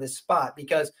call in for this spot,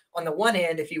 because on the one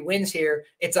hand, if he wins here,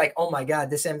 it's like, oh my God,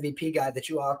 this MVP guy that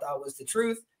you all thought was the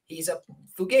truth, he's a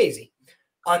fugazi.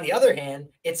 On the other hand,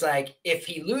 it's like, if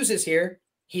he loses here,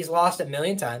 he's lost a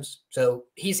million times. So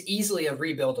he's easily a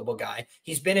rebuildable guy.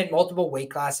 He's been in multiple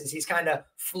weight classes. He's kind of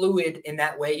fluid in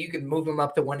that way. You can move him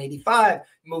up to 185,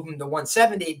 move him to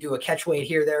 170, do a catch weight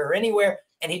here, there, or anywhere.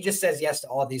 And he just says yes to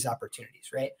all of these opportunities,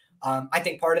 right? I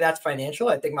think part of that's financial.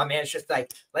 I think my man's just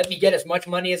like, let me get as much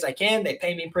money as I can. They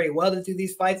pay me pretty well to do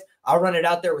these fights. I'll run it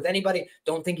out there with anybody.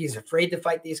 Don't think he's afraid to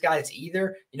fight these guys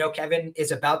either. You know, Kevin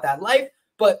is about that life.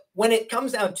 But when it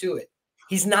comes down to it,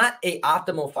 he's not an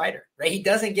optimal fighter, right? He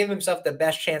doesn't give himself the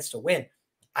best chance to win.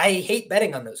 I hate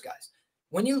betting on those guys.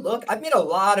 When you look, I've made a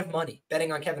lot of money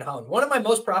betting on Kevin Holland. One of my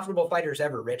most profitable fighters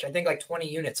ever, Rich. I think like 20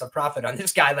 units of profit on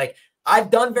this guy. Like, I've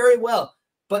done very well.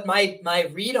 But my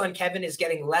read on Kevin is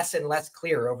getting less and less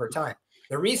clear over time.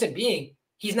 The reason being,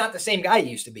 he's not the same guy he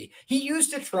used to be. He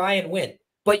used to try and win,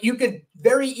 but you could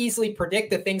very easily predict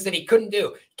the things that he couldn't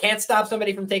do. Can't stop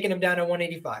somebody from taking him down to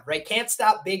 185, right? Can't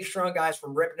stop big, strong guys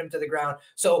from ripping him to the ground.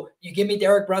 So you give me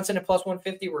Derek Brunson at plus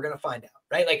 150, we're going to find out,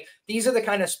 right? Like, these are the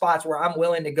kind of spots where I'm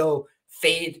willing to go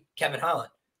fade Kevin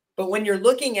Holland. But when you're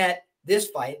looking at this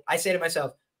fight, I say to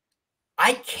myself,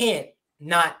 I can't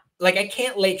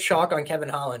lay chalk on Kevin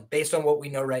Holland based on what we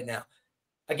know right now.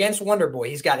 Against Wonderboy,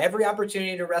 he's got every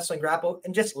opportunity to wrestle and grapple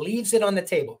and just leaves it on the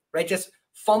table, right? Just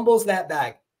fumbles that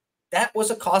bag. That was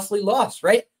a costly loss,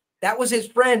 right? That was his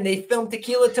friend. They filmed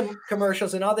tequila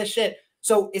commercials and all this shit.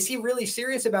 So is he really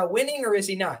serious about winning, or is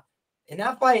he not? In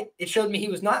that fight, it showed me he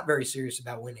was not very serious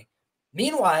about winning.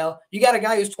 Meanwhile, you got a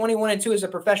guy who's 21-2 as a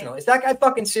professional. Is that guy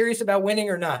fucking serious about winning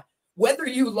or not? Whether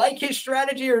you like his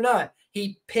strategy or not,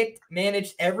 he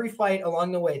managed every fight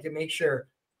along the way to make sure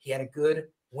he had a good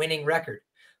winning record.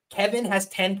 Kevin has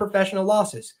 10 professional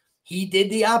losses. He did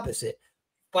the opposite.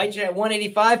 Fight you at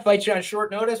 185, fight you on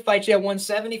short notice, fight you at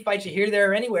 170, fight you here,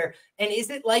 there, or anywhere. And is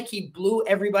it like he blew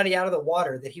everybody out of the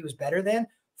water that he was better than?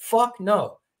 Fuck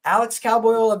no. Alex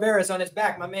Cowboy Oliveira's on his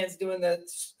back. My man's doing the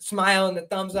smile and the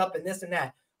thumbs up and this and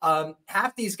that.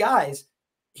 Half these guys,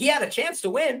 he had a chance to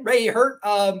win, right? He hurt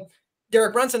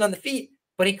Derek Brunson on the feet,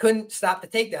 but he couldn't stop the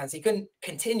takedowns. He couldn't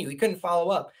continue. He couldn't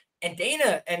follow up. And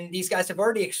Dana and these guys have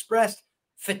already expressed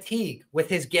fatigue with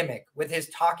his gimmick, with his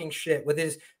talking shit, with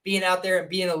his being out there and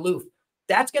being aloof.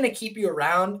 That's going to keep you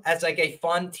around as like a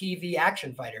fun TV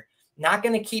action fighter. Not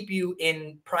going to keep you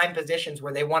in prime positions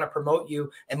where they want to promote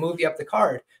you and move you up the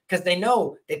card, because they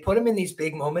know they put him in these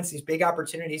big moments, these big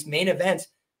opportunities, main events.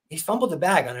 He's fumbled the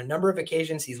bag on a number of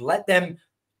occasions. He's let them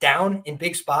down in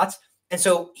big spots. And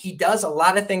so he does a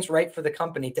lot of things right for the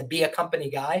company to be a company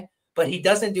guy, but he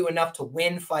doesn't do enough to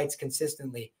win fights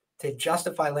consistently to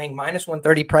justify laying minus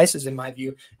 130 prices, in my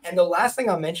view. And the last thing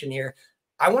I'll mention here,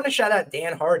 I want to shout out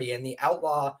Dan Hardy and the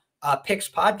Outlaw Picks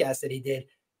podcast that he did.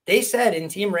 They said in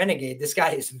Team Renegade, this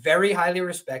guy is very highly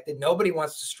respected. Nobody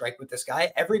wants to strike with this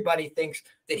guy. Everybody thinks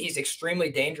that he's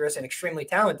extremely dangerous and extremely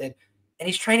talented. And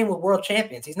he's training with world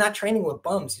champions. He's not training with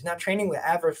bums. He's not training with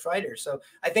average fighters. So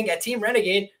I think at Team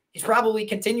Renegade, he's probably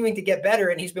continuing to get better,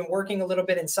 and he's been working a little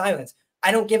bit in silence.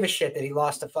 I don't give a shit that he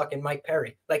lost to fucking Mike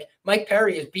Perry. Like, Mike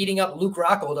Perry is beating up Luke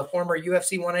Rockhold, a former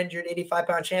UFC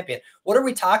 185-pound champion. What are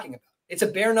we talking about? It's a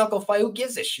bare-knuckle fight. Who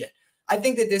gives a shit? I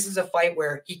think that this is a fight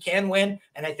where he can win,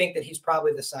 and I think that he's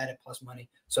probably the side at plus money.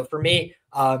 So for me,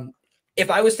 if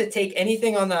I was to take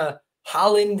anything on the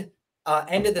Holland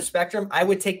end of the spectrum, I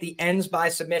would take the ends by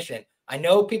submission. I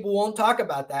know people won't talk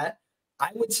about that. I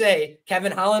would say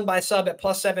Kevin Holland by sub at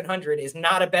plus 700 is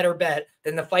not a better bet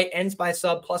than the fight ends by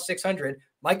sub plus 600.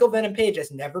 Michael Venom Page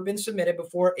has never been submitted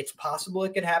before. It's possible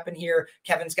it could happen here.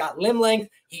 Kevin's got limb length.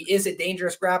 He is a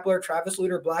dangerous grappler. Travis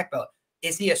Lutter, black belt.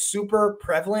 Is he a super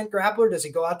prevalent grappler? Does he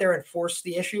go out there and force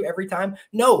the issue every time?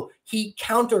 No, he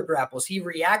counter grapples. He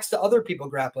reacts to other people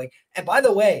grappling. And by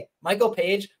the way, Michael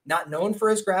Page, not known for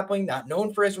his grappling, not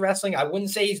known for his wrestling. I wouldn't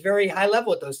say he's very high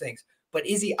level at those things. But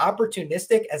is he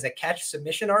opportunistic as a catch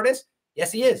submission artist?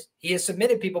 Yes, he is. He has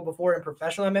submitted people before in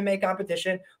professional MMA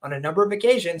competition on a number of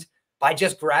occasions by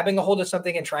just grabbing a hold of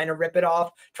something and trying to rip it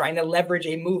off, trying to leverage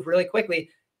a move really quickly.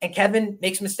 And Kevin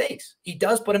makes mistakes. He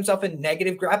does put himself in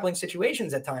negative grappling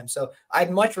situations at times. So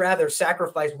I'd much rather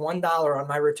sacrifice $1 on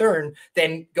my return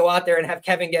than go out there and have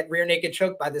Kevin get rear naked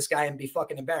choked by this guy and be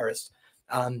fucking embarrassed.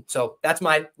 So that's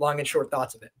my long and short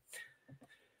thoughts of it.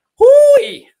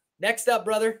 Whoo! Next up,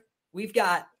 brother, we've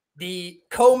got the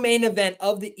co-main event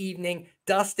of the evening,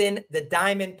 Dustin the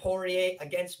Diamond Poirier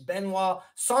against Benoit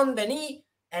Saint-Denis.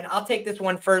 And I'll take this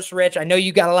one first, Rich. I know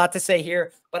you got a lot to say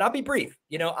here, but I'll be brief.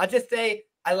 I'll just say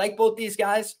I like both these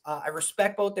guys. I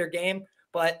respect both their game.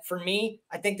 But for me,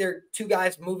 I think they're two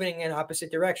guys moving in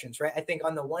opposite directions, right? I think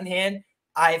on the one hand,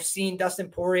 I've seen Dustin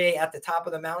Poirier at the top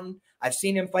of the mountain. I've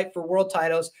seen him fight for world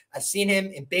titles. I've seen him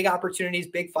in big opportunities,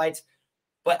 big fights.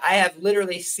 But I have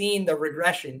literally seen the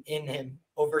regression in him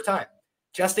over time.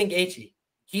 Justin Gaethje,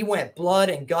 he went blood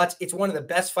and guts. It's one of the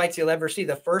best fights you'll ever see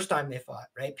the first time they fought,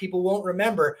 right? People won't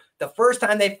remember the first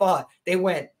time they fought, they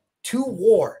went to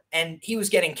war and he was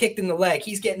getting kicked in the leg.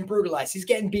 He's getting brutalized. He's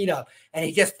getting beat up. And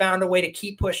he just found a way to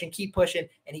keep pushing.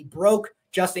 And he broke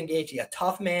Justin Gaethje, a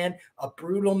tough man, a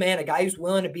brutal man, a guy who's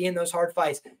willing to be in those hard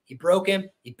fights. He broke him.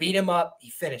 He beat him up.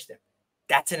 He finished him.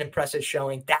 That's an impressive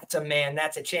showing. That's a man.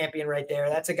 That's a champion right there.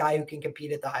 That's a guy who can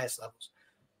compete at the highest levels.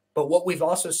 But what we've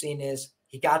also seen is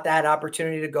he got that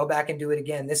opportunity to go back and do it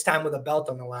again, this time with a belt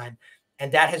on the line.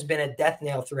 And that has been a death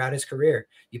nail throughout his career.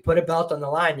 You put a belt on the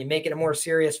line, you make it a more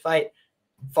serious fight,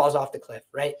 falls off the cliff,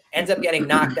 right? Ends up getting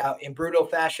knocked out in brutal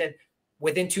fashion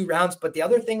within 2 rounds. But the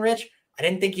other thing, Rich, I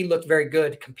didn't think he looked very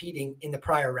good competing in the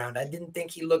prior round. I didn't think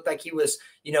he looked like he was,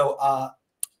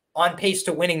 on pace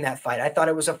to winning that fight. I thought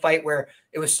it was a fight where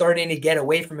it was starting to get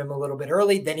away from him a little bit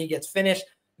early. Then he gets finished.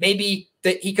 Maybe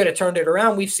that he could have turned it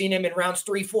around. We've seen him in rounds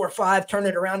 3, 4, 5, turn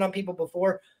it around on people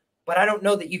before, but I don't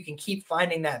know that you can keep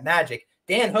finding that magic.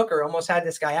 Dan Hooker almost had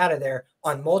this guy out of there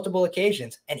on multiple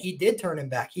occasions, and he did turn him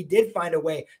back. He did find a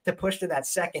way to push to that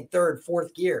second, third,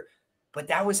 fourth gear, but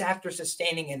that was after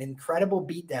sustaining an incredible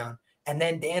beatdown. And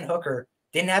then Dan Hooker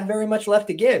didn't have very much left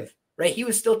to give. Right? He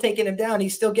was still taking him down.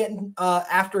 He's still getting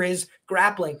after his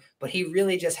grappling, but he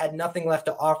really just had nothing left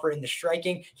to offer in the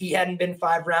striking. He hadn't been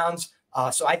 5 rounds.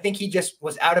 So I think he just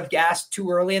was out of gas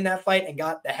too early in that fight and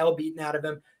got the hell beaten out of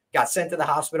him, got sent to the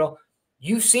hospital.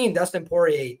 You've seen Dustin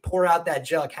Poirier pour out that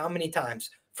jug how many times?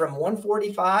 From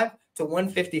 145 to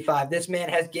 155, this man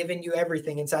has given you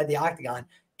everything inside the octagon.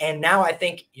 And now I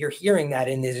think you're hearing that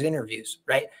in his interviews,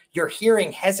 right? You're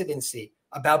hearing hesitancy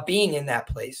about being in that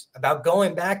place, about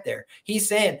going back there. He's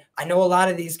saying, I know a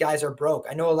lot of these guys are broke.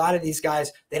 I know a lot of these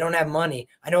guys, they don't have money.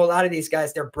 I know a lot of these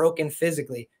guys, they're broken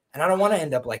physically. And I don't want to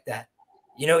end up like that.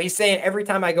 He's saying every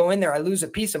time I go in there, I lose a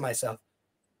piece of myself.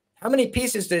 How many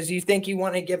pieces does you think you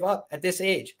want to give up at this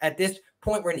age, at this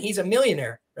point where he's a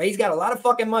millionaire, right? He's got a lot of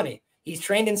fucking money. He's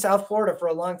trained in South Florida for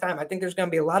a long time. I think there's going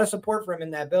to be a lot of support for him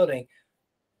in that building.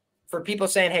 For people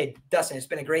saying, hey, Dustin, it's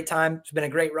been a great time. It's been a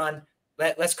great run.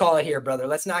 Let's call it here, brother.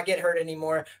 Let's not get hurt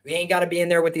anymore. We ain't got to be in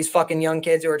there with these fucking young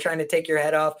kids who are trying to take your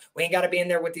head off. We ain't got to be in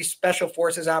there with these special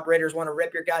forces operators want to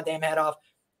rip your goddamn head off.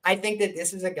 I think that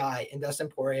this is a guy in Dustin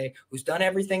Poirier who's done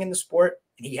everything in the sport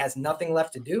and he has nothing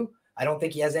left to do. I don't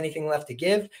think he has anything left to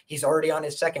give. He's already on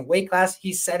his second weight class.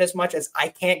 He's said as much as I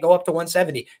can't go up to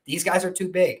 170. These guys are too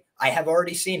big. I have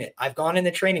already seen it. I've gone in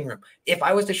the training room. If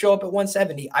I was to show up at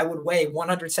 170, I would weigh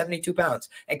 172 pounds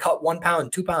and cut 1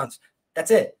 pound, 2 pounds.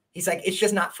 That's it. He's like, it's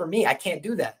just not for me. I can't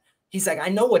do that. He's like, I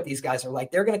know what these guys are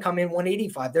like. They're going to come in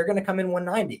 185. They're going to come in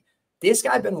 190. This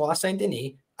guy, Benoit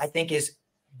Saint-Denis, I think is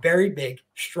very big,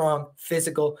 strong,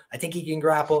 physical. I think he can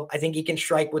grapple. I think he can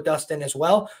strike with Dustin as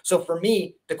well. So for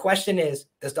me, the question is,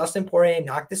 does Dustin Poirier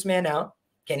knock this man out?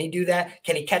 Can he do that?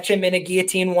 Can he catch him in a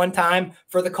guillotine one time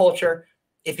for the culture?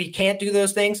 If he can't do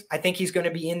those things, I think he's going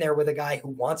to be in there with a guy who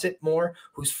wants it more,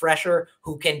 who's fresher,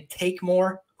 who can take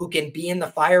more, who can be in the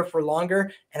fire for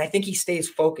longer. And I think he stays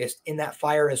focused in that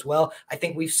fire as well. I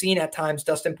think we've seen at times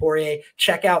Dustin Poirier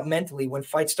check out mentally when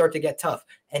fights start to get tough.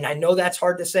 And I know that's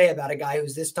hard to say about a guy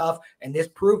who's this tough and this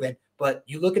proven, but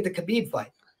you look at the Khabib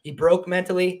fight. He broke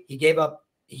mentally. He gave up.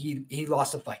 He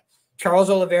lost the fight.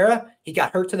 Charles Oliveira, he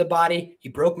got hurt to the body. He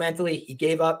broke mentally. He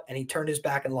gave up, and he turned his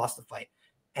back and lost the fight.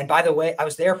 And by the way, I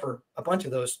was there for a bunch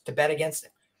of those to bet against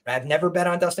him. I've never bet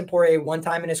on Dustin Poirier one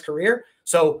time in his career.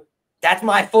 So that's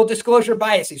my full disclosure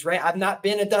biases, right? I've not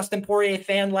been a Dustin Poirier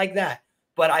fan like that,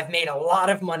 but I've made a lot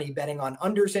of money betting on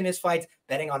unders in his fights,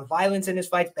 betting on violence in his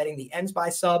fights, betting the ends by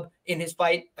sub in his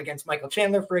fight against Michael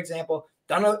Chandler, for example.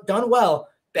 Done well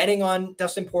betting on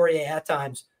Dustin Poirier at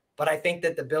times. But I think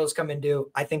that the bills come and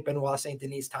due. I think Benoit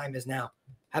Saint-Denis' time is now.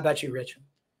 How about you, Rich?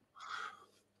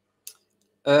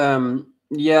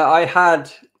 Yeah, I had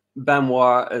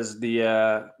Benoit as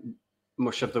the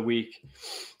mush of the week.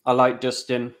 I like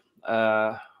Dustin.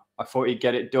 I thought he'd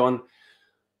get it done.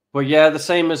 But yeah, the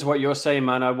same as what you're saying,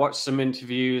 man. I watched some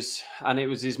interviews, and it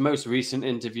was his most recent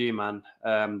interview, man.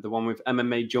 The one with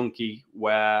MMA Junkie,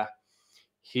 where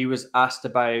he was asked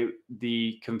about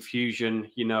the confusion,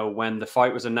 you know, when the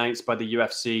fight was announced by the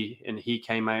UFC, and he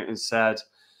came out and said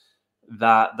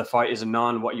that the fight isn't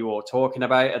on, what you all talking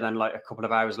about. And then like a couple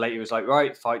of hours later, he was like,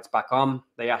 right, fight's back on.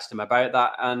 They asked him about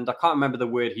that. And I can't remember the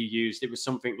word he used. It was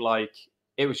something like,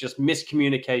 it was just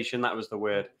miscommunication. That was the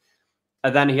word.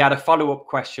 And then he had a follow-up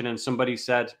question, and somebody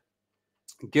said,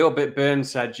 Gilbert Burns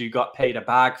said you got paid a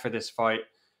bag for this fight.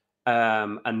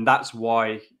 And that's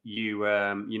why you,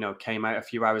 you know, came out a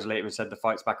few hours later and said the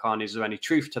fight's back on. Is there any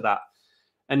truth to that?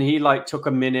 And he like took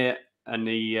a minute, and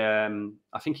he,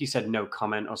 I think he said no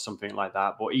comment or something like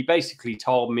that. But he basically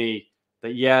told me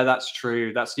that, yeah, that's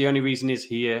true. That's the only reason he's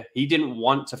here. He didn't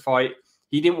want to fight.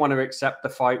 He didn't want to accept the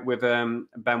fight with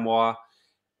Benoit.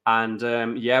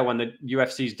 And yeah, when the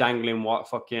UFC's dangling what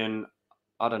fucking,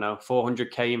 I don't know,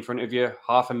 400K in front of you,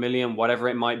 $500,000, whatever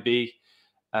it might be,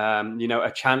 you know,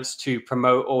 a chance to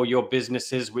promote all your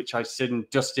businesses, which I've seen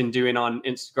Dustin doing on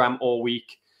Instagram all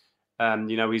week.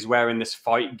 You know, he's wearing this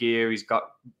fight gear. He's got,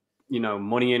 you know,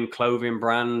 money in clothing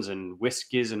brands and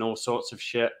whiskeys and all sorts of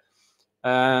shit. You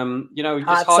know,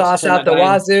 hot sauce out the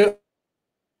wazoo.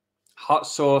 Hot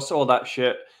sauce, all that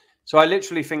shit. So I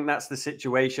literally think that's the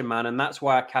situation, man. And that's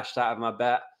why I cashed out of my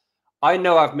bet. I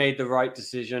know I've made the right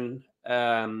decision.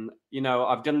 You know,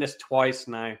 I've done this twice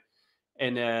now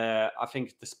in, I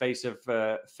think, the space of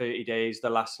 30 days, the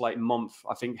last like month.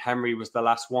 I think Henry was the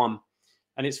last one.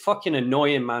 And it's fucking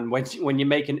annoying, man. When you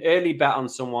make an early bet on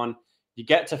someone, you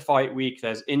get to fight week,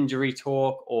 there's injury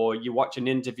talk, or you watch an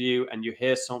interview and you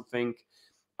hear something.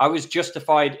 I was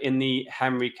justified in the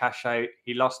Henry cash out.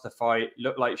 He lost the fight,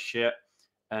 looked like shit.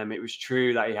 It was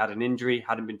true that he had an injury,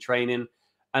 hadn't been training.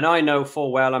 And I know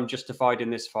full well I'm justified in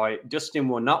this fight. Dustin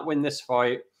will not win this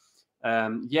fight.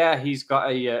 Yeah, he's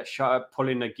got a shot at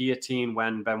pulling a guillotine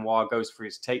when Benoit goes for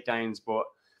his takedowns, but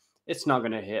it's not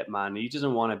going to hit, man. He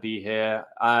doesn't want to be here.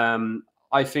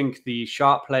 I think the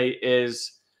sharp play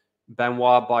is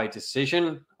Benoit by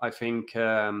decision. I think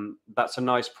that's a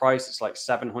nice price. It's like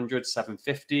 700,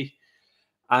 750.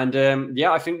 And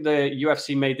yeah, I think the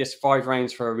UFC made this 5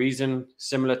 rounds for a reason,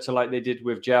 similar to like they did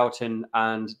with Gelton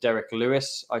and Derek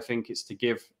Lewis. I think it's to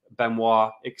give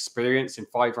Benoit experience in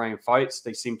 5-round fights.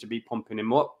 They seem to be pumping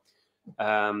him up.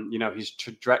 You know, his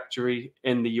trajectory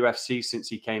in the UFC since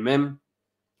he came in.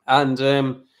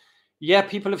 And yeah,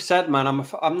 people have said, man,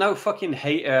 I'm no fucking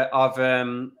hater of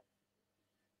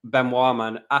Benoit,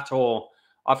 man, at all.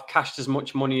 I've cashed as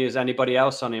much money as anybody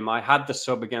else on him. I had the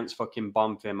sub against fucking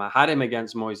Bonfim. I had him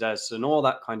against Moises and all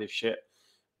that kind of shit.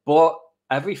 But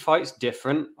every fight's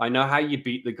different. I know how you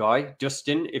beat the guy.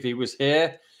 Dustin, if he was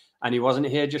here and he wasn't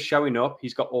here just showing up,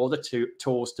 he's got all the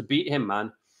tools to beat him,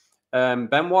 man.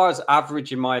 Benoit's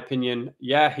average, in my opinion.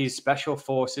 Yeah, he's special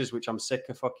forces, which I'm sick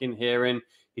of fucking hearing.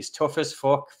 He's tough as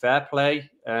fuck. Fair play.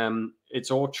 It's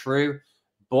all true.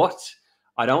 But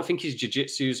I don't think his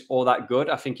jiu-jitsu's all that good.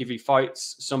 I think if he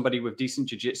fights somebody with decent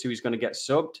jiu-jitsu, he's going to get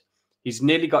subbed. He's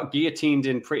nearly got guillotined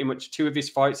in pretty much 2 of his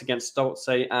fights against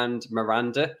Stolze and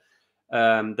Miranda.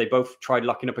 They both tried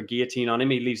locking up a guillotine on him.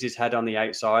 He leaves his head on the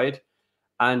outside.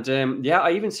 And yeah,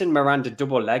 I even seen Miranda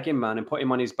double leg him, man, and put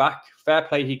him on his back. Fair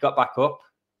play, he got back up.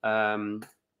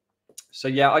 So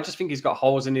yeah, I just think he's got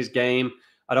holes in his game.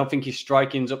 I don't think his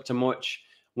striking's up to much.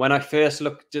 When I first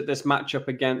looked at this matchup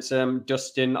against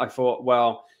Dustin, I thought,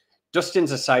 well,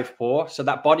 Dustin's a southpaw, so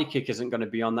that body kick isn't going to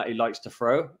be on that he likes to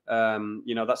throw.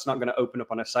 You know, that's not going to open up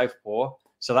on a southpaw,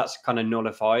 so that's kind of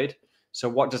nullified. So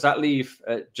what does that leave?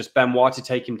 Just Benoit to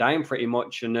take him down pretty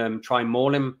much and try and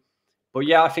maul him. But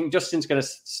yeah, I think Justin's going to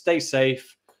stay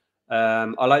safe.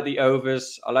 I like the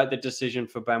overs. I like the decision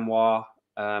for Benoit.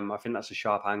 I think that's a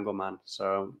sharp angle, man.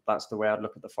 So that's the way I'd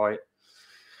look at the fight.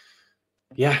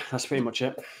 Yeah, that's pretty much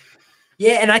it.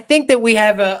 Yeah, and I think that we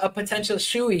have a potential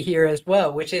shoey here as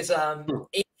well, which is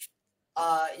if,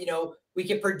 you know, we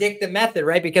can predict the method,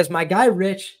 right? Because my guy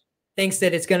Rich thinks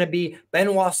that it's going to be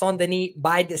Benoit Saint-Denis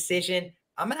by decision.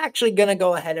 I'm actually going to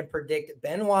go ahead and predict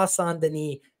Benoit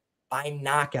Saint-Denis by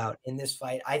knockout in this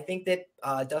fight. I think that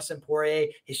Dustin Poirier,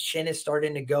 his chin is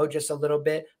starting to go just a little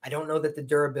bit. I don't know that the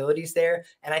durability is there.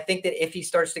 And I think that if he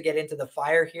starts to get into the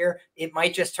fire here, it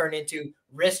might just turn into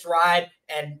wrist ride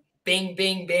and bing,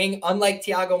 bing, bing. Unlike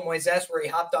Thiago Moises, where he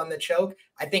hopped on the choke,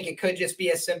 I think it could just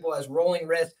be as simple as rolling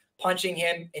wrist, punching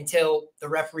him until the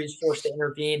referee is forced to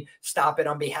intervene, stop it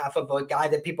on behalf of a guy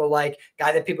that people like,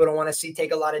 guy that people don't want to see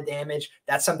take a lot of damage.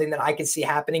 That's something that I can see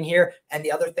happening here. And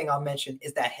the other thing I'll mention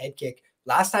is that head kick.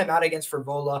 Last time out against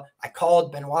Frivola, I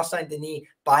called Benoit Saint-Denis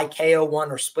by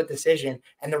KO1 or split decision.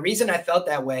 And the reason I felt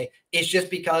that way is just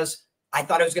because I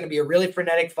thought it was going to be a really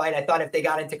frenetic fight. I thought if they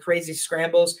got into crazy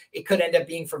scrambles, it could end up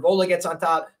being Frivola gets on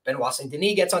top, Benoit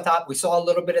Saint-Denis gets on top. We saw a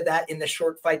little bit of that in the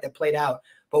short fight that played out.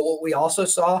 But what we also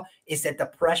saw is that the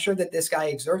pressure that this guy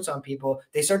exerts on people,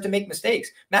 they start to make mistakes.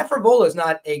 Matt Frivola is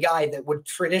not a guy that would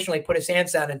traditionally put his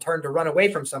hands down and turn to run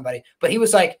away from somebody. But he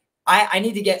was like, I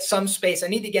need to get some space. I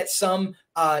need to get some,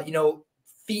 you know,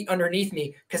 feet underneath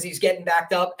me because he's getting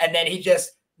backed up. And then he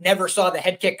just never saw the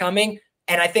head kick coming.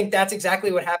 And I think that's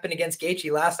exactly what happened against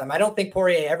Gaethje last time. I don't think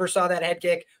Poirier ever saw that head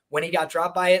kick when he got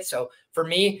dropped by it. So for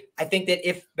me, I think that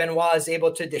if Benoit is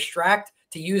able to distract,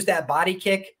 to use that body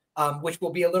kick, which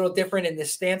will be a little different in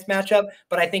this stance matchup,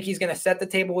 but I think he's going to set the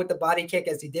table with the body kick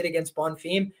as he did against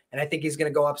Bonfim, and I think he's going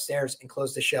to go upstairs and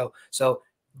close the show. So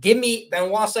give me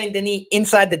Benoit Saint-Denis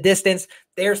inside the distance.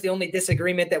 There's the only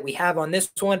disagreement that we have on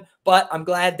this one, but I'm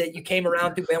glad that you came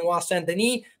around to Benoit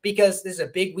Saint-Denis because this is a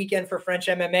big weekend for French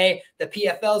MMA. The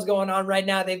PFL is going on right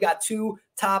now. They've got two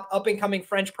top up-and-coming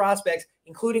French prospects,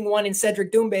 including one in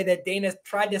Cedric Doumbé that Dana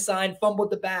tried to sign, fumbled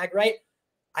the bag, right?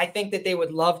 I think that they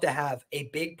would love to have a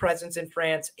big presence in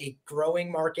France, a growing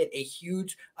market, a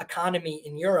huge economy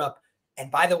in Europe.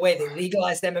 And by the way, they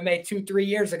legalized MMA 2-3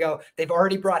 years ago. They've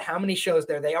already brought how many shows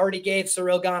there? They already gave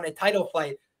Cyril Gane a title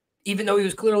fight, even though he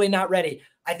was clearly not ready.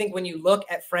 I think when you look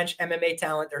at French MMA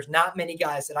talent, there's not many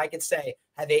guys that I could say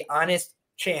have a honest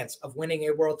chance of winning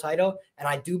a world title. And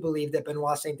I do believe that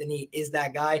Benoit Saint-Denis is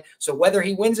that guy. So whether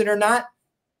he wins it or not,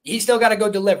 he's still got to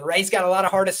go deliver, right? He's got a lot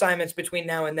of hard assignments between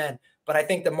now and then. But I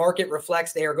think the market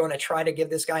reflects they are going to try to give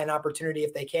this guy an opportunity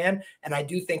if they can. And I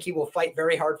do think he will fight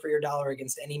very hard for your dollar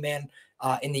against any man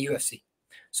in the UFC.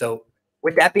 So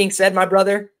with that being said, my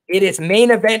brother, it is main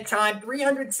event time.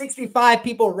 365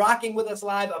 people rocking with us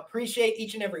live. Appreciate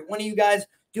each and every one of you guys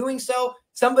doing so.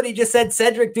 Somebody just said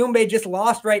Cedric Doumbé just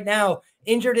lost right now.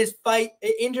 Injured his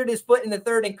foot in the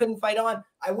third and couldn't fight on.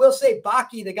 I will say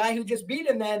Baki, the guy who just beat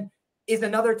him then, is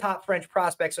another top French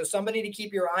prospect. So somebody to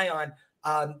keep your eye on.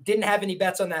 Didn't have any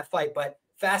bets on that fight, but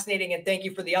fascinating. And thank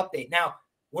you for the update. Now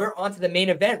we're on to the main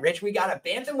event, Rich. We got a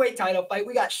bantamweight title fight.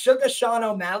 We got Suga Sean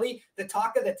O'Malley, the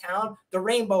talk of the town, the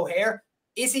rainbow hair.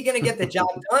 Is he going to get the job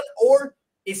done, or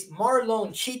is Marlon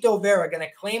Chito Vera going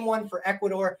to claim one for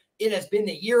Ecuador? It has been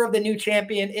the year of the new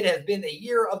champion. It has been the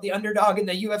year of the underdog in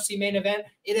the UFC main event.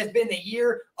 It has been the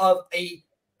year of a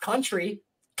country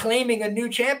claiming a new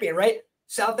champion, right?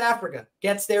 South Africa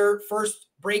gets their first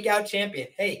breakout champion.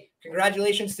 Hey,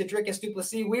 congratulations to Dricus du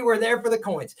Plessis. We were there for the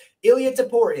coins. Ilia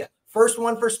Topuria, first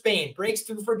one for Spain, breaks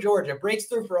through for Georgia, breaks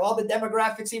through for all the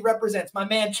demographics he represents. My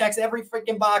man checks every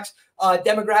freaking box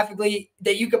demographically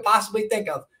that you could possibly think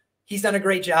of. He's done a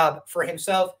great job for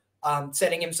himself,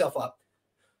 setting himself up.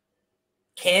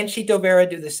 Can Chito Vera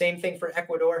do the same thing for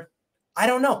Ecuador? I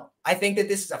don't know. I think that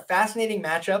this is a fascinating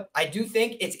matchup. I do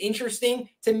think it's interesting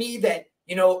to me that,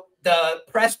 you know, the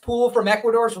press pool from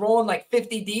Ecuador is rolling like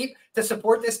 50 deep to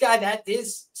support this guy. That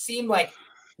does seem like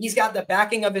he's got the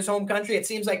backing of his home country. It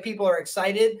seems like people are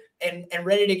excited and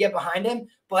ready to get behind him,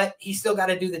 but he's still got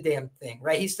to do the damn thing,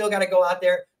 right? He's still got to go out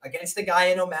there against the guy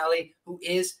in O'Malley who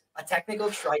is a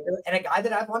technical striker and a guy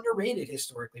that I've underrated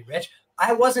historically, Rich.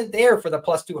 I wasn't there for the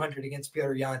plus 200 against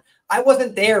Peter Yan. I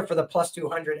wasn't there for the plus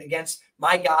 200 against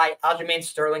my guy, Aljamain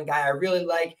Sterling, guy I really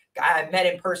like, guy I met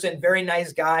in person, very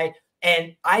nice guy.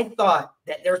 And I thought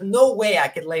that there's no way I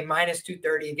could lay minus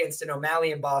 230 against an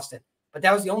O'Malley in Boston. But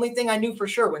that was the only thing I knew for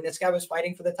sure when this guy was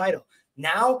fighting for the title.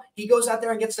 Now he goes out there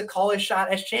and gets to call his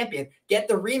shot as champion, get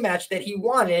the rematch that he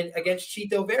wanted against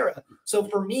Chito Vera. So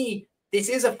for me, this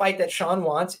is a fight that Sean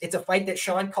wants. It's a fight that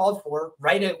Sean called for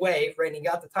right away, right? And he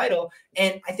got the title.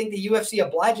 And I think the UFC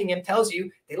obliging him tells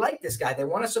you they like this guy. They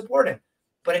want to support him.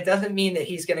 But it doesn't mean that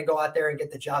he's going to go out there and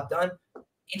get the job done.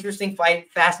 Interesting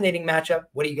fight. Fascinating matchup.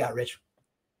 What do you got, Rich?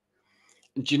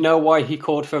 Do you know why he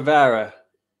called for Vera?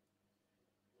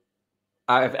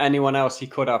 Out of anyone else he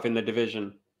could have in the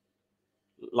division,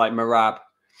 like Marab.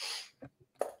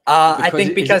 I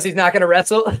think because he's not going to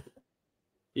wrestle.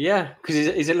 Yeah, because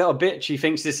he's a little bitch. He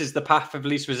thinks this is the path of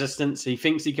least resistance. He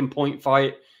thinks he can point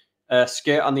fight,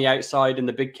 skirt on the outside in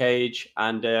the big cage,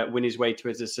 and win his way to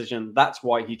his decision. That's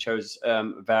why he chose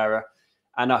Vera.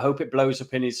 And I hope it blows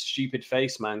up in his stupid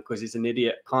face, man, because he's an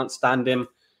idiot. Can't stand him.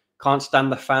 Can't stand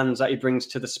the fans that he brings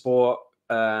to the sport.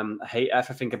 I hate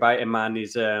everything about him, man.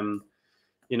 He's,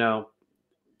 you know,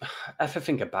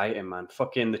 everything about him, man.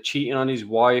 Fucking the cheating on his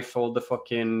wife, all the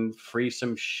fucking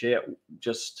threesome shit.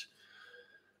 Just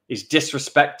his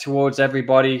disrespect towards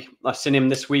everybody. I seen him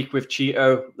this week with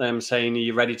Chito saying, "Are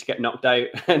you ready to get knocked out?"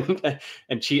 and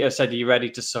Chito said, "Are you ready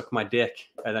to suck my dick?"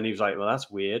 And then he was like, "Well, that's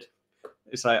weird."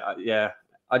 It's like, yeah,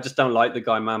 I just don't like the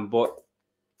guy, man. But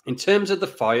in terms of the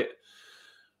fight,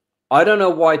 I don't know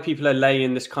why people are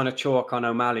laying this kind of chalk on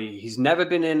O'Malley. He's never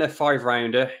been in a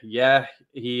 5-rounder. Yeah,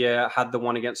 he had the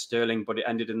one against Sterling, but it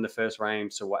ended in the first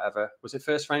round. So whatever. Was it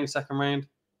first round, second round?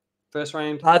 First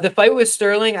round? The fight with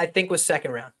Sterling, I think, was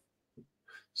second round.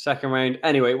 Second round.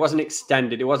 Anyway, it wasn't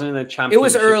extended. It wasn't in the championship. It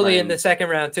was early round. In the second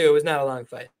round, too. It was not a long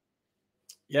fight.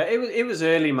 Yeah, it was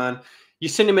early, man. You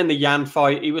seen him in the Yan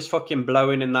fight. He was fucking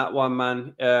blowing in that one,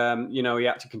 man. You know, he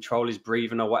had to control his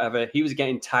breathing or whatever. He was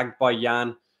getting tagged by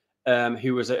Yan.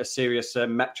 Who was at a serious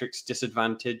metrics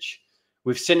disadvantage.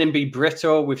 We've seen him be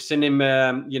brittle. We've seen him,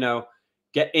 you know,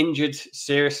 get injured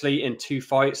seriously in 2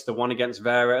 fights, the one against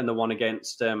Vera and the one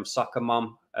against Soccer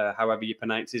Mom, however you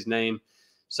pronounce his name.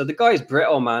 So the guy's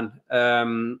brittle, man.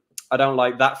 I don't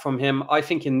like that from him. I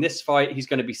think in this fight, he's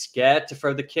going to be scared to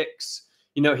throw the kicks.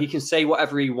 You know, he can say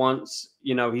whatever he wants.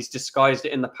 You know, he's disguised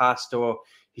it in the past, or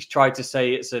he's tried to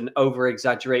say it's an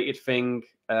over-exaggerated thing.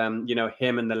 You know,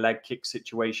 him and the leg kick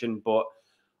situation. But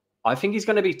I think he's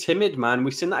going to be timid, man.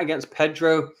 We've seen that against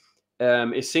Pedro.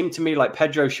 It seemed to me like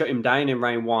Pedro shut him down in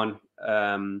round 1.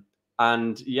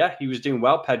 And yeah, he was doing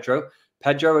well, Pedro.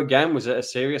 Pedro, again, was at a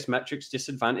serious metrics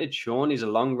disadvantage. Sean, he's a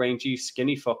long-rangey,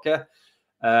 skinny fucker.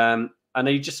 And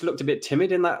he just looked a bit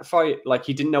timid in that fight. Like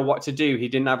he didn't know what to do. He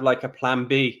didn't have like a plan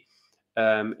B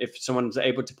if someone's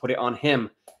able to put it on him.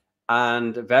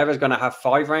 And Vera's going to have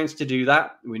 5 rounds to do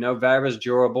that. We know Vera's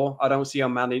durable. I don't see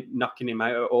O'Malley knocking him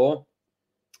out at all.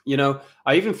 You know,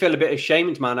 I even feel a bit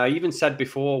ashamed, man. I even said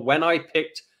before, when I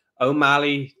picked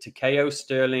O'Malley to KO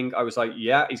Sterling, I was like,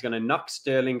 yeah, he's going to knock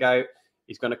Sterling out.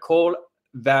 He's going to call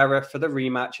Vera for the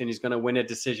rematch and he's going to win a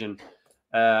decision.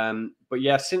 But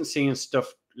yeah, since seeing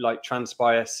stuff like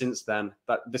transpire since then,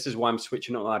 this is why I'm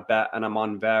switching up my bet and I'm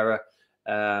on Vera.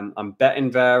 I'm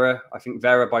betting Vera. I think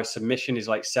Vera by submission is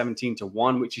like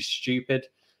 17-1, which is stupid.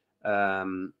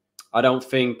 I don't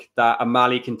think that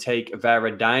O'Malley can take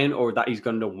Vera down or that he's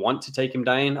going to want to take him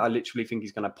down. I literally think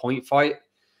he's going to point fight.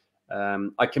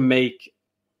 I can make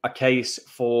a case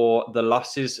for the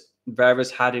losses Vera's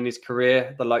had in his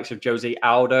career, the likes of Jose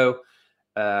Aldo,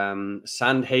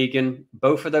 Sandhagen.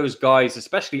 Both of those guys,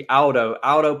 especially Aldo.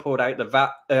 Aldo pulled out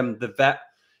the vet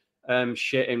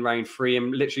shit in round 3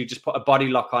 and literally just put a body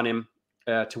lock on him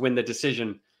to win the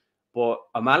decision. But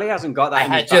O'Malley hasn't got that. I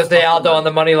had Jose Aldo on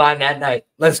the money line that night.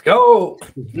 Let's go.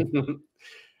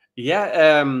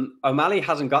 Yeah, O'Malley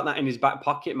hasn't got that in his back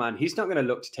pocket, man. He's not going to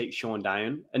look to take Sean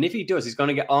down. And if he does, he's going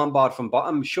to get armbarred from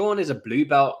bottom. Sean is a blue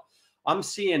belt. I'm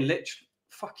seeing literally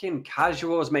fucking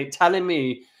casuals, mate, telling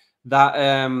me that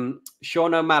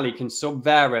Sean O'Malley can sub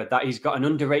Vera, that he's got an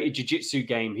underrated jiu-jitsu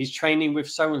game. He's training with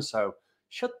so-and-so.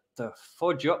 Shut the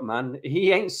fudge up, man.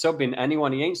 He ain't subbing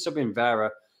anyone. He ain't subbing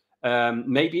Vera.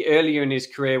 Maybe earlier in his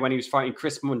career when he was fighting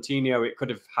Chris Montino, it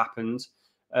could have happened.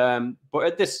 But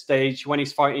at this stage, when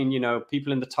he's fighting, you know,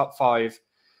 people in the top 5,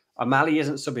 O'Malley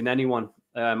isn't subbing anyone.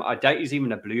 I doubt he's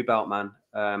even a blue belt,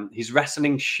 man. He's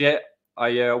wrestling shit.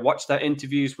 I watched their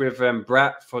interviews with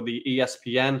Brett for the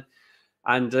ESPN.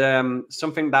 And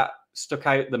something that stuck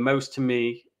out the most to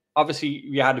me, obviously,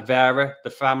 you had Vera,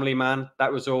 the family man.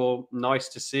 That was all nice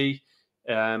to see.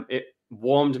 It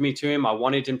warmed me to him. I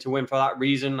wanted him to win for that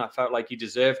reason. I felt like he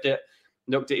deserved it.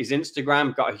 Looked at his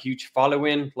Instagram, got a huge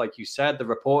following. Like you said, the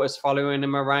reporters following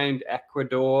him around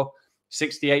Ecuador,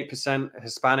 68%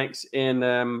 Hispanics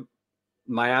in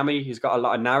Miami. He's got a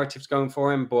lot of narratives going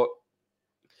for him. But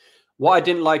what I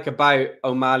didn't like about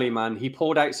O'Malley, man, he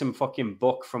pulled out some fucking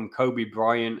book from Kobe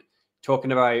Bryant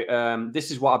talking about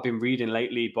this is what I've been reading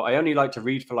lately, but I only like to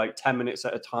read for like 10 minutes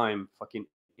at a time. Fucking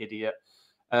idiot.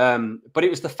 But it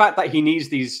was the fact that he needs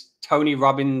these Tony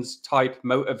Robbins type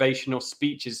motivational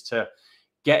speeches to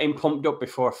get him pumped up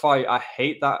before a fight. I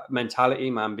hate that mentality,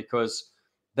 man, because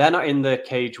they're not in the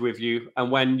cage with you.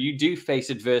 And when you do face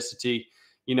adversity,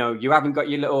 you know, you haven't got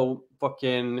your little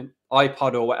fucking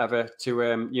iPod or whatever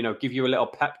to, you know, give you a little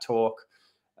pep talk.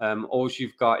 All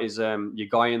you've got is your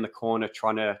guy in the corner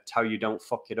trying to tell you don't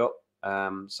fuck it up.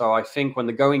 So I think when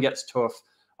the going gets tough,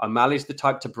 O'Malley's the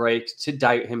type to break, to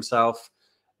doubt himself.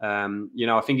 You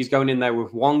know, I think he's going in there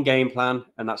with one game plan,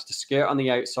 and that's to skirt on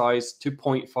the outsides, to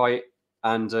point fight.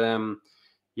 And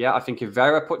yeah, I think if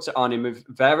Vera puts it on him, if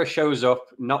Vera shows up,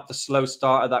 not the slow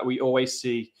starter that we always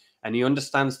see, and he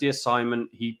understands the assignment,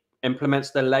 he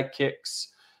implements the leg kicks,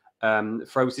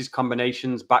 throws his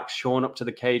combinations, backs Sean up to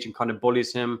the cage and kind of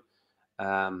bullies him.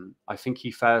 I think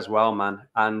he fares well, man.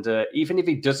 And even if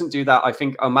he doesn't do that, I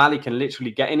think O'Malley can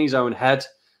literally get in his own head.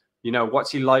 You know,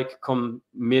 what's he like come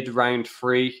mid-round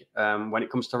 3 when it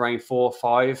comes to round 4,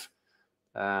 5?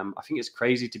 I think it's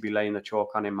crazy to be laying the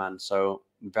chalk on him, man. So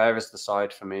Vera's the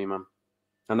side for me, man.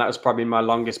 And that was probably my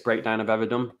longest breakdown I've ever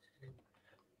done.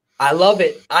 I love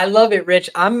it. I love it,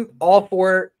 Rich. I'm all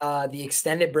for the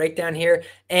extended breakdown here.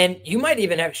 And you might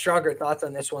even have stronger thoughts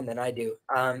on this one than I do.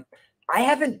 I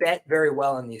haven't bet very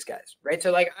well on these guys, right?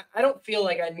 So, like, I don't feel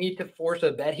like I need to force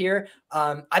a bet here.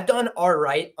 I've done all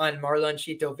right on Marlon,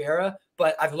 Chito, Vera,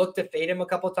 but I've looked to fade him a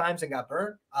couple times and got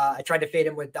burned. I tried to fade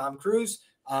him with Dom Cruz.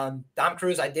 Dom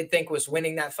Cruz, I did think was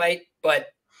winning that fight, but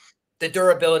the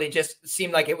durability just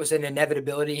seemed like it was an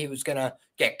inevitability. He was going to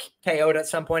get KO'd at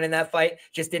some point in that fight.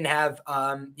 Just didn't have,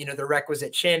 you know, the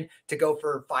requisite chin to go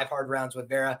for 5 hard rounds with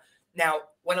Vera. Now,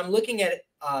 when I'm looking at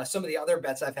some of the other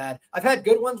bets I've had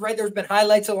good ones, right? There's been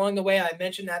highlights along the way. I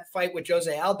mentioned that fight with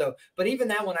Jose Aldo, but even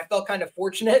that one, I felt kind of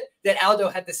fortunate that Aldo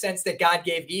had the sense that God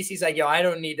gave geese. He's like, yo, I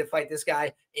don't need to fight this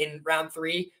guy in round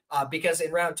 3 because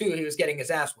in round 2, he was getting his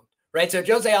ass whooped. Right. So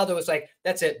Jose Aldo was like,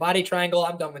 that's it. Body triangle.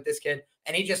 I'm done with this kid.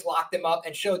 And he just locked him up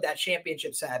and showed that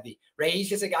championship savvy. Right. He's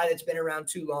just a guy that's been around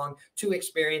too long, too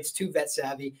experienced, too vet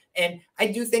savvy. And I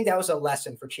do think that was a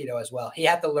lesson for Chito as well. He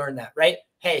had to learn that. Right.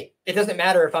 Hey, it doesn't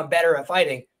matter if I'm better at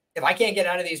fighting. If I can't get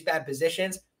out of these bad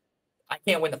positions, I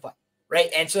can't win the fight. Right.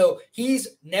 And so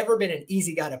he's never been an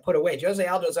easy guy to put away. Jose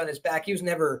Aldo's on his back. He was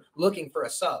never looking for a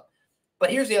sub.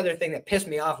 But here's the other thing that pissed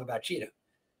me off about Chito.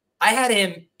 I had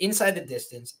him inside the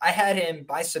distance. I had him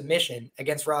by submission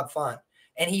against Rob Font,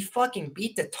 and he fucking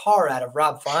beat the tar out of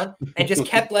Rob Font and just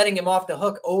kept letting him off the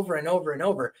hook over and over and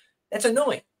over. That's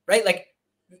annoying, right? Like,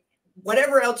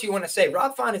 whatever else you want to say,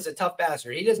 Rob Font is a tough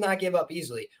bastard. He does not give up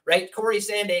easily, right? Corey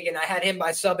Sandhagen, I had him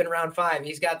by sub in round 5.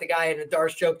 He's got the guy in a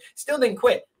Darce choke. Still didn't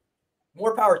quit.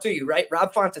 More power to you, right?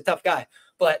 Rob Font's a tough guy,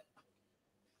 but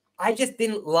I just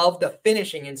didn't love the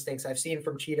finishing instincts I've seen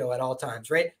from Chito at all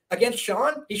times, right? Against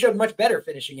Sean, he showed much better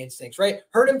finishing instincts, right?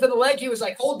 Hurt him to the leg. He was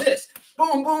like, hold this.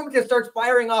 Boom, boom. Just starts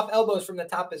firing off elbows from the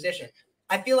top position.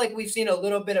 I feel like we've seen a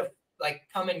little bit of like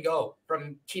come and go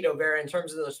from Chito Vera in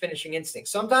terms of those finishing instincts.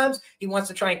 Sometimes he wants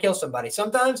to try and kill somebody.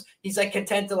 Sometimes he's like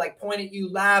content to like point at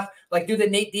you, laugh, like do the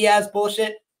Nate Diaz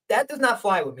bullshit. That does not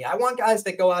fly with me. I want guys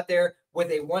that go out there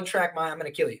with a one-track mind. I'm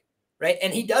going to kill you, right?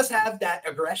 And he does have that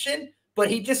aggression, but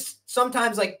he just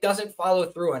sometimes like doesn't follow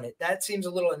through on it. That seems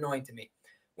a little annoying to me.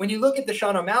 When you look at the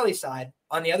Sean O'Malley side,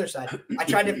 on the other side, I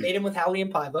tried to fade him with Howley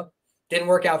and Paiva. Didn't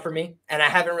work out for me, and I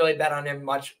haven't really bet on him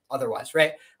much otherwise,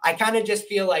 right? I kind of just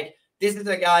feel like this is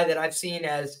a guy that I've seen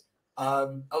as a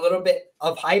little bit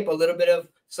of hype, a little bit of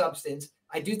substance.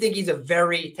 I do think he's a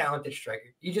very talented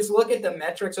striker. You just look at the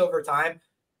metrics over time,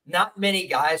 not many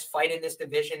guys fight in this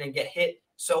division and get hit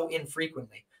so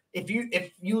infrequently. If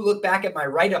you look back at my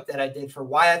write-up that I did for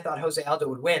why I thought Jose Aldo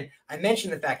would win, I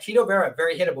mentioned the fact Chito Vera,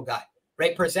 very hittable guy,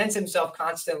 right? Presents himself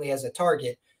constantly as a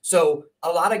target. So a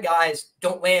lot of guys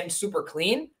don't land super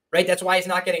clean, right? That's why he's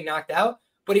not getting knocked out,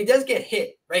 but he does get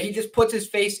hit, right? He just puts his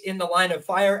face in the line of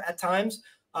fire at times.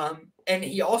 And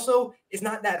he also is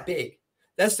not that big.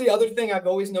 That's the other thing I've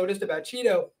always noticed about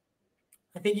Chito.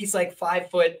 I think he's like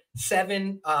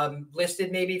 5'7",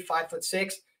 listed maybe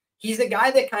 5'6". He's the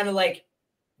guy that kind of like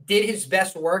did his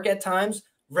best work at times,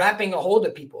 wrapping a hold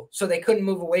of people so they couldn't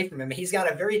move away from him. He's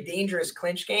got a very dangerous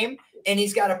clinch game, and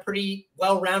he's got a pretty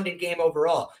well-rounded game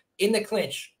overall. In the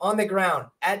clinch, on the ground,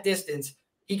 at distance,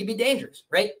 he can be dangerous,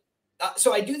 right?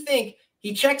 So I do think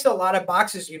he checks a lot of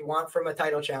boxes you'd want from a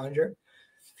title challenger.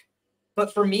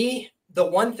 But for me, the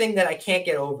one thing that I can't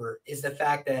get over is the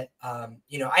fact that,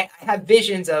 I have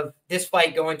visions of this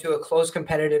fight going to a close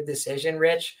competitive decision,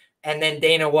 Rich, and then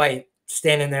Dana White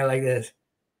standing there like this.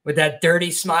 with that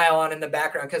dirty smile on in the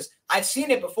background. Because I've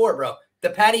seen it before, bro. The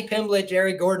Patty Pimblett,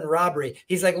 Jerry Gordon robbery.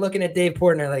 He's like looking at Dave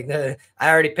Portnoy like, I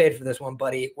already paid for this one,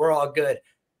 buddy. We're all good.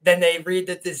 Then they read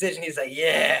the decision. He's like,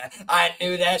 yeah, I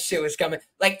knew that shit was coming.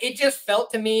 Like, it just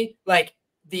felt to me like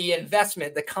the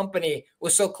investment, the company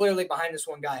was so clearly behind this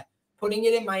one guy. Putting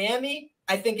it in Miami,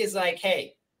 I think is like,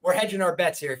 hey, we're hedging our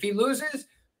bets here. If he loses,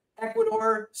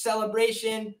 Ecuador,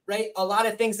 celebration, right? A lot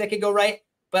of things that could go right.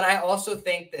 But I also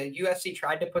think the UFC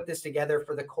tried to put this together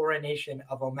for the coronation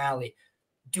of O'Malley.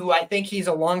 Do I think he's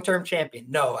a long-term champion?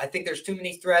 No, I think there's too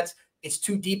many threats. It's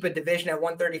too deep a division at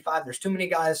 135. There's too many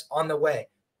guys on the way.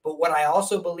 But what I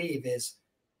also believe is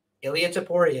Ilia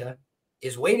Topuria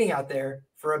is waiting out there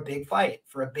for a big fight,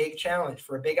 for a big challenge,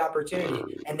 for a big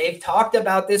opportunity. And they've talked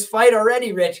about this fight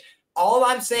already, Rich. All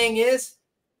I'm saying is,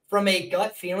 from a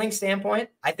gut feeling standpoint,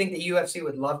 I think the UFC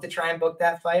would love to try and book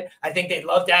that fight. I think they'd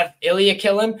love to have Ilia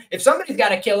kill him. If somebody's got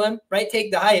to kill him, right,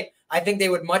 take the hype. I think they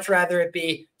would much rather it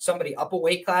be somebody up a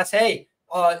weight class. Hey,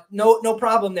 no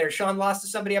problem there. Sean lost to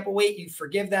somebody up a weight. You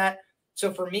forgive that.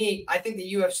 So for me, I think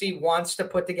the UFC wants to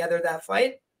put together that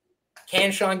fight.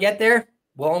 Can Sean get there?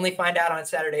 We'll only find out on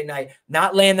Saturday night.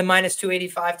 Not laying the minus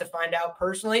 285 to find out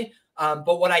personally.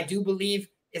 But what I do believe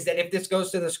is that if this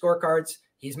goes to the scorecards,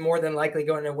 he's more than likely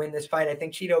going to win this fight. I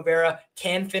think Chito Vera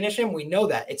can finish him. We know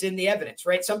that. It's in the evidence,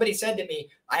 right? Somebody said to me,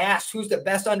 I asked, who's the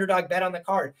best underdog bet on the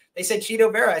card? They said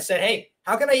Chito Vera. I said, hey,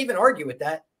 how can I even argue with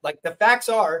that? Like, the facts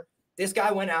are, this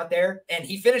guy went out there and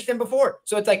he finished him before.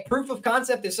 So it's like proof of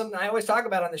concept is something I always talk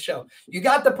about on the show. You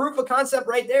got the proof of concept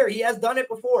right there. He has done it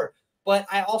before. But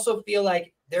I also feel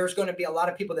like there's going to be a lot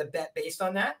of people that bet based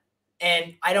on that.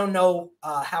 And I don't know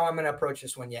how I'm going to approach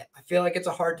this one yet. I feel like it's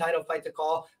a hard title fight to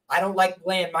call. I don't like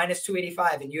laying minus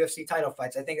 285 in UFC title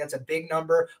fights. I think that's a big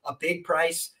number, a big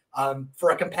price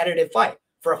for a competitive fight,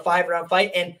 for a 5-round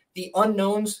fight. And the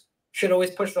unknowns should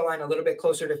always push the line a little bit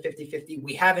closer to 50-50.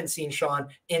 We haven't seen Sean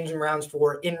in rounds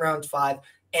 4, in round 5.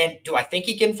 And do I think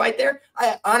he can fight there?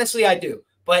 Honestly, I do.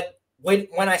 But when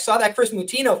I saw that Chris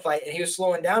Mutino fight and he was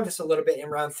slowing down just a little bit in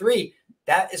round 3,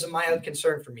 that is a mild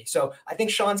concern for me. So I think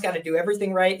Sean's got to do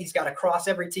everything right. He's got to cross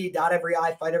every T, dot every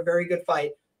I, fight a very good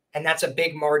fight. And that's a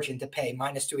big margin to pay,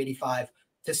 minus 285,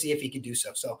 to see if he can do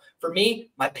so. So for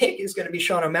me, my pick is going to be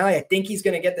Sean O'Malley. I think he's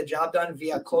going to get the job done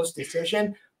via close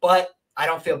decision, but I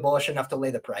don't feel bullish enough to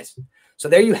lay the price. So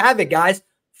there you have it, guys.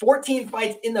 14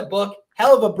 fights in the book.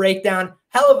 Hell of a breakdown.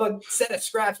 Hell of a set of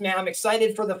scraps, man. I'm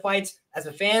excited for the fights as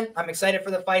a fan. I'm excited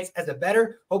for the fights as a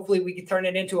bettor. Hopefully we can turn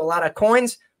it into a lot of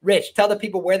coins. Rich, tell the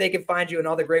people where they can find you and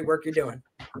all the great work you're doing.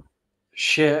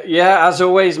 Sure. Yeah, as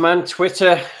always, man,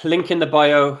 Twitter, link in the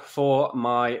bio for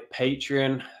my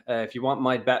Patreon. If you want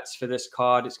my bets for this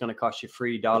card, it's going to cost you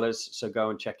 $3. So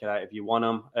go and check it out if you want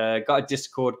them. Got a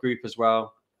Discord group as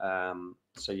well.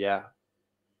 So yeah,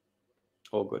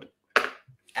 all good.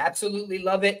 Absolutely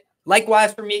love it.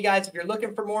 Likewise for me, guys, if you're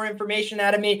looking for more information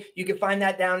out of me, you can find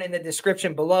that down in the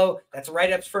description below. That's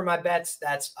write-ups for my bets.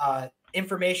 That's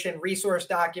information, resource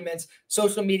documents,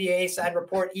 social media A-side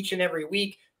report each and every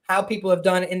week, how people have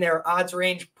done in their odds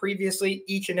range previously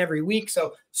each and every week.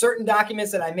 So certain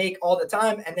documents that I make all the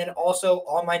time, and then also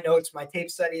all my notes, my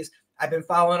tape studies. I've been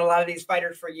following a lot of these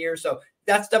fighters for years. So if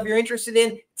that stuff you're interested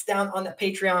in, it's down on the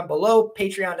Patreon below,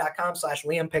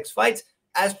 patreon.com/LiamPicksFights.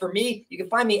 As for me, you can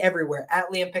find me everywhere at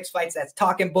LiamPicksFights. That's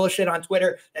talking bullshit on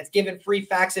Twitter. That's giving free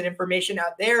facts and information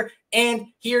out there. And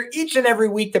here each and every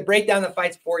week to break down the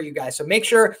fights for you guys. So make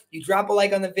sure you drop a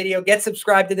like on the video, get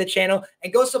subscribed to the channel,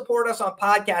 and go support us on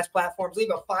podcast platforms.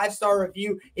 Leave a 5-star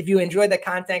review if you enjoy the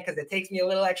content, because it takes me a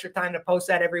little extra time to post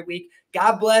that every week.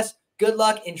 God bless. Good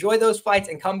luck. Enjoy those fights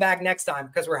and come back next time,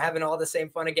 because we're having all the same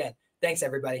fun again. Thanks,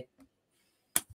 everybody.